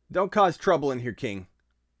 Don't cause trouble in here, King.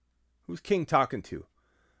 Who's King talking to?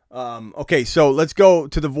 Okay, so let's go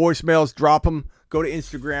to the voicemails. Drop them. Go to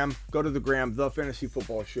Instagram. Go to the gram, The Fantasy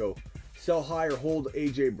Football Show. Sell high or hold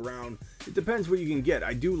A.J. Brown. It depends what you can get.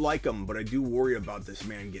 I do like him, but I do worry about this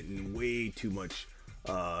man getting way too much,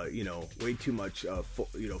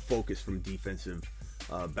 focus from defensive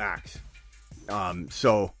backs.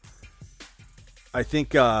 So I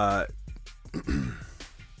think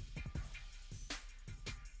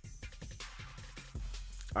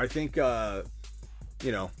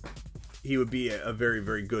he would be a very,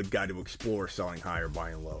 very good guy to explore selling high or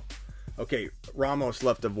buying low. Okay, Ramos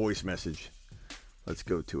left a voice message. Let's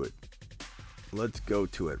go to it.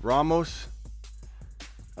 Ramos,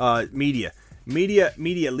 media,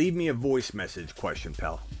 leave me a voice message question,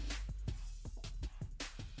 pal.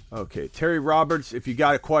 Okay, Terry Roberts, if you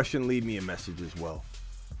got a question, leave me a message as well.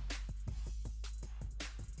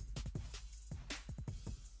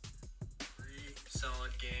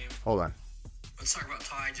 Solid game. Hold on. Let's talk about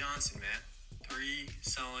Ty Johnson, man. 3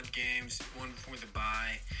 solid games, 1 before the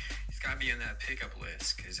bye. He's got to be on that pickup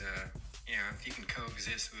list because, if you can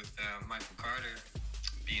coexist with Michael Carter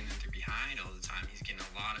being in there behind all the time, he's getting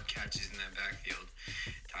a lot of catches in that backfield.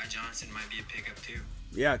 Ty Johnson might be a pickup too.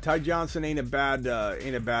 Yeah, Ty Johnson ain't a bad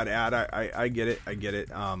ad. I get it.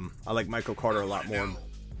 I like Michael Carter a lot more.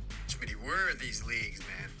 Schmitty, where are these leagues,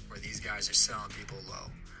 man, where these guys are selling people low?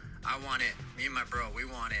 I want it. Me and my bro, we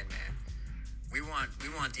want it, man. We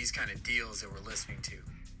want these kind of deals that we're listening to.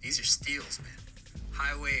 These are steals, man.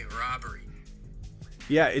 Highway robbery.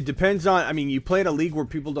 Yeah, it depends on, you play in a league where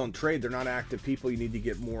people don't trade. They're not active people. You need to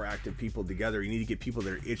get more active people together. You need to get people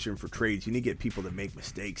that are itching for trades. You need to get people that make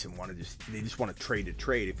mistakes and they just want to trade to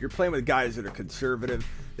trade. If you're playing with guys that are conservative,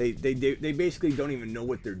 they basically don't even know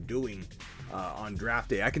what they're doing on draft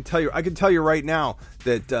day. I can tell you right now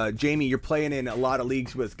that Jamie, you're playing in a lot of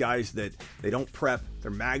leagues with guys that they don't prep.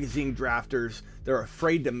 They're magazine drafters. They're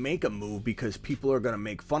afraid to make a move because people are going to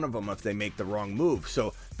make fun of them if they make the wrong move.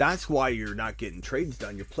 So that's why you're not getting trades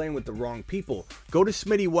done. You're playing with the wrong people. Go to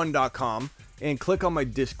smitty1.com and click on my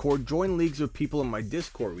Discord. Join leagues with people in my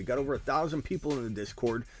Discord. We got over 1,000 people in the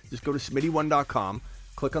Discord. Just go to smitty1.com.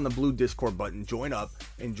 Click on the blue Discord button, join up,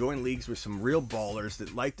 and join leagues with some real ballers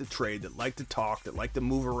that like to trade, that like to talk, that like to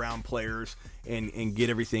move around players and get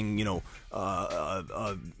everything,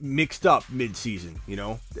 mixed up mid-season,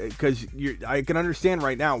 because I can understand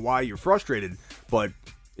right now why you're frustrated, but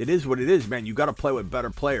it is what it is, man. You got to play with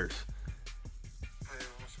better players. I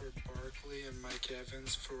offered Barkley and Mike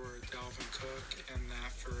Evans for Dalvin Cook and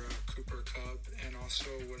that for Cooper Kupp, and also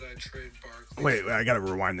would I trade Barkley? Wait, I gotta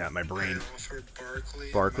rewind that. My I brain. offered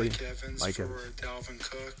Barkley, Mike Evans Mike for Evans. Dalvin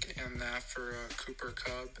Cook, and that for Cooper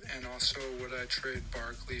Kupp, and also would I trade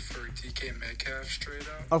Barkley for DK Metcalf straight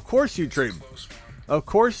up? Of course you It's trade. a close one. Of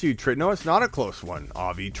course you trade. No, it's not a close one,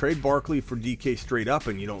 Avi. Trade Barkley for DK straight up,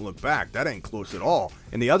 and you don't look back. That ain't close at all.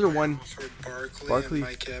 And the other one, I offered Barkley Barkley- and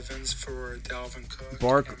Mike Evans for Dalvin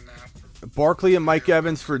Cook, and that for Barkley and Mike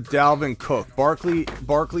Evans for Dalvin Cook.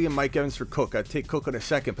 Barkley and Mike Evans for Cook. I'd take Cook in a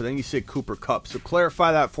second, but then you say Cooper Kupp. So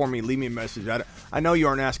clarify that for me. Leave me a message. I know you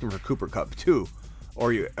aren't asking for Cooper Kupp too.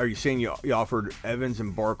 Or are you saying you offered Evans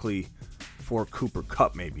and Barkley for Cooper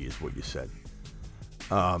Kupp? Maybe is what you said.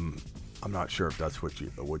 I'm not sure if that's what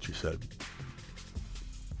you said.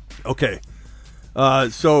 Okay.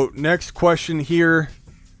 So next question here.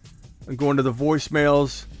 I'm going to the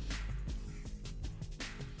voicemails.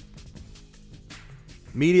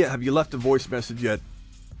 Media, have you left a voice message yet?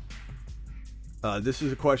 This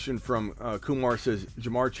is a question from Kumar. Says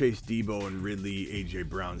Jamar Chase, Debo, and Ridley, AJ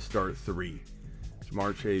Brown start 3.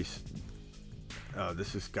 Jamar Chase.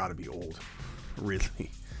 This has got to be old.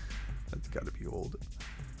 Ridley. That's got to be old.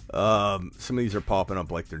 Some of these are popping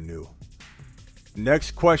up like they're new.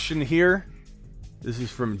 Next question here. This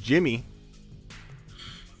is from Jimmy.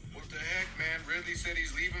 What the heck, man? Ridley said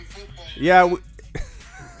he's leaving football. Yeah.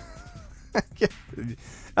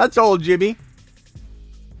 That's old, Jimmy.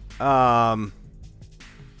 Hey,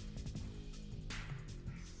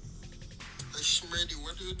 Smitty,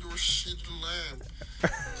 where did your shit land?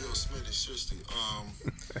 Yo, Smitty, seriously.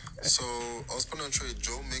 So I was planning on trade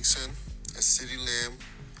Joe Mixon and CeeDee Lamb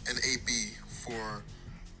and AB for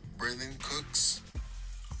Brandon Cooks,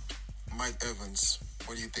 Mike Evans.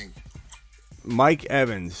 What do you think? Mike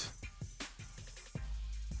Evans.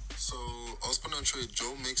 So I was planning on trade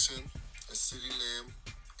Joe Mixon and CeeDee Lamb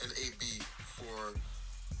and AB for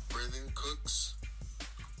Brandon Cooks,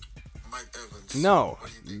 Mike Evans. No. What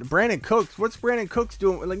do you think? Brandon Cooks. What's Brandon Cooks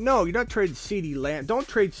doing? Like, no, you're not trading CeeDee Lamb. Don't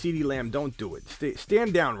trade CeeDee Lamb. Don't do it.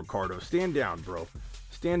 Stand down, Ricardo. Stand down, bro.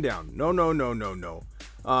 Stand down. No.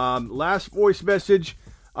 Last voice message.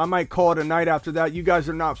 I might call it a night after that. You guys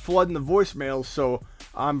are not flooding the voicemails, so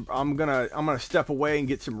I'm gonna step away and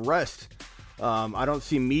get some rest. I don't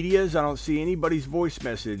see medias. I don't see anybody's voice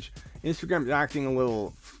message. Instagram is acting a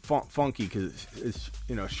little funky because it's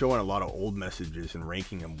showing a lot of old messages and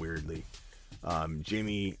ranking them weirdly.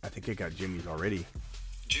 Jimmy, I think I got Jimmy's already.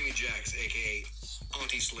 Jimmy Jacks, aka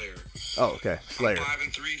Auntie Slayer. Oh, okay, Slayer.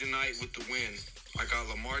 5-3 tonight with the win. I got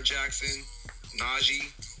Lamar Jackson,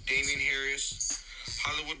 Najee, Damian Harris,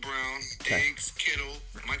 Hollywood Brown, Diggs, Kittle,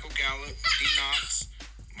 Michael Gallup, D. Knox,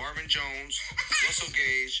 Marvin Jones, Russell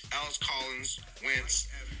Gage, Alex Collins, Wentz,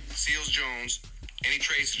 Seals Jones. Any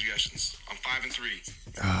trade suggestions? I'm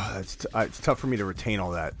 5-3. It's tough for me to retain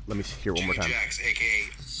all that. Let me hear one more Jimmy time. Jacks, aka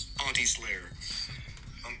Auntie Slayer.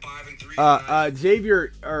 I'm 5-3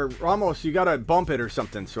 Xavier or Ramos, you gotta bump it or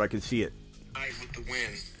something so I can see it. tonight with the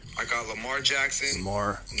win. I got Lamar Jackson,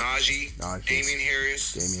 Lamar, Najee, Damian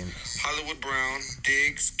Harris, Damian. Hollywood Brown,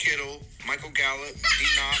 Diggs, Kittle, Michael Gallup, D.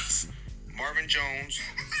 Knox, Marvin Jones,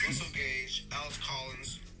 Russell Gage, Alex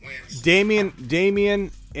Collins, Wentz.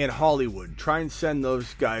 Damian and Hollywood. Try and send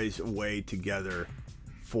those guys away together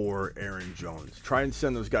for Aaron Jones. Try and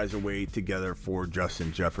send those guys away together for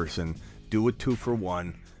Justin Jefferson. Do a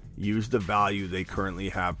 2-for-1. Use the value they currently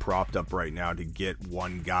have propped up right now to get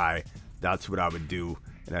one guy. That's what I would do,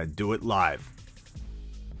 and I'd do it live.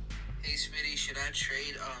 Hey Smitty, should I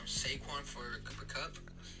trade Saquon for Cooper Kupp?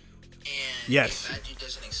 And Yes. if that dude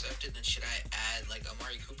doesn't accept it, then should I add like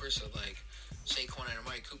Amari Cooper? So like Saquon and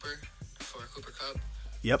Amari Cooper for Cooper Kupp?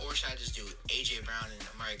 Yep. Or should I just do AJ Brown and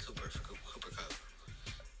Amari Cooper for Cooper Kupp?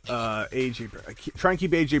 AJ Brown. Try and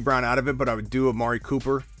keep AJ Brown out of it, but I would do Amari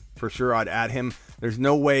Cooper for sure. I'd add him. There's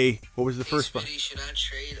no way. What was the first one? Smitty, should I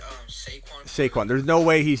trade Saquon? Saquon. There's no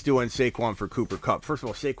way he's doing Saquon for Cooper Kupp. First of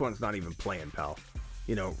all, Saquon's not even playing, pal.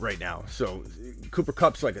 Right now. So Cooper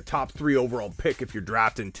Kupp's like a top 3 overall pick if you're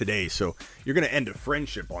drafting today. So you're going to end a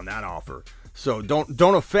friendship on that offer. So don't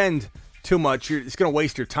offend too much. It's going to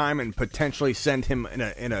waste your time and potentially send him in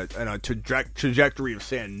a trajectory of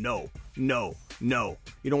saying no. You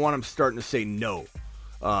don't want him starting to say no.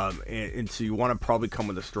 And so you want to probably come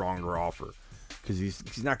with a stronger offer because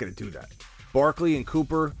he's not going to do that. Barkley and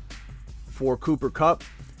Cooper for Cooper Kupp.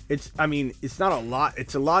 It's not a lot.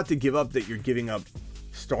 It's a lot to give up that you're giving up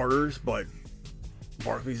starters, but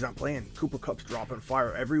Barkley's not playing. Cooper Kupp's dropping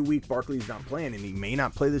fire every week. Barkley's not playing, and he may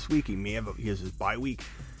not play this week. He has his bye week.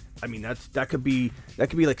 That could be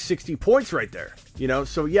like 60 points right there.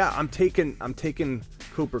 So yeah, I'm taking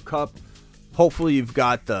Cooper Kupp. Hopefully you've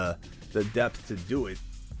got the depth to do it.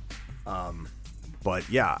 But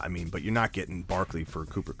yeah, I mean, but you're not getting Barkley for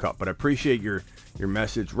Cooper Kupp. But I appreciate your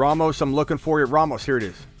message. Ramos, I'm looking for you. Ramos, here it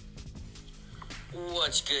is.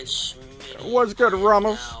 What's good, Schmitty? What's good,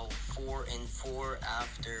 Ramos? Now 4-4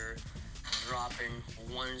 after dropping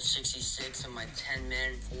 166 in my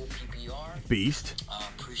 10-man full PPR. Beast.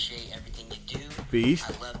 Appreciate everything you do. Beast.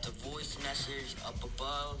 I left a voice message up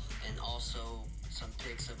above and also some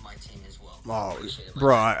pics of my team as well. Oh, Appreciate it,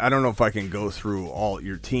 bro, I don't know if I can go through all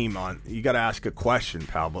your team on. You got to ask a question,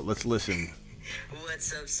 pal, but let's listen.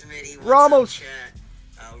 What's up, Smitty? What's Ramos. up,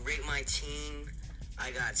 chat? Rate my team.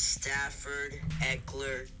 I got Stafford,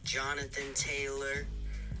 Eckler, Jonathan Taylor.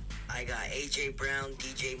 I got A.J. Brown,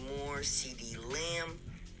 DJ Moore, C.D. Lamb.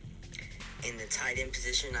 In the tight end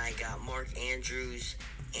position, I got Mark Andrews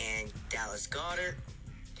and Dallas Goedert.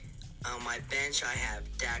 On my bench, I have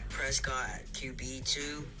Dak Prescott at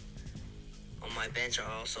QB2. On my bench,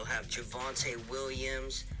 I also have Javonte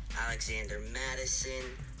Williams, Alexander Madison,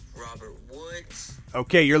 Robert Woods.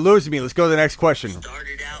 Okay, you're losing me. Let's go to the next question.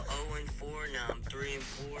 Started out 0-4, now I'm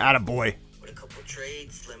 3-4. Attaboy. With a couple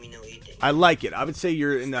trades, let me know what you think. I like it. I would say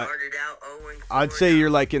you're in the. Started out 0-4. I'd say you're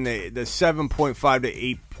like in the 7.5 to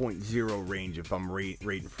 8.0 range if I'm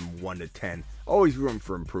rating from 1 to 10. Always room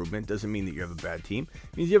for improvement. Doesn't mean that you have a bad team.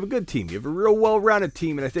 It means you have a good team. You have a real well-rounded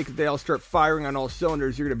team, and I think if they all start firing on all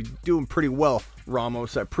cylinders, you're going to be doing pretty well,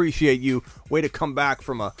 Ramos. I appreciate you. Way to come back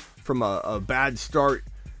from a bad start,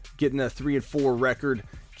 getting a 3-4 record.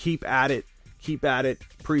 Keep at it. Keep at it.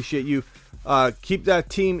 Appreciate you. Keep that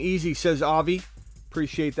team easy, says Avi.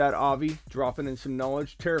 Appreciate that, Avi, dropping in some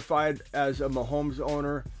knowledge. Terrified as a Mahomes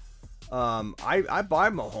owner. I buy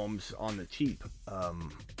Mahomes on the cheap.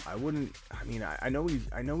 I wouldn't. I mean, I know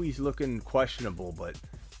he's looking questionable, but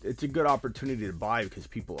it's a good opportunity to buy because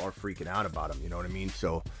people are freaking out about him. You know what I mean?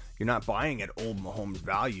 So you're not buying at old Mahomes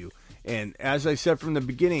value. And as I said from the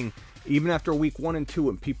beginning, even after week 1 and 2,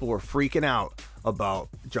 when people were freaking out about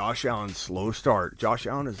Josh Allen's slow start, Josh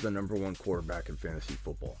Allen is the number 1 quarterback in fantasy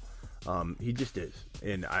football. He just is,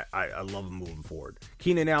 and I love him moving forward.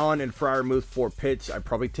 Keenan Allen and Freiermuth for Pitts. I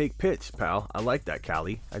probably take Pitts, pal. I like that,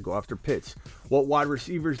 Callie. I go after Pitts. What wide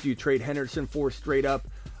receivers do you trade Henderson for straight up?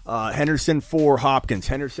 Henderson for Hopkins.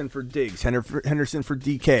 Henderson for Diggs. Henderson for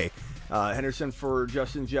DK. Henderson for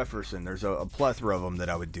Justin Jefferson. There's a plethora of them that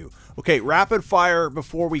I would do. Okay, rapid fire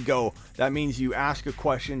before we go. That means you ask a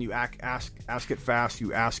question, you ask it fast,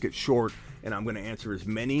 you ask it short, and I'm going to answer as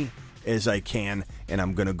many as I can, and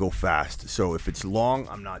I'm going to go fast. So if it's long,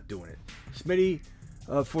 I'm not doing it. Smitty,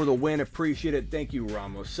 for the win, appreciate it. Thank you,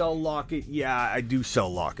 Ramos. Sell Lockett. Yeah, I do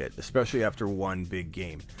sell Lockett, especially after one big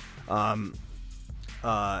game.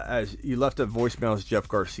 As you left a voicemail as Jeff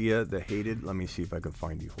Garcia, the hated. Let me see if I can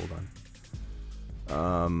find you. Hold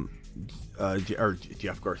on. Or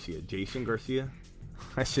Jeff Garcia. Jason Garcia?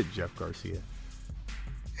 I said Jeff Garcia.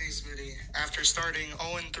 Hey, Smitty. After starting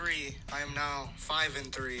 0-3, I am now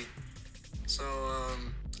 5-3. So,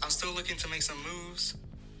 I'm still looking to make some moves.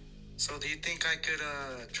 So, do you think I could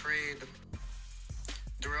trade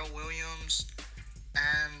Darrell Williams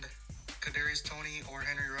and Kadarius Toney or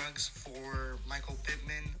Henry Ruggs for Michael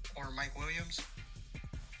Pittman or Mike Williams?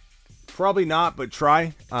 Probably not, but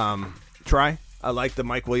try. Try. I like the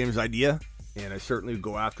Mike Williams idea, and I certainly would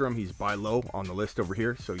go after him. He's buy low on the list over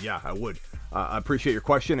here, so yeah, I would. I appreciate your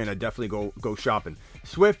question, and I definitely go shopping.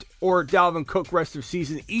 Swift or Dalvin Cook rest of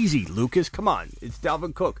season? Easy, Lucas. Come on. It's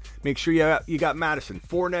Dalvin Cook. Make sure you got Madison.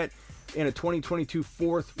 Fournette and a 2022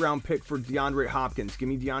 4th-round pick for DeAndre Hopkins. Give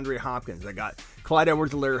me DeAndre Hopkins. I got Clyde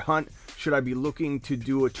Edwards-Helaire Hunt. Should I be looking to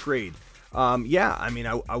do a trade? Yeah, I mean,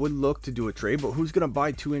 I would look to do a trade, but who's going to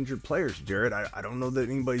buy 2 injured players, Jared? I don't know that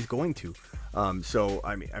anybody's going to. So,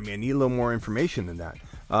 I mean, I need a little more information than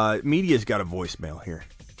that. Media's got a voicemail here.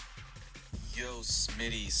 Yo,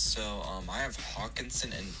 Smitty. So, I have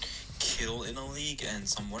Hawkinson and Kittle in a league, and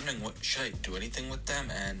so I'm wondering, should I do anything with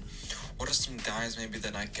them? And what are some guys maybe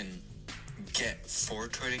that I can get for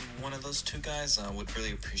trading one of those 2 guys? I would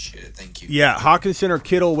really appreciate it. Thank you. Yeah, Hawkinson or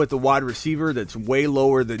Kittle with the wide receiver that's way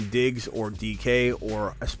lower than Diggs or DK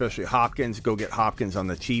or especially Hopkins. Go get Hopkins on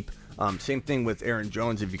the cheap. Same thing with Aaron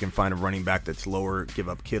Jones. If you can find a running back that's lower, give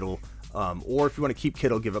up Kittle. Or if you want to keep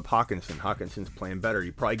Kittle, give up Hawkinson. Hawkinson's playing better.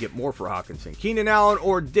 You probably get more for Hawkinson. Keenan Allen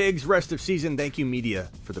or Diggs rest of season? Thank you, media,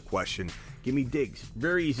 for the question. Give me Diggs.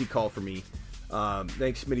 Very easy call for me.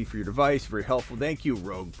 Thanks, Smitty, for your advice. Very helpful. Thank you,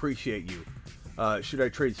 Rogue. Appreciate you. Should I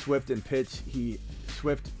trade Swift and Pitts?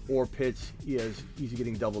 Swift or Pitts? He's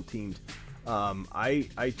getting double teamed.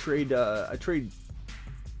 I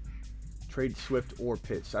trade Swift or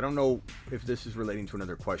Pitts. I don't know if this is relating to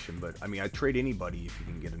another question, but I mean, I trade anybody if you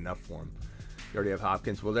can get enough for him. You already have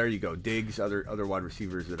Hopkins. Well, there you go. Diggs, other wide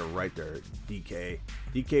receivers that are right there.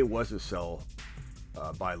 DK was a sell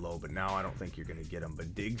buy low, but now I don't think you're going to get him.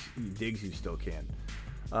 But Diggs you still can.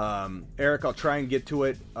 Eric, I'll try and get to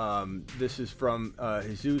it. This is from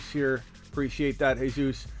Jesus here. Appreciate that,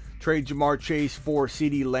 Jesus. Trade Jamar Chase for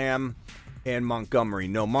CeeDee Lamb and Montgomery.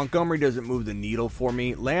 No, Montgomery doesn't move the needle for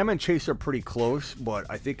me. Lamb and Chase are pretty close, but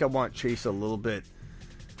I think I want Chase a little bit.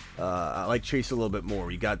 I like Chase a little bit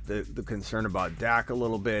more. You got the concern about Dak a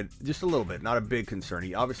little bit, just a little bit, not a big concern.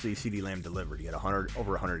 He obviously CeeDee Lamb delivered. He had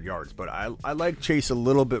over 100 yards, but I like Chase a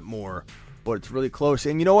little bit more. But it's really close.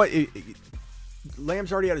 And you know what?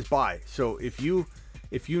 Lamb's already had his bye, so if you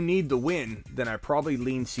need the win, then I probably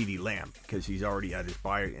lean CeeDee Lamb because he's already had his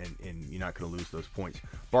bye, and you're not going to lose those points.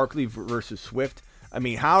 Barkley versus Swift. I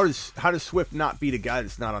mean, how does Swift not beat a guy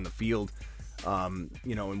that's not on the field? And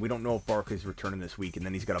we don't know if Barkley's returning this week, and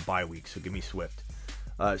then he's got a bye week, so give me Swift.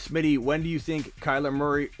 Smitty, when do you think Kyler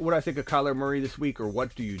Murray? What do I think of Kyler Murray this week, or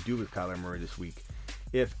what do you do with Kyler Murray this week?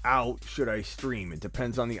 If out, should I stream? It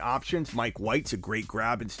depends on the options. Mike White's a great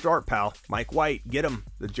grab and start, pal. Mike White, get him.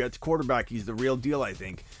 The Jets quarterback, he's the real deal, I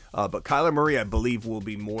think. But Kyler Murray, I believe, will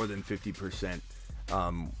be more than 50%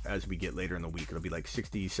 as we get later in the week. It'll be like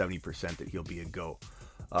 60, 70% that he'll be a go.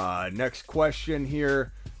 Next question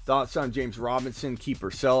here. Thoughts on James Robinson, keep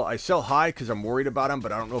or sell? I sell high because I'm worried about him,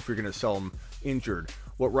 but I don't know if you're going to sell him injured.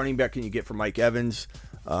 What running back can you get for Mike Evans?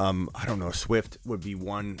 I don't know. Swift would be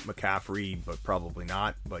one. McCaffrey, but probably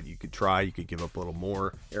not. But you could try. You could give up a little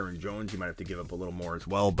more. Aaron Jones, you might have to give up a little more as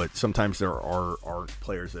well. But sometimes there are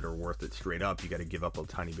players that are worth it straight up. You got to give up a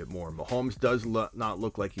tiny bit more. Mahomes does not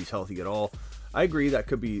look like he's healthy at all. I agree. That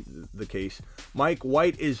could be the case. Mike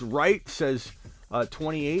White is right, says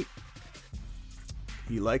 28.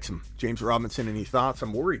 He likes him. James Robinson, any thoughts?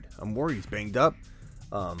 I'm worried. He's banged up.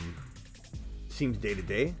 Seems day to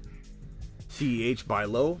day. CEH buy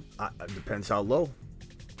low. Depends how low.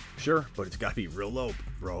 Sure, but it's got to be real low,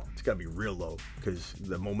 bro. It's got to be real low because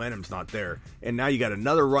the momentum's not there. And now you got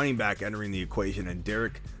another running back entering the equation, and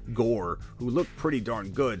Derek Gore, who looked pretty darn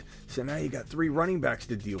good. So now you got 3 running backs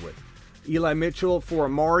to deal with. Eli Mitchell for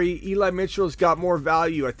Amari. Eli Mitchell's got more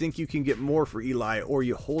value. I think you can get more for Eli, or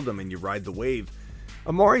you hold him and you ride the wave.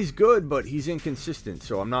 Amari's good, but he's inconsistent,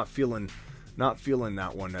 so I'm not feeling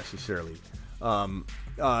that one necessarily.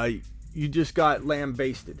 You just got Lamb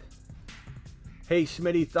basted. Hey,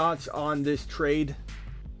 Smitty, thoughts on this trade?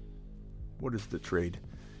 What is the trade?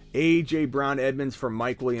 A.J. Brown, Edmonds for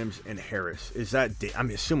Mike Williams and Harris. Is that? I'm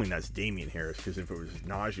assuming that's Damian Harris, because if it was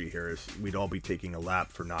Najee Harris, we'd all be taking a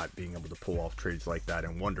lap for not being able to pull off trades like that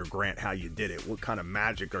and wonder, Grant, how you did it. What kind of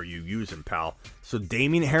magic are you using, pal? So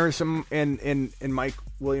Damian Harris and Mike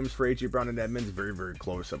Williams for A.J. Brown and Edmonds, very, very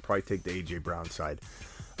close. I'll probably take the A.J. Brown side.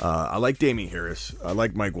 I like Damian Harris. I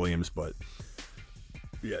like Mike Williams, but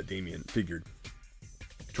yeah, Damian figured.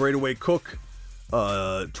 Trade away Cook.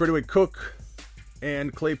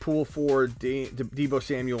 And Claypool for Deebo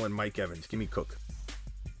Samuel and Mike Evans. Give me Cook.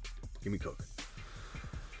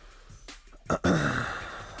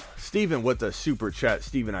 Steven with the super chat.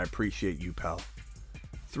 Steven, I appreciate you, pal.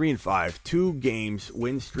 3-5. 2 games.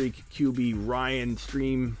 Win streak. QB. Ryan.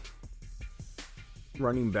 Stream.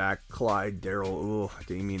 Running back. Clyde. Darrell.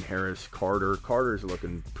 Damian Harris. Carter. Carter's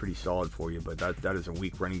looking pretty solid for you, but that is a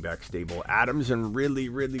weak running back stable. Adams and Ridley.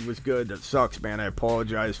 Ridley was good. That sucks, man. I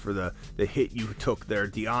apologize for the hit you took there.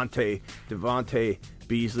 Devontae,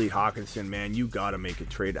 Beasley, Hawkinson, man, you got to make a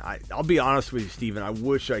trade. I'll be honest with you, Steven. I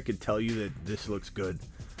wish I could tell you that this looks good,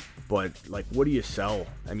 but like, what do you sell?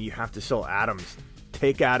 I mean, you have to sell Adams.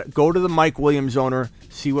 Go to the Mike Williams owner,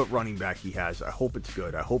 see what running back he has. I hope it's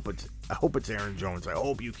good. I hope it's Aaron Jones. I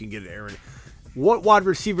hope you can get Aaron. What wide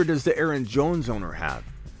receiver does the Aaron Jones owner have?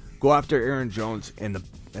 Go after Aaron Jones and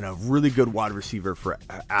a really good wide receiver for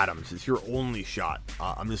Adams. It's your only shot.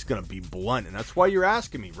 I'm just going to be blunt, and that's why you're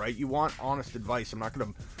asking me, right? You want honest advice. I'm not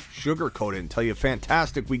going to sugarcoat it and tell you,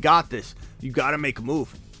 fantastic, we got this. You got to make a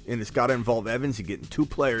move, and it's got to involve Evans and getting 2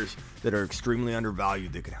 players that are extremely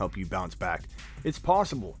undervalued that can help you bounce back. It's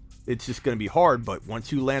possible. It's just going to be hard, but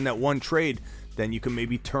once you land that one trade, then you can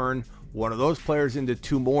maybe turn one of those players into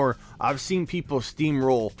 2 more. I've seen people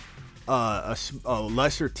steamroll a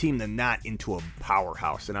lesser team than that into a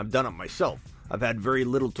powerhouse, and I've done it myself. I've had very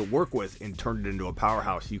little to work with and turned it into a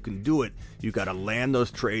powerhouse. You can do it. You got to land those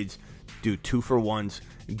trades, do 2-for-1s.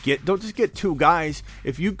 Don't just get 2 guys.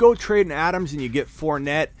 If you go trading Adams and you get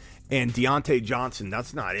Fournette and Deontay Johnson,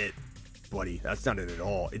 that's not it, buddy. That's not it at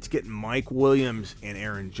all. It's getting Mike Williams and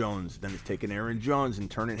Aaron Jones. Then it's taking Aaron Jones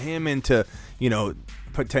and turning him into,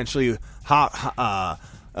 potentially Hopkins,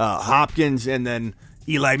 and then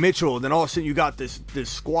Eli Mitchell, and then all of a sudden you got this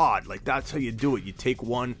squad. Like, that's how you do it. You take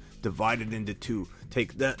one, divide it into two.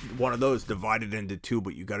 Take that one of those, divide it into two,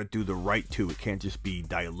 but you got to do the right two. It can't just be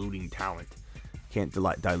diluting talent. Can't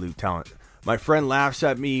dilute talent. My friend laughs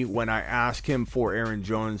at me when I ask him for Aaron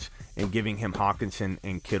Jones and giving him Hawkinson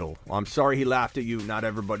and Kittle. Well, I'm sorry he laughed at you. Not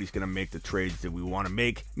everybody's going to make the trades that we want to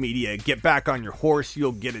make. Media, get back on your horse.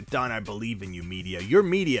 You'll get it done. I believe in you, media. You're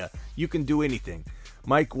media. You can do anything.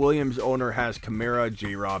 Mike Williams, owner, has Kamara,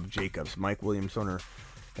 J-Rob, Jacobs. Mike Williams, owner,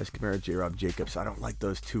 has Kamara, J-Rob, Jacobs. I don't like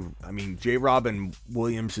those two. I mean, J-Rob and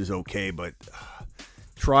Williams is okay, but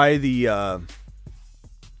try the...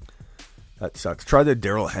 that sucks. Try the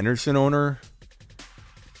Darrell Henderson owner.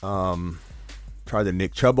 Try the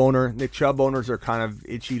Nick Chubb owner. Nick Chubb owners are kind of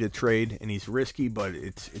itchy to trade, and he's risky, but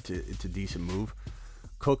it's a decent move.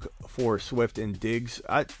 Cook for Swift and Diggs.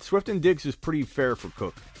 Swift and Diggs is pretty fair for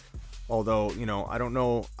Cook. Although, you know, I don't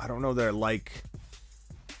know that I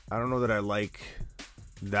like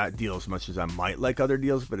that deal as much as I might like other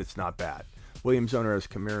deals, but it's not bad. Williams owner has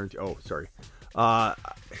Kamara. Oh, sorry.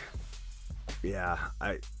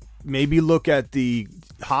 Maybe look at the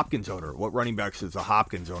Hopkins owner. What running backs does the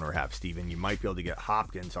Hopkins owner have, Steven? You might be able to get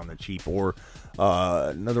Hopkins on the cheap, or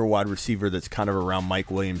another wide receiver that's kind of around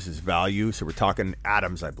Mike Williams' value. So we're talking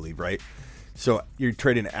Adams, I believe, right? So you're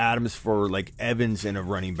trading Adams for like Evans and a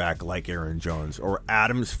running back like Aaron Jones, or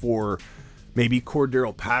Adams for maybe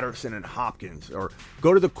Cordero Patterson and Hopkins, or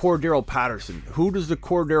go to the Cordero Patterson. Who does the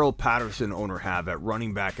Cordero Patterson owner have at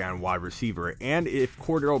running back and wide receiver? And if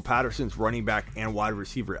Cordero Patterson's running back and wide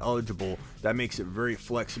receiver eligible, that makes it very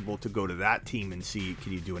flexible to go to that team and see,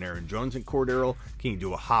 can you do an Aaron Jones and Cordero? Can you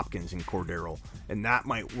do a Hopkins and Cordero? And that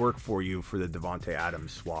might work for you for the Devontae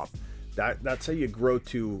Adams swap. That's how you grow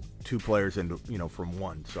two players into, you know, from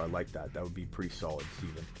one. So I like that. That would be pretty solid,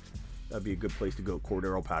 Steven. That'd be a good place to go.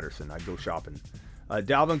 Cordero Patterson. I'd go shopping.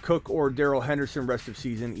 Dalvin Cook or Darrell Henderson rest of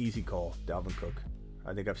season. Easy call. Dalvin Cook.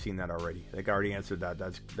 I think I've seen that already. I think I already answered that.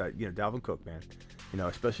 That's Dalvin Cook, man. You know,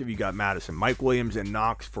 especially if you got Madison. Mike Williams and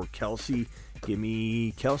Knox for Kelsey. Give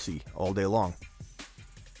me Kelsey all day long.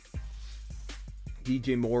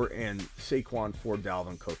 DJ Moore and Saquon for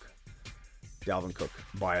Dalvin Cook. Dalvin Cook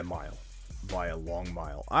by a mile. By a long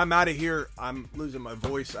mile. I'm out of here. I'm losing my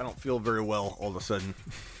voice. I don't feel very well all of a sudden.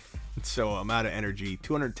 So I'm out of energy.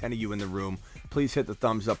 210 of you in the room. Please hit the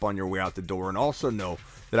thumbs up on your way out the door. And also know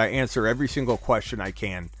that I answer every single question I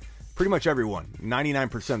can. Pretty much everyone.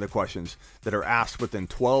 99% of the questions that are asked within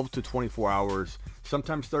 12 to 24 hours.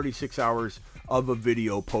 Sometimes 36 hours of a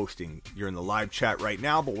video posting. You're in the live chat right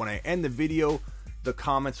now. But when I end the video, the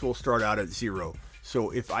comments will start out at 0.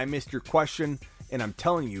 So if I missed your question, and I'm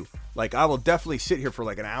telling you, like, I will definitely sit here for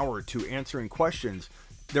like an hour or two answering questions.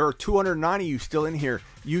 There are 209 of you still in here.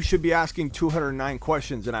 You should be asking 209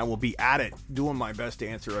 questions, and I will be at it, doing my best to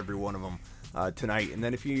answer every one of them tonight. And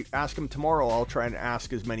then if you ask them tomorrow, I'll try and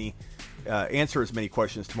answer as many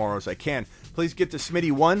questions tomorrow as I can. Please get to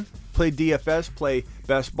Smitty1, play DFS, play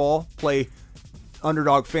Best Ball, play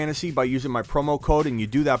Underdog Fantasy by using my promo code, and you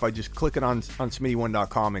do that by just clicking on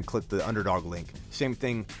Smitty1.com and click the Underdog link. Same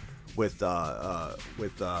thing with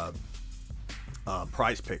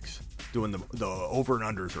Prize Picks. Doing the over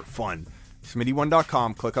and unders are fun.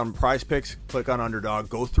 Smitty1.com, click on Prize Picks, click on Underdog,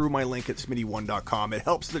 go through my link at Smitty1.com. It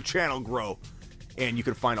helps the channel grow, and you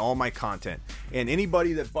can find all my content. And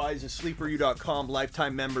anybody that buys a SleeperU.com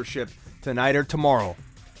lifetime membership tonight or tomorrow,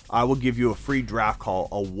 I will give you a free draft call,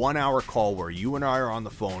 a 1-hour call where you and I are on the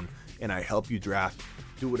phone, and I help you draft.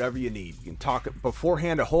 Do whatever you need. You can talk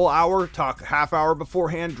beforehand a whole hour, talk a half hour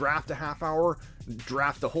beforehand, draft a half hour,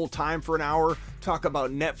 draft the whole time for an hour, talk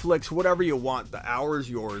about Netflix, whatever you want. The hour is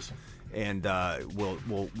yours, and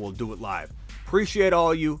we'll do it live. Appreciate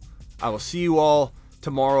all of you. I will see you all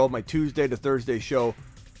tomorrow. My Tuesday to Thursday show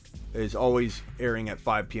is always airing at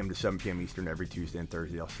 5 p.m. to 7 p.m. Eastern every Tuesday and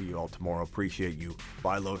Thursday. I'll see you all tomorrow. Appreciate you.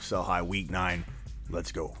 Buy low, sell high, week 9.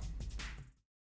 Let's go.